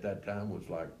son at that time was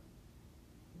like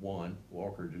 1.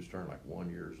 Walker just turned like 1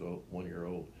 year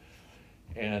old.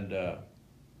 And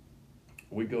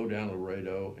we go down to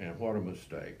Laredo, and what a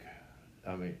mistake.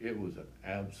 I mean, it was an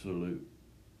absolute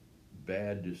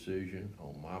bad decision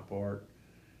on my part,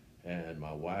 and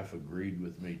my wife agreed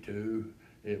with me too.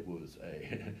 It was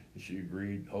she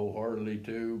agreed wholeheartedly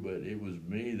too, but it was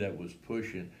me that was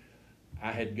pushing.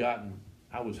 I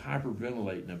was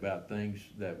hyperventilating about things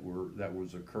that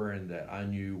was occurring that I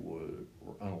knew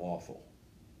were unlawful.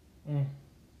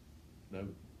 No,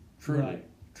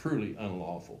 truly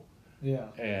unlawful. Yeah.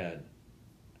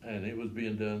 And it was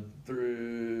being done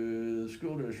through the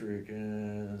school district,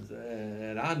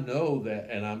 and I know that,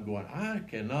 and I'm going, I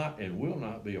cannot and will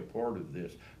not be a part of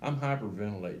this. I'm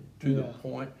hyperventilating to the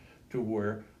point to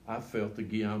where I felt the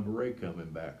Guillain-Barré coming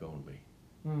back on me.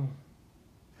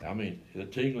 I mean, the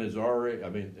tingling's already,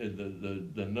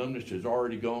 the numbness has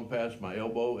already gone past my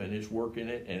elbow, and it's working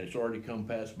it, and it's already come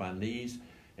past my knees,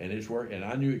 and it's working, and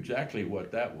I knew exactly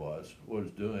what that was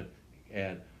doing.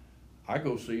 And I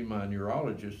go see my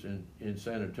neurologist in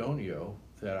San Antonio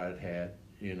that I'd had,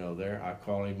 there. I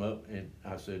call him up, and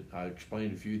I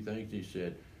explained a few things. He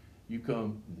said, you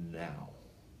come now.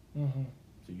 Mm-hmm.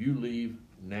 So you leave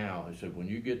now. He said, when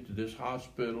you get to this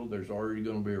hospital, there's already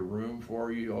going to be a room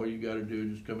for you. All you got to do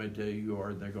is just come and tell you are,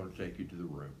 and they're going to take you to the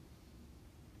room.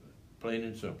 Plain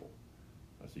and simple.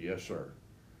 I said, yes, sir.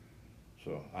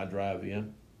 So I drive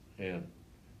in and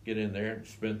get in there.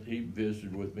 He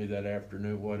visited with me that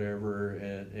afternoon, whatever,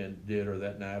 and did, or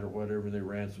that night or whatever. They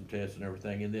ran some tests and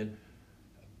everything. And then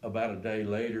about a day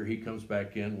later, he comes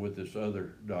back in with this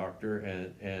other doctor,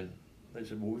 and they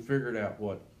said, well, we figured out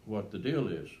what the deal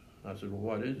is. I said, well,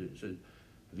 what is it? He said,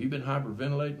 have you been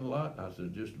hyperventilating a lot? I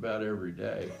said, just about every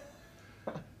day.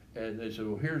 And they said,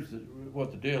 well, here's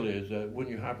what the deal is. When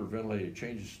you hyperventilate, it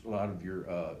changes a lot of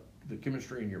your the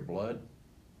chemistry in your blood.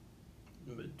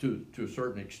 To a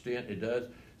certain extent, it does.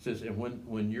 It says, and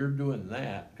when you're doing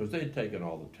that, because they had taken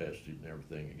all the testing and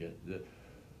everything again,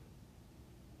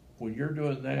 when you're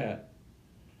doing that,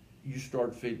 you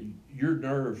start feeling your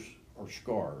nerves are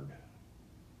scarred.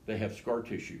 They have scar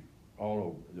tissue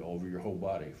all over your whole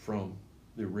body from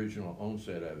the original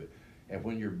onset of it. And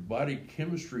when your body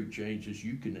chemistry changes,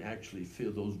 you can actually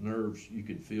feel those nerves. You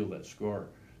can feel that scar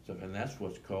stuff, and that's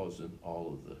what's causing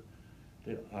all of the.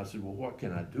 I said, well, what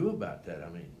can I do about that? I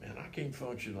mean, man, I can't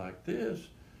function like this.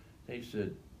 He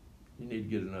said, you need to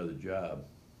get another job.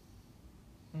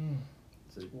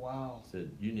 Wow. Said,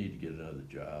 you need to get another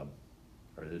job.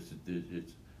 Or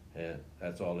and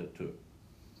that's all it took.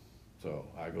 So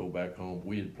I go back home.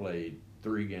 We had played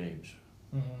 3 games.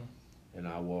 And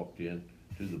I walked in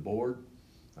to the board.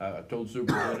 I told the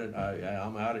superintendent,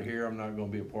 I'm out of here. I'm not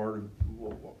going to be a part of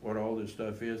what all this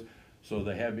stuff is. So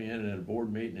they have me in at a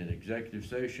board meeting, an executive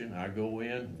session. I go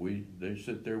in. They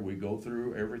sit there. We go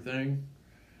through everything.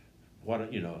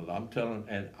 I'm telling,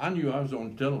 and I knew I was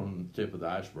only telling the tip of the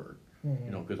iceberg.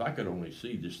 Because I could only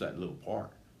see just that little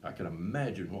part. I could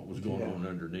imagine what was going on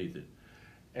underneath it.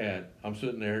 And I'm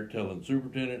sitting there telling the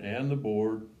superintendent and the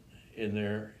board in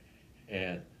there,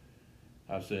 and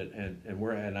I said,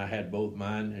 and I had both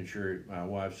mine and Sherry, my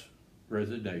wife's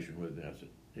resignation with me. I said,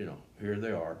 here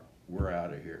they are. We're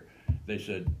out of here. They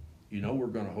said, we're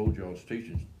going to hold y'all's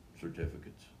teaching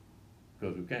certificates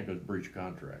because we can't, because breach of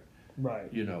contract.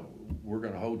 Right. We're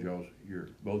going to hold y'all's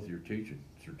both your teaching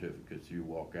certificates. You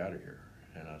walk out of here.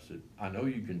 And I said, I know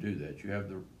you can do that. You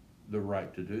have the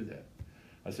right to do that.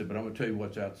 I said, but I'm going to tell you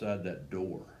what's outside that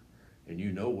door, and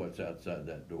you know what's outside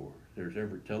that door. There's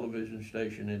every television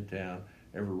station in town,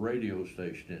 every radio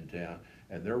station in town,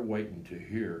 and they're waiting to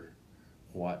hear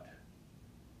what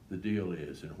the deal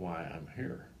is and why I'm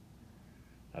here.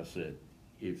 I said,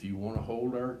 if you want to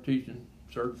hold our teaching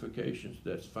certifications,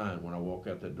 that's fine. When I walk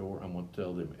out that door, I'm going to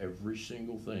tell them every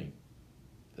single thing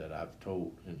that I've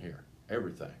told in here,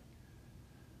 everything.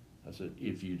 I said,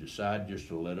 if you decide just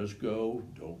to let us go,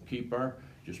 don't keep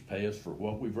just pay us for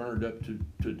what we've earned up to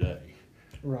today.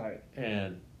 Right.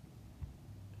 And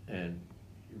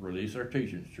release our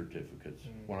teaching certificates.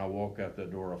 When I walk out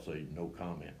that door, I'll say, no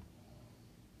comment.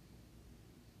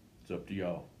 It's up to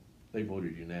y'all. They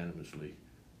voted unanimously.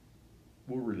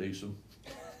 We'll release them.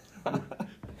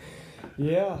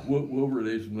 Yeah. We'll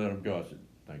release them, let them go. I said,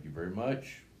 thank you very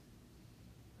much.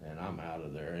 And I'm out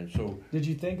of there. And so, did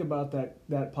you think about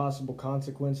that possible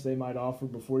consequence they might offer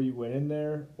before you went in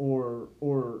there,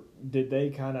 or did they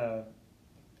kind of?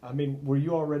 I mean, were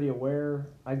you already aware?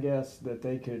 I guess that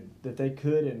they could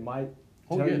and might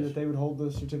tell you that they would hold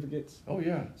those certificates. Oh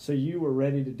yeah. So you were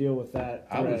ready to deal with that.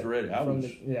 I was ready. I was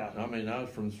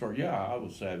from the start. Yeah, I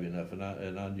was savvy enough, and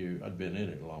I knew I'd been in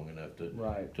it long enough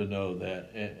to know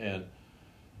that. And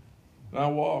I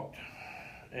walked.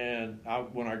 And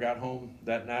when I got home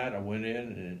that night, I went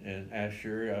in and asked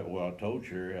Sherry. I told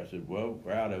Sherry, I said, well,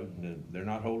 we're out of it. They're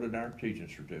not holding our teaching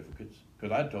certificates.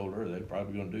 Because I told her they're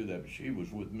probably going to do that. But she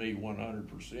was with me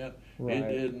 100%. Right.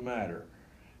 It didn't matter.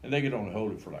 And they could only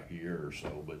hold it for like a year or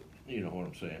so. But you know what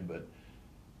I'm saying.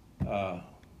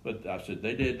 But I said,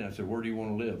 they did. And I said, where do you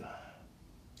want to live?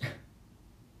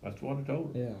 That's what I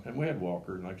told her. Yeah. And we had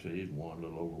Walker. And like I said, he's a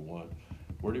little over one.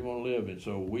 Where do you want to live? And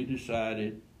so we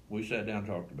decided. We sat down and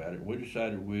talked about it. We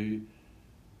decided we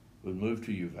would move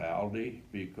to Uvalde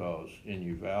because in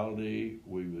Uvalde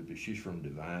she's from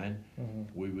Divine. Mm-hmm.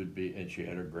 We would be, and she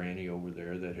had her granny over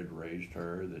there that had raised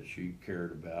her that she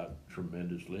cared about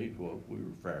tremendously. Well, we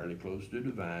were fairly close to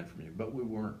Divine from you, but we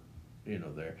weren't,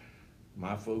 there.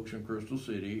 My folks in Crystal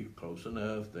City, close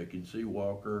enough, they can see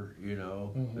Walker,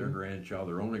 mm-hmm. their grandchild,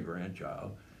 their only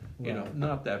grandchild, right.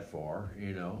 Not that far,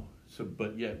 So,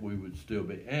 but yet we would still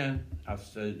be. And I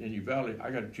said, in Uvalde, I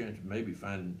got a chance of maybe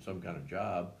finding some kind of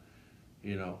job,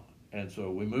 And so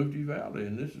we moved to Uvalde,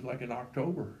 and this is like in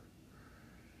October.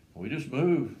 We just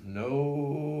moved.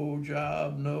 No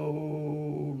job,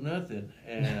 no nothing.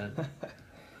 And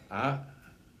I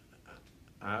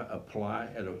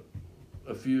applied at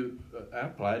I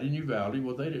applied in Uvalde.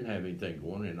 Well, they didn't have anything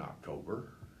going in October,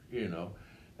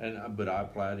 but I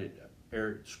applied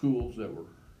at schools that were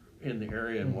in the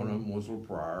area, and mm-hmm. one of them was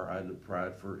LaPrire. I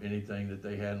applied for anything that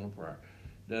they had in LaPrire,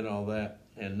 done all that,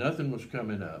 and nothing was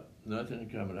coming up.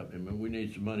 And we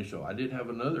need some money, so I did have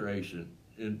another ace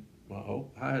in my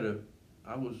hope. I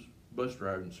was bus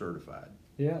driving certified.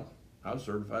 Yeah, I was a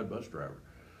certified bus driver.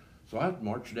 So I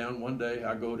marched down one day.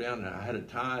 I go down and I had a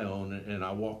tie on, and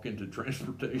I walk into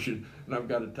transportation, and I've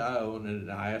got a tie on,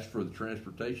 and I asked for the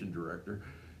transportation director.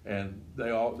 And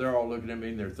they're all looking at me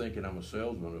and they're thinking I'm a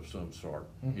salesman of some sort,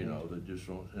 mm-hmm. They just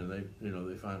want, and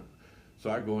they find.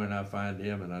 So I go in, I find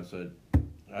him, and I said,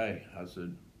 hey,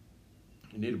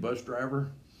 you need a bus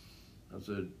driver? I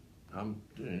said,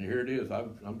 and here it is.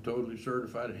 I'm totally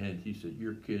certified. And he said,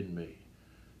 you're kidding me,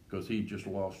 because he just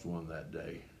lost one that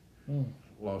day,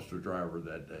 lost a driver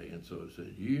that day, and so I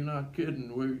said, you're not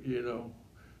kidding,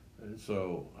 And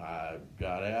so I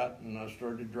got out and I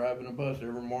started driving a bus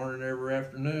every morning, every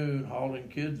afternoon, hauling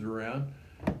kids around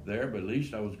there, but at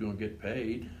least I was going to get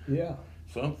paid. Yeah.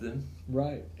 Something.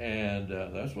 Right. And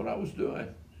that's what I was doing.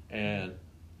 And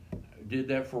I did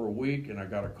that for a week, and I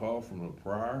got a call from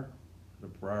LaPrire.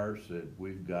 LaPrire said,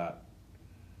 we've got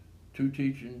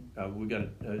we got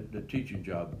a teaching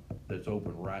job that's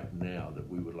open right now that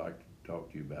we would like to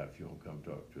talk to you about if you want to come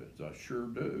talk to us. I sure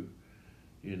do.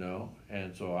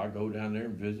 And so I go down there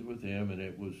and visit with him, and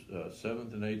it was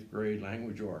 7th and 8th grade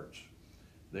language arts.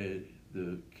 The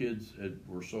kids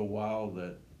were so wild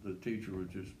that the teacher was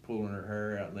just pulling her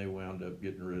hair out, and they wound up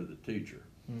getting rid of the teacher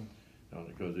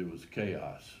because it was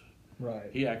chaos.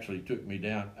 Right. He actually took me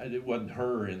down. It wasn't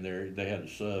her in there. They had a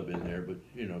sub in there, but,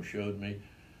 showed me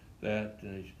that.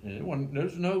 And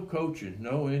there's no coaching,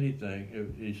 no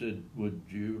anything. He said, would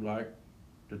you like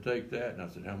to take that? And I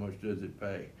said, how much does it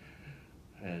pay?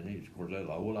 And he's, of course, that's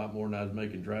a whole lot more than I was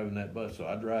making driving that bus. So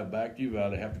I drive back to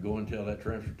Uvalde. I have to go and tell that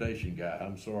transportation guy,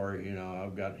 I'm sorry,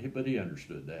 but he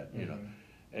understood that,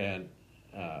 And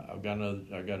I got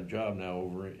a job now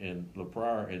over in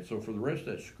LaPrire. And so for the rest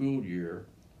of that school year,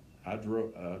 I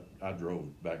drove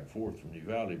back and forth from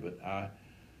Uvalde, but I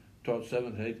taught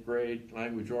 7th and 8th grade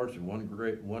language arts and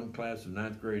one class of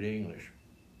 9th grade English.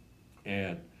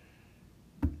 And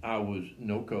I was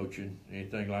no coaching,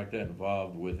 anything like that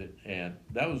involved with it. And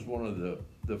that was one of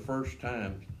the first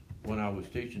times when I was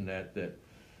teaching that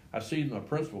I see my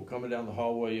principal coming down the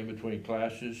hallway in between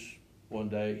classes one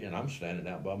day, and I'm standing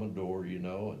out by my door, and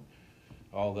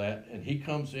all that. And he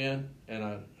comes in, and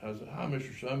I said, hi,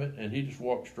 Mr. Summit. And he just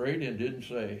walked straight in, didn't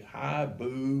say hi,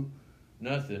 boo,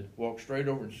 nothing. Walked straight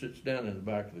over and sits down in the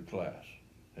back of the class.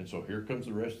 And so here comes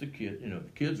the rest of the kids. The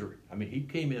kids he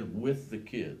came in with the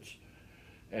kids.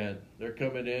 And they're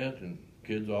coming in, and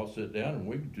kids all sit down, and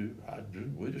we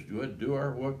just do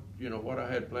our what I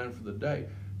had planned for the day.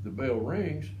 The bell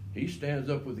rings. He stands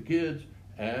up with the kids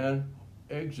and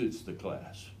exits the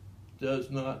class.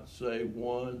 Does not say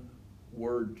one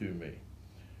word to me.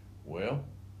 Well,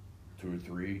 2 or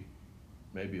 3,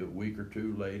 maybe a week or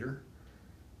 2 later,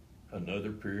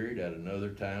 another period at another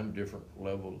time, different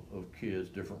level of kids,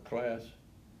 different class.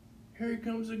 Here he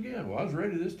comes again. Well, I was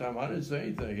ready this time. I didn't say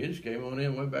anything. He just came on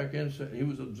in, went back in, and said he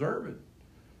was observing.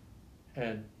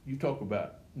 And you talk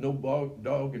about no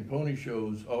dog and pony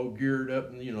shows all geared up,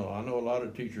 and I know a lot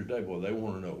of teachers today, well, they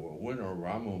want to know, well, when are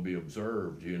I'm going to be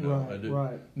observed,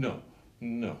 Right. No,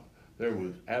 there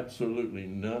was absolutely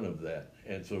none of that.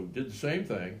 And so did the same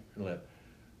thing, and left.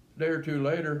 A day or 2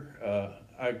 later,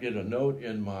 I get a note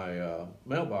in my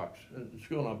mailbox at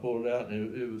school, and I pulled it out,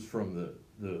 and it was from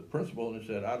the principal, and it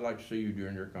said, I'd like to see you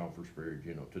during your conference period,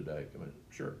 today. I mean,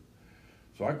 sure.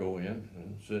 So I go in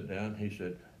and sit down. He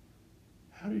said,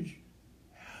 how do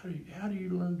you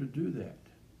learn to do that?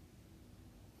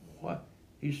 What?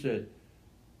 He said,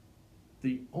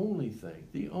 the only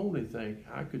thing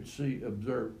I could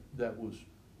observe that was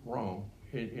wrong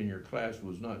in your class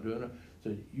was not doing it.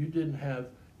 Said, you didn't have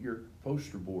your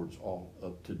poster boards all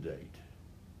up to date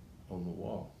on the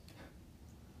wall.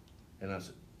 And I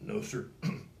said, no, sir.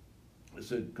 I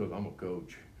said, because I'm a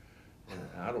coach, and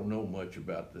I don't know much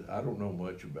about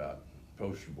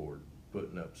poster board,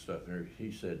 putting up stuff there.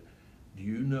 He said, do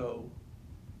you know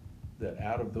that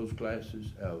out of those classes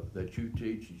that you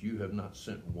teach, you have not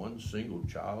sent one single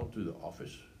child to the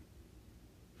office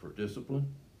for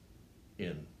discipline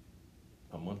in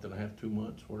a month and a half, 2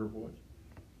 months, whatever it was?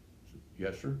 I said,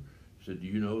 yes, sir. He said, do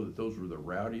you know that those were the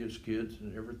rowdiest kids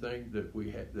and everything that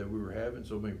we were having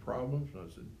so many problems? And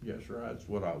I said, yes, sir, that's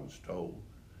what I was told.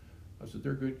 I said,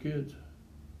 they're good kids.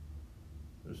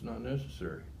 It's not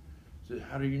necessary. He said,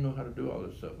 how do you know how to do all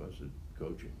this stuff? I said,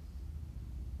 coaching.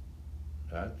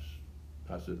 I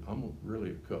said, I'm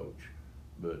really a coach,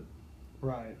 but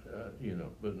right,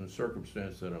 but in the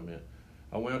circumstance that I'm in,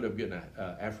 I wound up getting an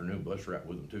afternoon bus route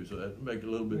with them too, so that made a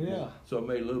little bit more. So I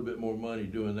made a little bit more money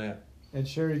doing that. And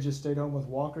Sherry just stayed home with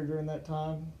Walker during that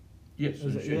time? Yes,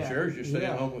 Sherry's just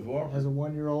staying home with Walker. As a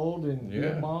 1-year-old and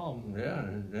a mom. Yeah,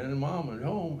 and a mom at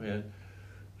home. And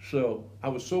so I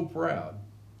was so proud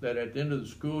that at the end of the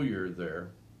school year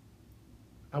there,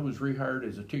 I was rehired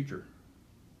as a teacher,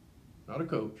 not a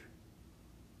coach,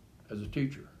 as a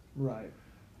teacher. Right.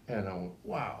 And I went,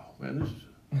 wow, man,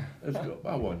 let's go.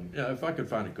 I wasn't, if I could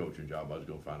find a coaching job, I was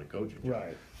going to find a coaching job.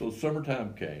 Right. So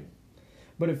summertime came.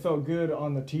 But it felt good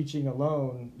on the teaching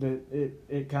alone that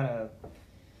it kind of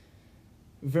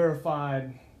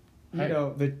verified,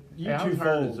 that you I was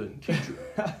hired as a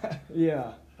teacher.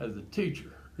 Yeah. As a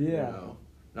teacher. Yeah.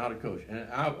 Not a coach.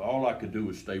 And all I could do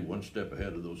was stay one step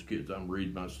ahead of those kids. I'm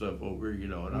reading my stuff over,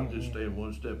 and I'm just staying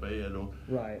one step ahead on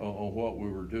what we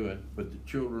were doing. But the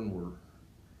children were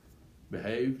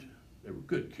behaved. They were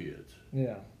good kids.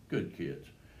 Yeah. Good kids.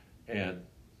 And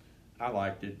I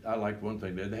liked it. I liked one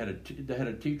thing. They had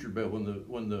a teacher bell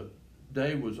when the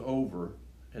day was over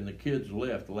and the kids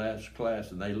left, the last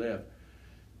class, and they left.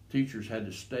 Teachers had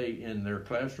to stay in their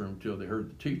classroom until they heard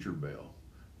the teacher bell,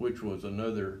 which was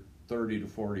another 30 to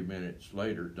 40 minutes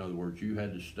later. In other words, you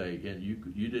had to stay in.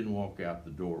 You didn't walk out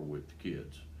the door with the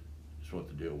kids. That's what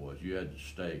the deal was. You had to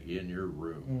stay in your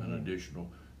room an additional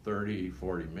 30,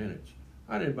 40 minutes.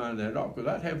 I didn't mind that at all because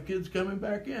I'd have kids coming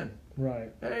back in.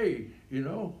 Right. Hey,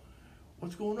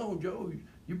 what's going on, Joe?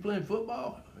 You playing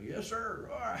football? Yes, sir.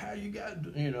 All right, how you got?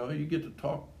 You get to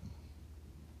talk,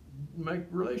 make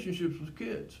relationships with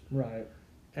kids. Right.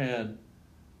 And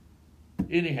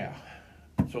anyhow,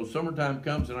 so summertime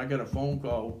comes and I get a phone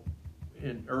call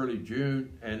in early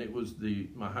June, and it was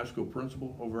my high school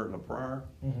principal over at La Prairie.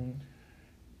 Mm-hmm.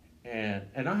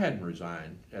 And I hadn't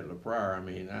resigned at La Prairie. I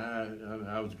mean,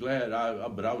 I was glad,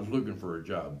 but I was looking for a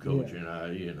job coaching. Yeah.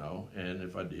 And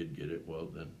if I did get it, well,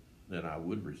 then I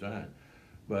would resign.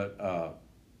 But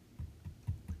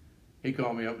he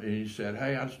called me up and he said,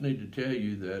 "Hey, I just need to tell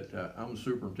you that I'm a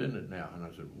superintendent now." And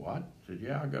I said, "What?" He said,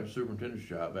 "Yeah, I got a superintendent's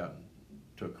job out in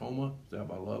Tacoma, is out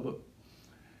by Lubbock."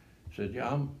 He said,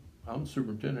 "Yeah, I'm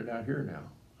superintendent out here now."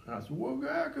 And I said, "Well,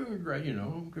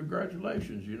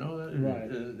 congratulations, Right.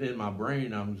 In my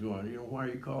brain, I was going, why are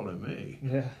you calling me?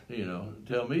 Yeah.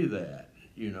 Tell me that,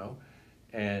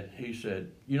 And he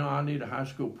said, I need a high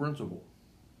school principal.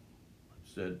 He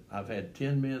said, I've had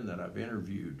 10 men that I've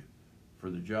interviewed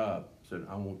for the job. He said,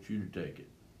 I want you to take it.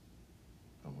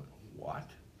 I went,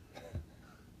 what?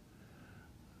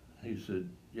 He said,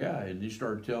 yeah, and he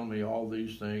started telling me all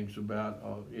these things about,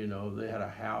 they had a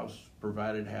house,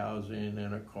 provided housing,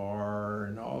 and a car,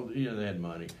 and all, they had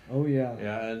money. Oh, yeah.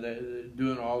 Yeah, and they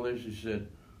doing all this, he said,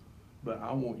 but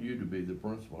I want you to be the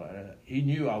principal. He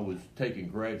knew I was taking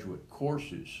graduate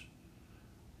courses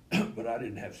but I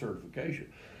didn't have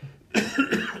certification.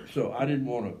 So I didn't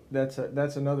want to.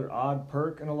 That's another odd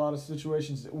perk in a lot of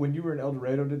situations. When you were in El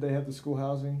Dorado, did they have the school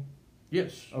housing?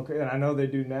 Yes. Okay, and I know they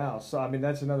do now. So, I mean,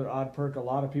 that's another odd perk a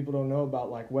lot of people don't know about,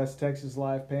 like West Texas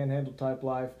life, Panhandle type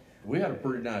life. We had a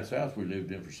pretty nice house we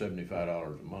lived in for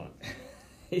 $75 a month.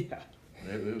 Yeah.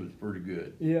 It was pretty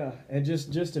good. Yeah, and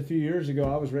just a few years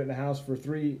ago, I was renting a house for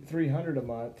 $300 a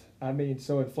month. I mean,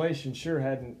 so inflation sure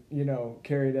hadn't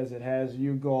carried as it has.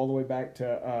 You go all the way back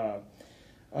to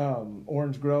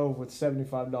Orange Grove with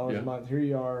 $75 a month. Here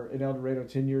you are in El Dorado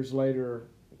 10 years later,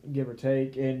 give or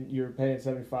take, and you're paying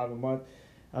 $75 a month.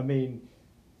 I mean,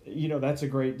 that's a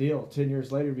great deal. 10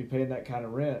 years later, to be paying that kind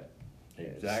of rent.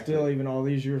 Exactly. Still, even all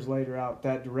these years later out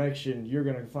that direction, you're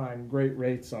going to find great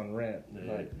rates on rent.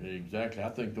 Exactly. I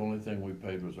think the only thing we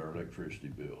paid was our electricity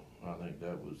bill. I think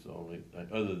that was the only thing,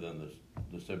 other than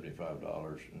the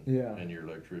 $75 and your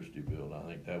electricity bill. I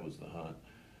think that was the hunt.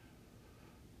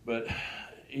 But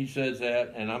he says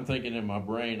that, and I'm thinking in my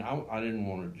brain, I didn't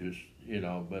want to just,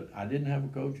 but I didn't have a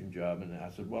coaching job. And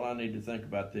I said, well, I need to think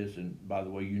about this. And by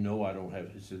the way, I don't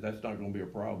have, he said, that's not going to be a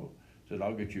problem. He said,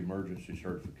 I'll get you emergency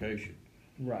certification.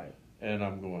 Right. And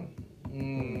I'm going,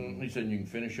 he said, you can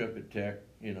finish up at Tech.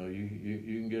 You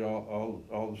can get all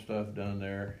the stuff done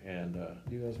there. And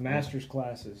do those master's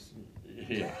classes.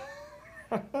 Yeah.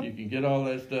 You can get all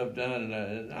that stuff done.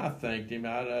 And I thanked him.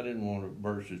 I didn't want to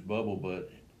burst his bubble,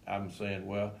 but I'm saying,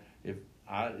 well, if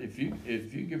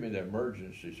you give me that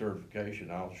emergency certification,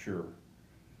 I'll sure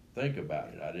think about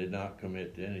it. I did not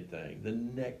commit to anything. The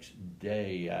next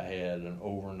day, I had an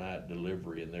overnight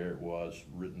delivery, and there it was,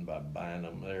 written by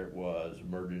Bynum. There it was,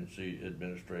 emergency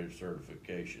administrative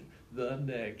certification. The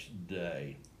next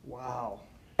day. Wow.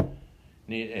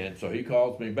 And so he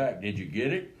calls me back. Did you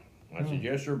get it? I said,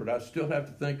 yes, sir, but I still have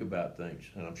to think about things.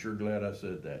 And I'm sure glad I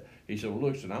said that. He said,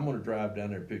 well, listen, I'm going to drive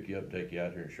down there and pick you up, take you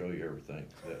out here and show you everything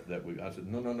that we. I said,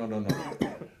 no. No,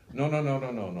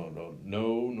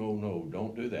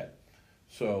 don't do that.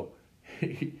 So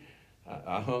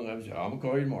I hung up and said, I'm going to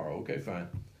call you tomorrow. Okay, fine.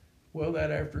 Well,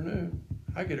 that afternoon,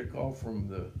 I get a call from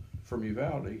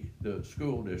Uvalde, the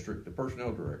school district, the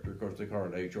personnel director. Of course, they call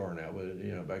it HR now,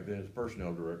 but back then it's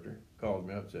personnel director. Calls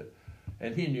me up and said,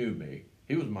 and he knew me.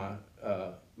 He was my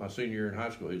senior year in high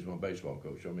school. He was my baseball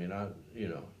coach. I mean,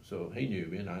 so he knew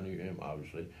me and I knew him,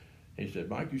 obviously. He said,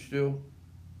 Mike, you still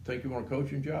think you want a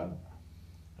coaching job?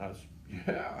 I said,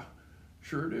 yeah,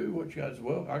 sure do. What you guys?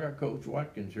 Well, I got Coach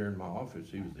Watkins here in my office.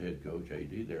 He was the head coach,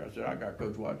 AD there. I said, I got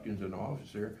Coach Watkins in the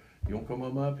office here. You want to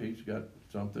come up? He's got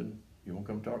something. You want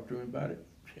to come talk to him about it?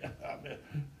 Yeah, I mean,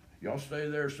 y'all stay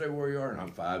there, stay where you are. And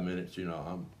I'm 5 minutes,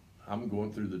 I'm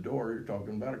going through the door. You're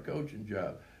talking about a coaching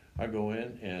job. I go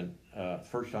in, and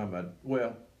first time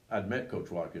I'd met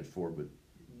Coach Watkins before, but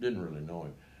didn't really know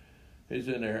him. He's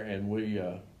in there, and we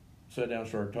sat down and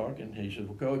started talking. He said,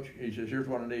 well, Coach, he says, here's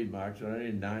what I need, Mike. I said, I need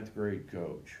a ninth grade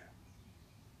coach.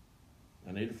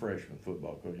 I need a freshman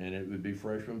football coach, and it would be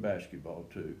freshman basketball,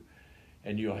 too.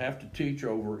 And you'll have to teach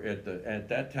over at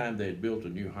that time they had built a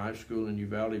new high school in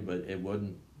Uvalde, but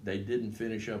they didn't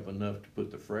finish up enough to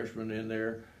put the freshmen in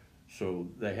there. So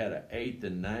they had an 8th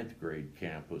and 9th grade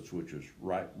campus, which was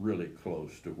really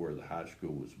close to where the high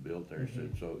school was built there.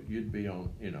 Mm-hmm. So you'd be on,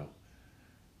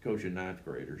 coaching 9th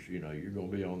graders, you're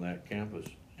going to be on that campus.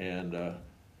 And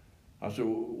I said,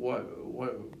 well,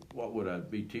 what would I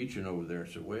be teaching over there?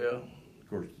 I said, well, of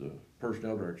course, the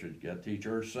personnel director's got to teach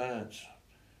earth science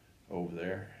over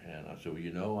there. And I said,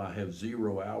 well, I have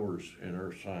 0 hours in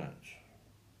earth science.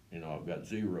 I've got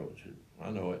 0. I said, I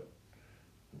know it.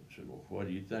 I said, well, what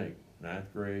do you think?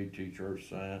 9th grade, teach earth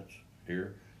science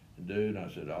here. And dude, I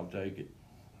said, I'll take it.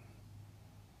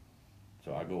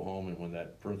 So I go home, and when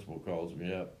that principal calls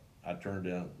me up, that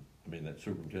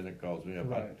superintendent calls me up.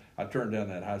 Right. I turned down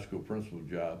that high school principal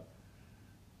job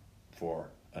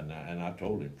and I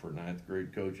told him for 9th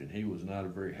grade coach, and he was not a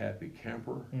very happy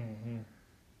camper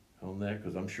on that,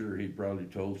 because I'm sure he probably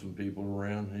told some people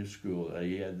around his school that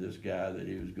he had this guy that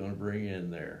he was going to bring in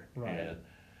there. Right.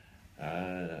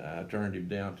 And I turned him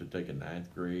down to take a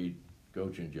 9th grade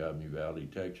coaching job in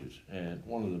Uvalde, Texas, and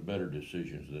one of the better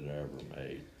decisions that I ever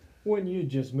made. When you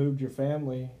just moved your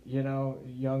family,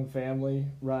 young family,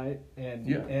 right?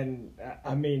 And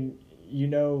I mean,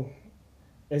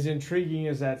 as intriguing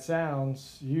as that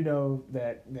sounds,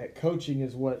 that coaching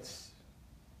is what's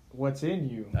in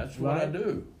you. That's what I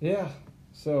do. Yeah.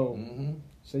 So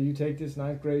so you take this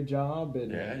 9th grade job,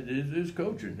 and it is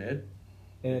coaching, Ed.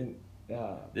 And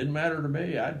didn't matter to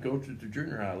me. I'd coached at the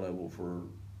junior high level for,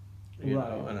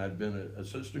 and I'd been an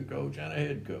assistant coach and a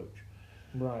head coach.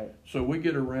 Right. So we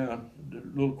get around, a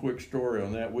little quick story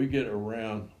on that. We get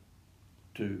around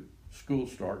to school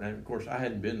start, and of course I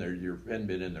hadn't been there, hadn't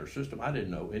been in their system. I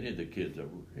didn't know any of the kids that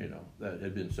were, that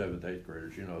had been 7th, 8th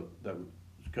graders, that was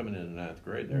coming in the 9th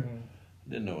grade there.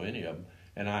 Didn't know any of them.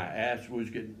 And I asked, was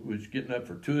getting up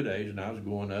for 2-a-days, and I was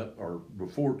going up, or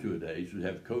before 2-a-days, we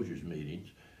have coaches meetings,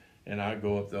 and I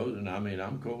go up those, and I mean,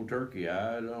 I'm cold turkey.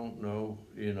 I don't know,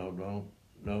 don't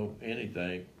know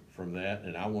anything from that,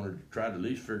 and I wanted to try to at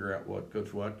least figure out what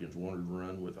Coach Watkins wanted to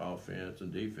run with offense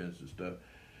and defense and stuff.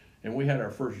 And we had our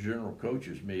first general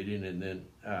coaches meeting, and then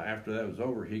after that was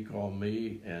over, he called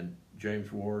me and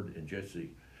James Ward and Jesse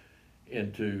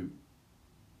into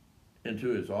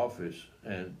his office,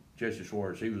 and Jesse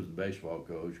Schwartz, he was the baseball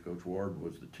coach. Coach Ward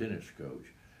was the tennis coach.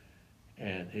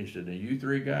 And he said, now you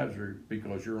 3 guys are,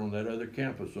 because you're on that other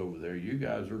campus over there, you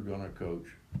guys are going to coach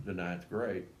the 9th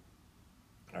grade,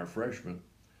 our freshmen.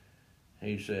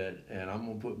 He said, and I'm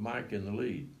going to put Mike in the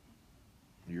lead.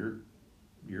 You're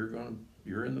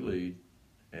in the lead,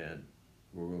 and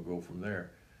we're going to go from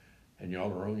there. And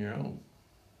y'all are on your own.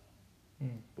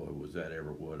 Boy, was that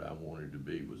ever what I wanted to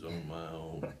be, was on my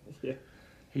own. Yeah.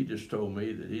 He just told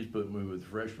me that he's putting me with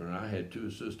freshmen, and I had 2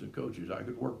 assistant coaches. I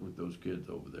could work with those kids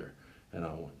over there. And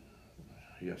I went,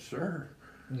 yes, sir.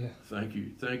 Yeah. Thank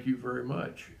you very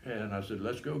much. And I said,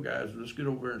 let's go, guys. Let's get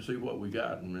over there and see what we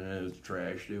got. And man, it was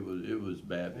trashed. It was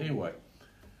bad. Anyway,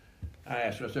 I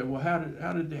asked him, I said, well, how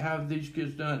have these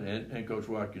kids done? And Coach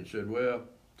Watkins said, well,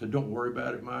 don't worry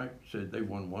about it, Mike. He said they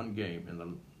won 1 game in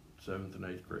the 7th and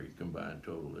 8th grade combined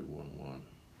total. They won 1.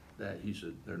 That, he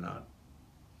said, they're not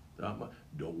much.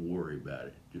 Don't worry about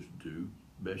it. Just do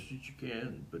best that you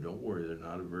can, but don't worry. They're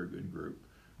not a very good group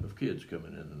of kids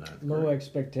coming in the 9th grade. Low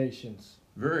expectations.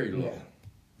 Very low. Yeah.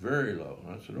 Very low.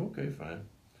 And I said, okay, fine.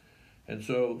 And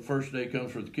so the first day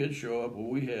comes for the kids show up. Well,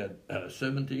 we had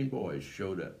 17 boys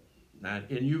showed up. Now,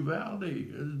 in Uvalde,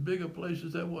 as big a place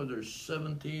as that was, there's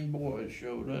 17 boys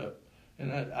showed up.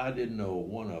 And I didn't know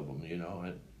one of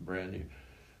them, brand new.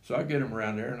 So I get them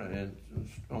around there, and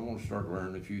I want to start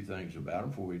learning a few things about them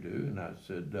before we do. And I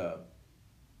said,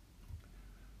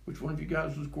 which one of you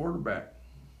guys was quarterback?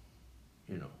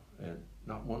 And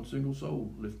not one single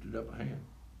soul lifted up a hand.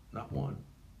 Not one.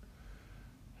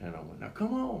 And I went, now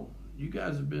come on. You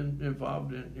guys have been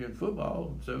involved in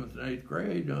football, 7th and 8th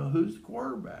grade. Who's the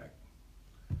quarterback?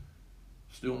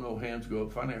 Still no hands go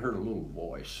up. Finally I heard a little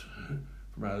voice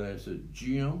from out of that. It said,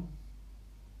 Jim.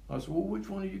 I said, well, which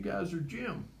one of you guys are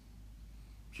Jim?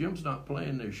 Jim's not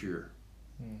playing this year.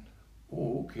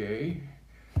 Oh, okay.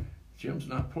 Jim's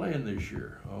not playing this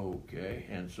year. Okay.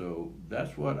 And so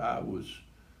that's what I was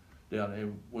down.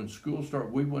 And when school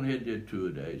started, we went ahead and did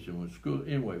 2-a-days. And when school,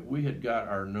 anyway, we had got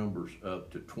our numbers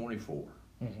up to 24.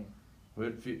 We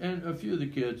had a few of the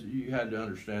kids, you had to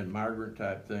understand migrant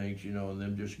type things, and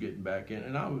them just getting back in.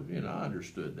 And I was, I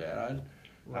understood that.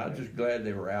 I was just glad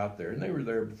they were out there. And they were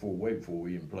there way before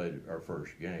we even played our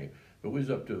first game. But we was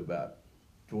up to about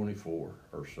 24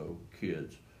 or so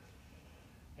kids.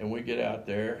 And we get out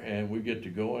there and we get to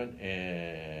going,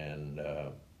 and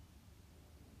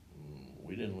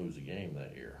we didn't lose a game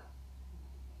that year.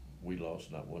 We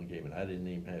lost not one game, and I didn't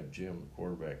even have Jim, the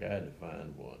quarterback. I had to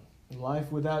find one.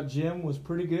 Life without Jim was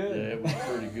pretty good. Yeah, it was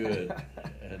pretty good.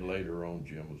 And later on,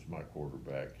 Jim was my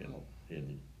quarterback,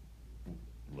 and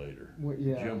later, well,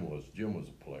 yeah. Jim was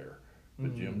a player,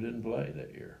 but Jim didn't play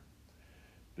that year.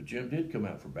 But Jim did come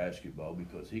out for basketball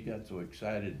because he got so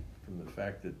excited from the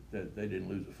fact that they didn't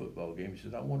lose a football game. He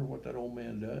said, I wonder what that old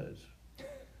man does.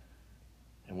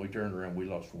 And we turned around, we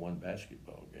lost 1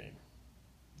 basketball game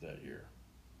that year.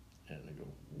 And they go,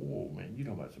 whoa, man, you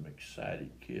know about some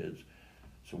excited kids.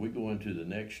 So we go into the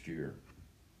next year,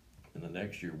 and the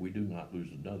next year we don't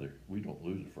lose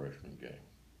a freshman game.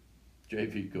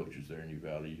 JV coaches there in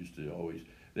Uvalde used to always,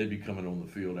 they'd be coming on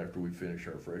the field after we finish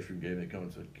our freshman game. They'd come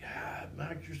and say, God,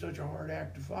 Mike, you're such a hard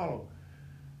act to follow.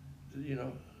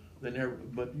 They never,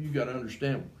 but you got to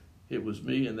understand, it was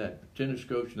me and that tennis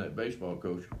coach and that baseball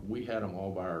coach. We had them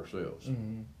all by ourselves,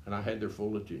 and I had their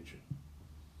full attention.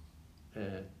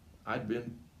 And I'd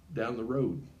been down the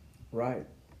road. Right.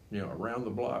 Around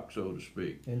the block, so to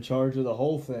speak. In charge of the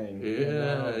whole thing.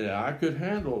 Yeah, I could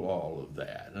handle all of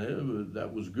that.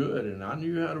 That was good, and I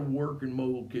knew how to work and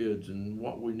mold kids and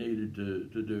what we needed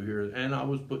to do here. And I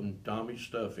was putting Tommy's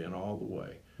stuff in all the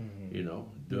way,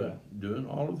 doing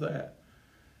all of that.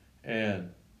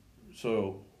 And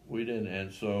so we didn't.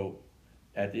 And so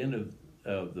at the end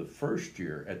of the first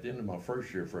year, at the end of my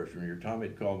first year, freshman year, Tommy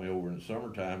had called me over in the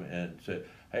summertime and said,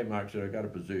 hey, Mike, said I got a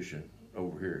position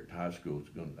over here at high school.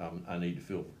 I need to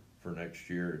fill for next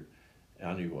year.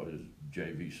 I knew what was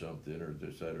JV something or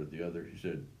this, that, or the other. He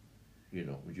said,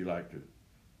 would you like to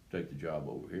take the job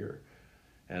over here?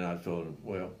 And I told him,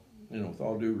 well, with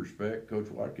all due respect, Coach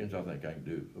Watkins, I think I can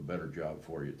do a better job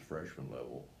for you at the freshman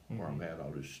level. Where I'm at,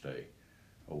 I'll just stay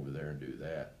over there and do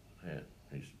that. And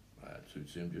that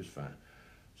suits him just fine.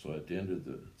 So at the end of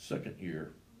the second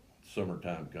year,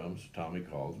 summertime comes, Tommy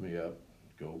calls me up,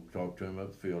 go talk to him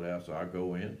at the field house. I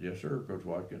go in, yes sir, Coach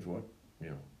Watkins, what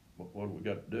do we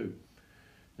got to do?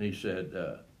 And he said,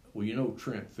 well,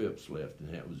 Trent Phipps left,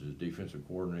 and that was his defensive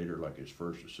coordinator, like his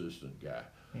first assistant guy.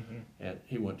 And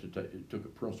he went to took a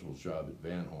principal's job at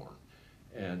Van Horn.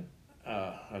 And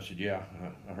I said, yeah,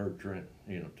 I heard Trent,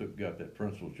 got that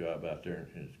principal's job out there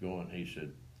and it's going. He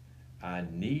said, I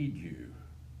need you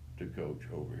to coach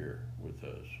over here with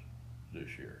us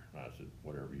this year. And I said,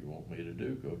 whatever you want me to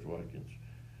do, Coach Watkins.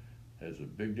 There's a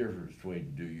big difference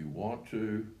between do you want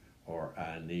to or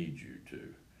I need you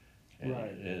to. And,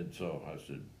 right. And so I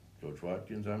said, Coach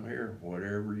Watkins, I'm here.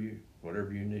 Whatever you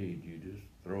need, you just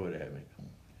throw it at me.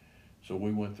 So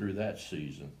we went through that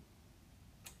season,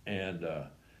 and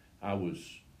I was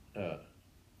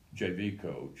JV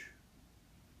coach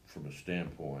from a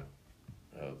standpoint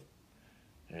of,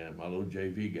 and my little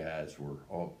JV guys were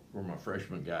my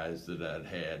freshman guys that I'd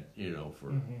had,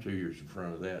 for 2 years in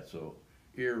front of that. So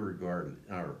regardless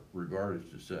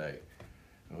to say,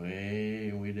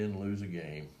 we didn't lose a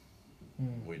game.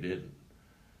 We didn't.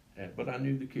 But I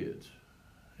knew the kids,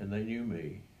 and they knew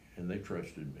me, and they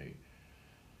trusted me.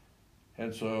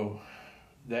 And so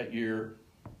that year,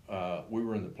 we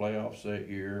were in the playoffs that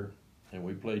year, and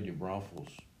we played New Braunfels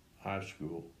High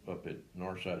School up at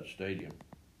Northside Stadium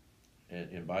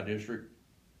in by district.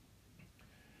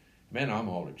 Man, I'm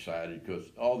all excited because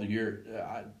all the year,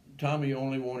 Tommy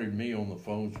only wanted me on the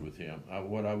phones with him.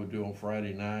 What I would do on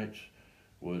Friday nights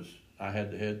was I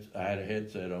had a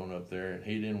headset on up there, and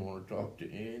he didn't want to talk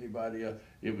to anybody else.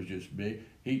 It was just me.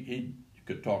 He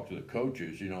could talk to the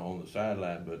coaches, on the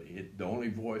sideline, but the only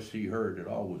voice he heard at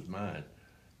all was mine.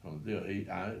 I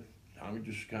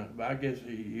just I guess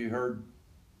he heard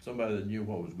somebody that knew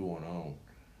what was going on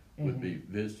would be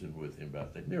visiting with him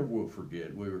about that. Never will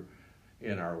forget. We were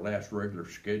in our last regular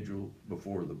schedule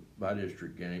before the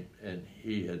by-district game, and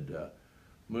he had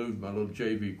moved my little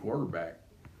JV quarterback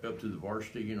up to the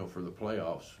varsity, for the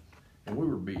playoffs, and we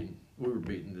were beating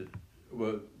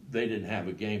well, they didn't have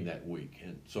a game that week,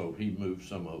 and so he moved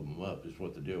some of them up, is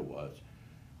what the deal was.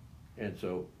 And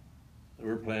so we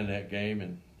were playing that game,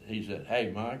 and he said,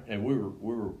 hey, Mike, and we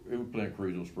were playing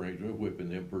Carrizo Springs, we were whipping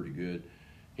them pretty good.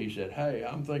 He said, hey,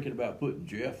 I'm thinking about putting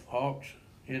Jeff Hawks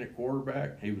in at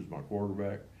quarterback. He was my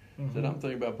quarterback. Said, I'm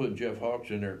thinking about putting Jeff Hawks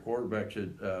in there at quarterback.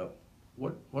 Said,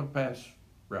 what pass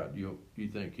route do you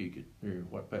think he could,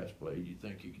 what pass play do you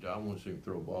think he could do? I want to see him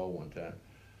throw a ball one time.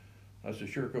 I said,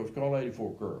 sure, Coach, call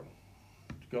 84 Curl.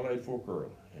 Call 84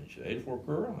 Curl. And he said, 84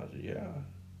 Curl? I said, yeah.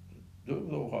 Do it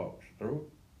with old Hawks.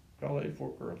 Call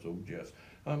 84 Curl. So Jeff,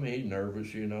 he's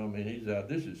nervous, he's out.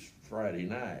 This is Friday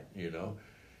night,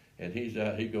 and he's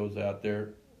out. He goes out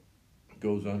there,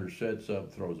 goes under, sets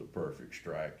up, throws a perfect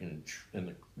strike, and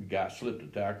the guy slipped a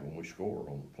tackle, and we score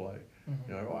on the play.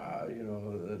 Wow,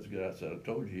 that's good. I said, I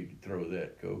told you he could throw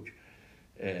that, Coach.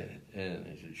 And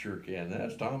he said, sure can.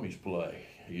 That's Tommy's play,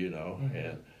 but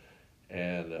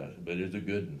it's a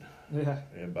good one. Yeah.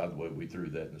 And by the way, we threw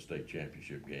that in the state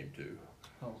championship game too.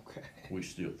 Okay. We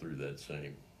still threw that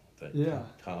same thing. Yeah.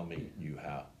 Tommy knew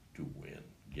how to win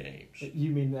games.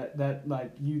 You mean that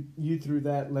like you threw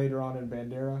that later on in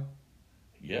Bandera?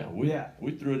 Yeah,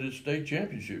 we threw it at the state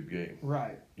championship game.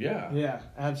 Right. Yeah. Yeah,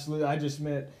 absolutely. I just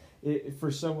meant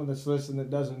for someone that's listening that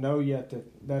doesn't know yet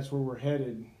that's where we're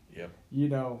headed. Yep.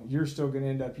 You're still going to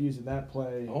end up using that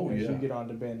play as you get on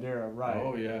to Bandera, right?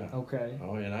 Oh, yeah. Okay.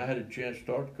 Oh, and I had a chance to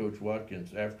talk to Coach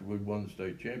Watkins after we won the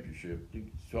state championship. To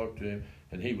talk to him,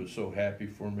 and he was so happy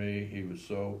for me. He was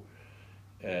so,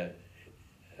 and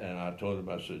I told him,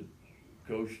 I said,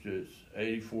 Coach, does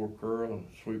 84 Curl and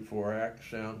Sweep 4 Act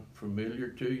sound familiar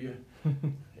to you?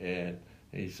 And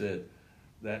he said,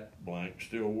 that blank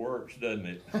still works, doesn't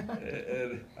it?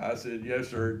 And I said, yes,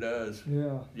 sir, it does.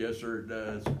 Yeah. Yes, sir, it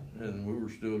does. And we were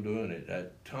still doing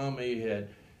it. Tommy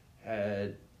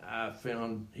I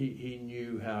found he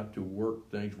knew how to work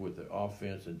things with the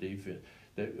offense and defense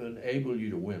that enable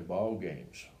you to win ball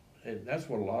games. And that's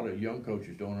what a lot of young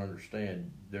coaches don't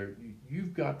understand.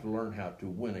 You've got to learn how to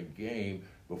win a game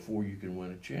before you can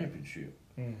win a championship.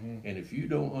 And if you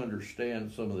don't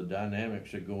understand some of the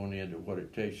dynamics that go into what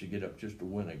it takes to get up just to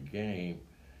win a game,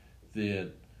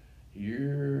 then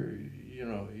you're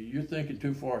thinking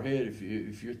too far ahead.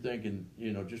 If you're thinking,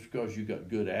 just because you got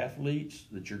good athletes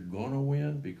that you're going to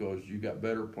win because you got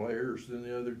better players than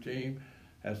the other team,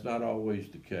 that's not always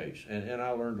the case. And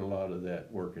I learned a lot of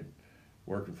that working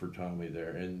working for Tommy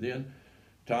there. And then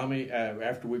Tommy,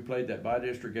 after we played that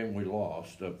by-district game, we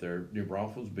lost up there. New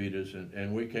Braunfels beat us,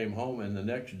 and we came home, and the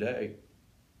next day,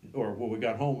 or when we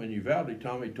got home in Uvalde,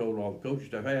 Tommy told all the coaching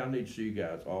staff, hey, I need to see you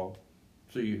guys all.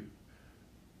 See you.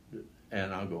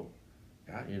 And I'll go,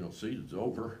 God, season's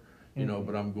over,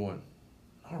 but I'm going,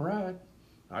 all right.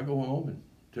 I go home and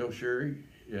tell Sherry,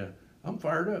 yeah, I'm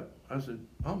fired up. I said,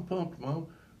 I'm pumped, Mom.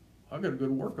 I got to go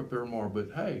to work up there tomorrow,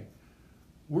 but hey,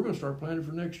 we're going to start planning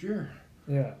for next year.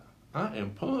 Yeah. I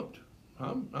am pumped.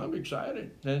 I'm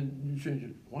excited. And she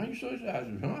said, why are you so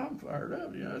excited? I said, I'm fired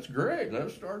up. That's great.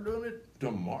 Let's start doing it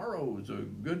tomorrow. It's a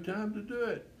good time to do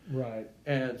it. Right.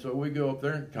 And so we go up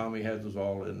there, and Tommy has us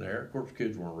all in there. Of course,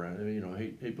 kids weren't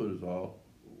around. He put us all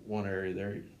one area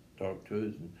there. He talked to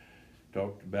us and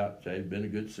talked about it had been a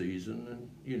good season,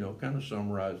 and kind of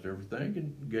summarized everything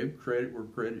and gave credit where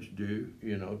credit's due,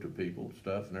 to people and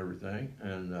stuff and everything.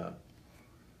 And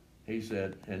he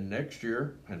said, and next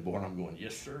year, and boy, I'm going,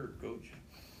 yes, sir, Coach.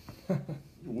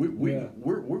 We're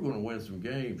going to win some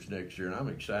games next year, and I'm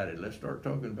excited. Let's start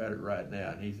talking about it right now.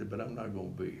 And he said, but I'm not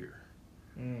going to be here.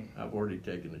 I've already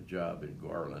taken a job in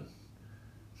Garland.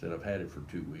 Said I've had it for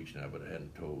 2 weeks now, but I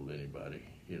hadn't told anybody,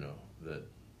 that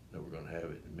we're going to have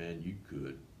it. And man, you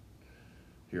could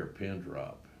hear a pin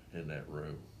drop in that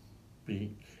room.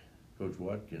 Bink. Coach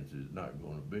Watkins is not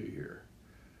going to be here.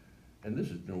 And this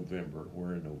is November.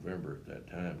 We're in November at that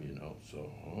time,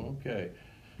 So, okay.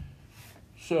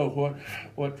 So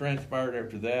what transpired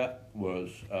after that was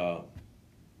a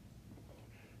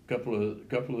couple of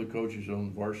the coaches on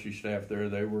the varsity staff there,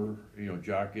 they were,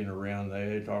 jockeying around.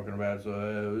 They talking about it.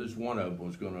 So this one of them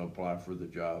was going to apply for the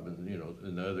job, and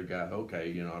and the other guy,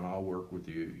 okay, and I'll work with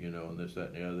you, and this,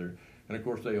 that, and the other. And of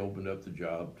course, they opened up the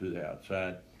job to the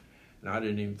outside, and I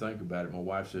didn't even think about it. My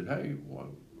wife said, "Hey,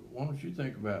 why don't you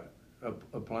think about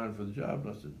applying for the job?"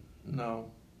 And I said,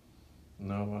 "No,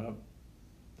 I'm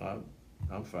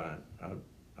fine.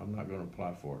 I'm not going to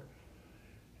apply for it."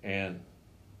 And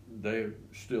they're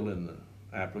still in the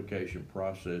application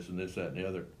process and this, that, and the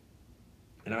other.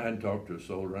 And I hadn't talked to a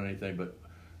soul or anything, but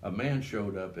a man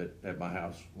showed up at my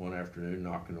house one afternoon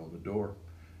knocking on the door.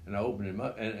 And I opened him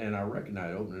up, and I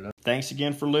recognized opening it up. Thanks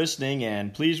again for listening,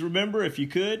 and please remember, if you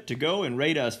could, to go and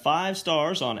rate us 5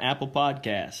 stars on Apple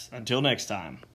Podcasts. Until next time.